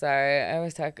 I'm sorry. I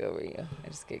always talk over you. I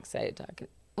just get excited talking.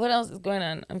 What else is going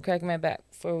on? I'm cracking my back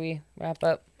before we wrap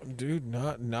up. Dude,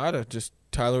 nada. Just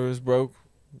Tyler is broke.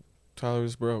 Tyler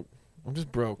is broke. I'm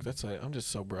just broke. That's it. I'm just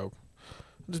so broke.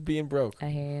 I'm just being broke. I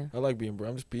hear you. I like being broke.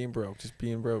 I'm just being broke. Just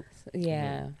being broke.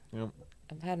 Yeah. Yep.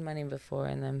 I've had money before,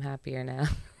 and I'm happier now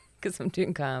because I'm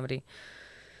doing comedy.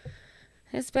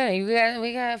 It's better.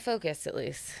 We got focus at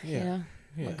least. Yeah.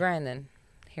 We're grinding.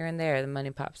 Here and there, the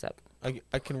money pops up.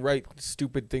 I can write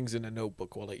stupid things in a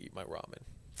notebook while I eat my ramen.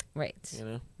 Right.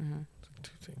 Mm-hmm.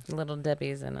 Two things. Little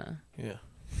Debbie's and Yeah.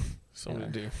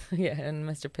 Something to do. Yeah, and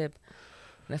Mr. Pip.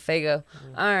 And a Fago.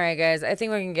 All right, guys. I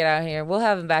think we're going to get out of here. We'll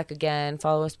have him back again.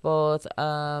 Follow us both.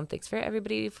 Thanks for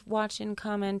everybody watching,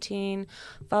 commenting.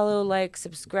 Follow, like,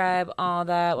 subscribe, all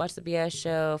that. Watch the BS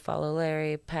show. Follow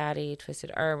Larry, Patty,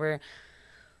 Twisted Arbor.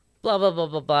 Blah, blah, blah,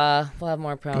 blah, blah. We'll have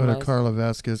more promos. Go to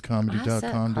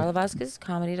CarlaVasquezComedy.com.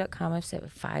 CarlaVasquezComedy.com. I've said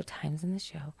it 5 times in the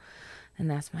show.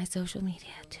 And that's my social media,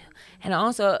 too. And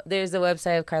also, there's the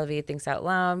website of Carla V Thinks Out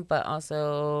Loud, but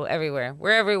also everywhere.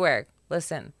 We're everywhere.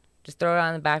 Listen. Just throw it on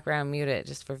in the background, mute it,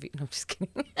 just for... No, I'm just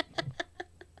kidding.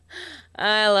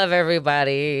 I love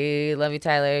everybody. Love you,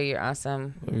 Tyler. You're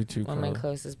awesome. Love you too, One Carla. of my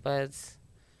closest buds.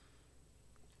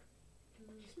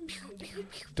 $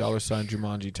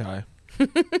 Jumanji Ty.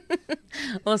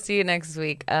 We'll see you next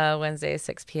week, Wednesday,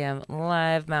 6 p.m.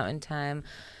 live Mountain Time.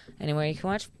 Anywhere you can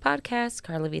watch podcasts,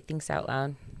 Carla V Thinks Out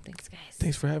Loud. Thanks, guys.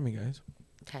 Thanks for having me, guys.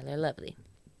 Tyler, lovely.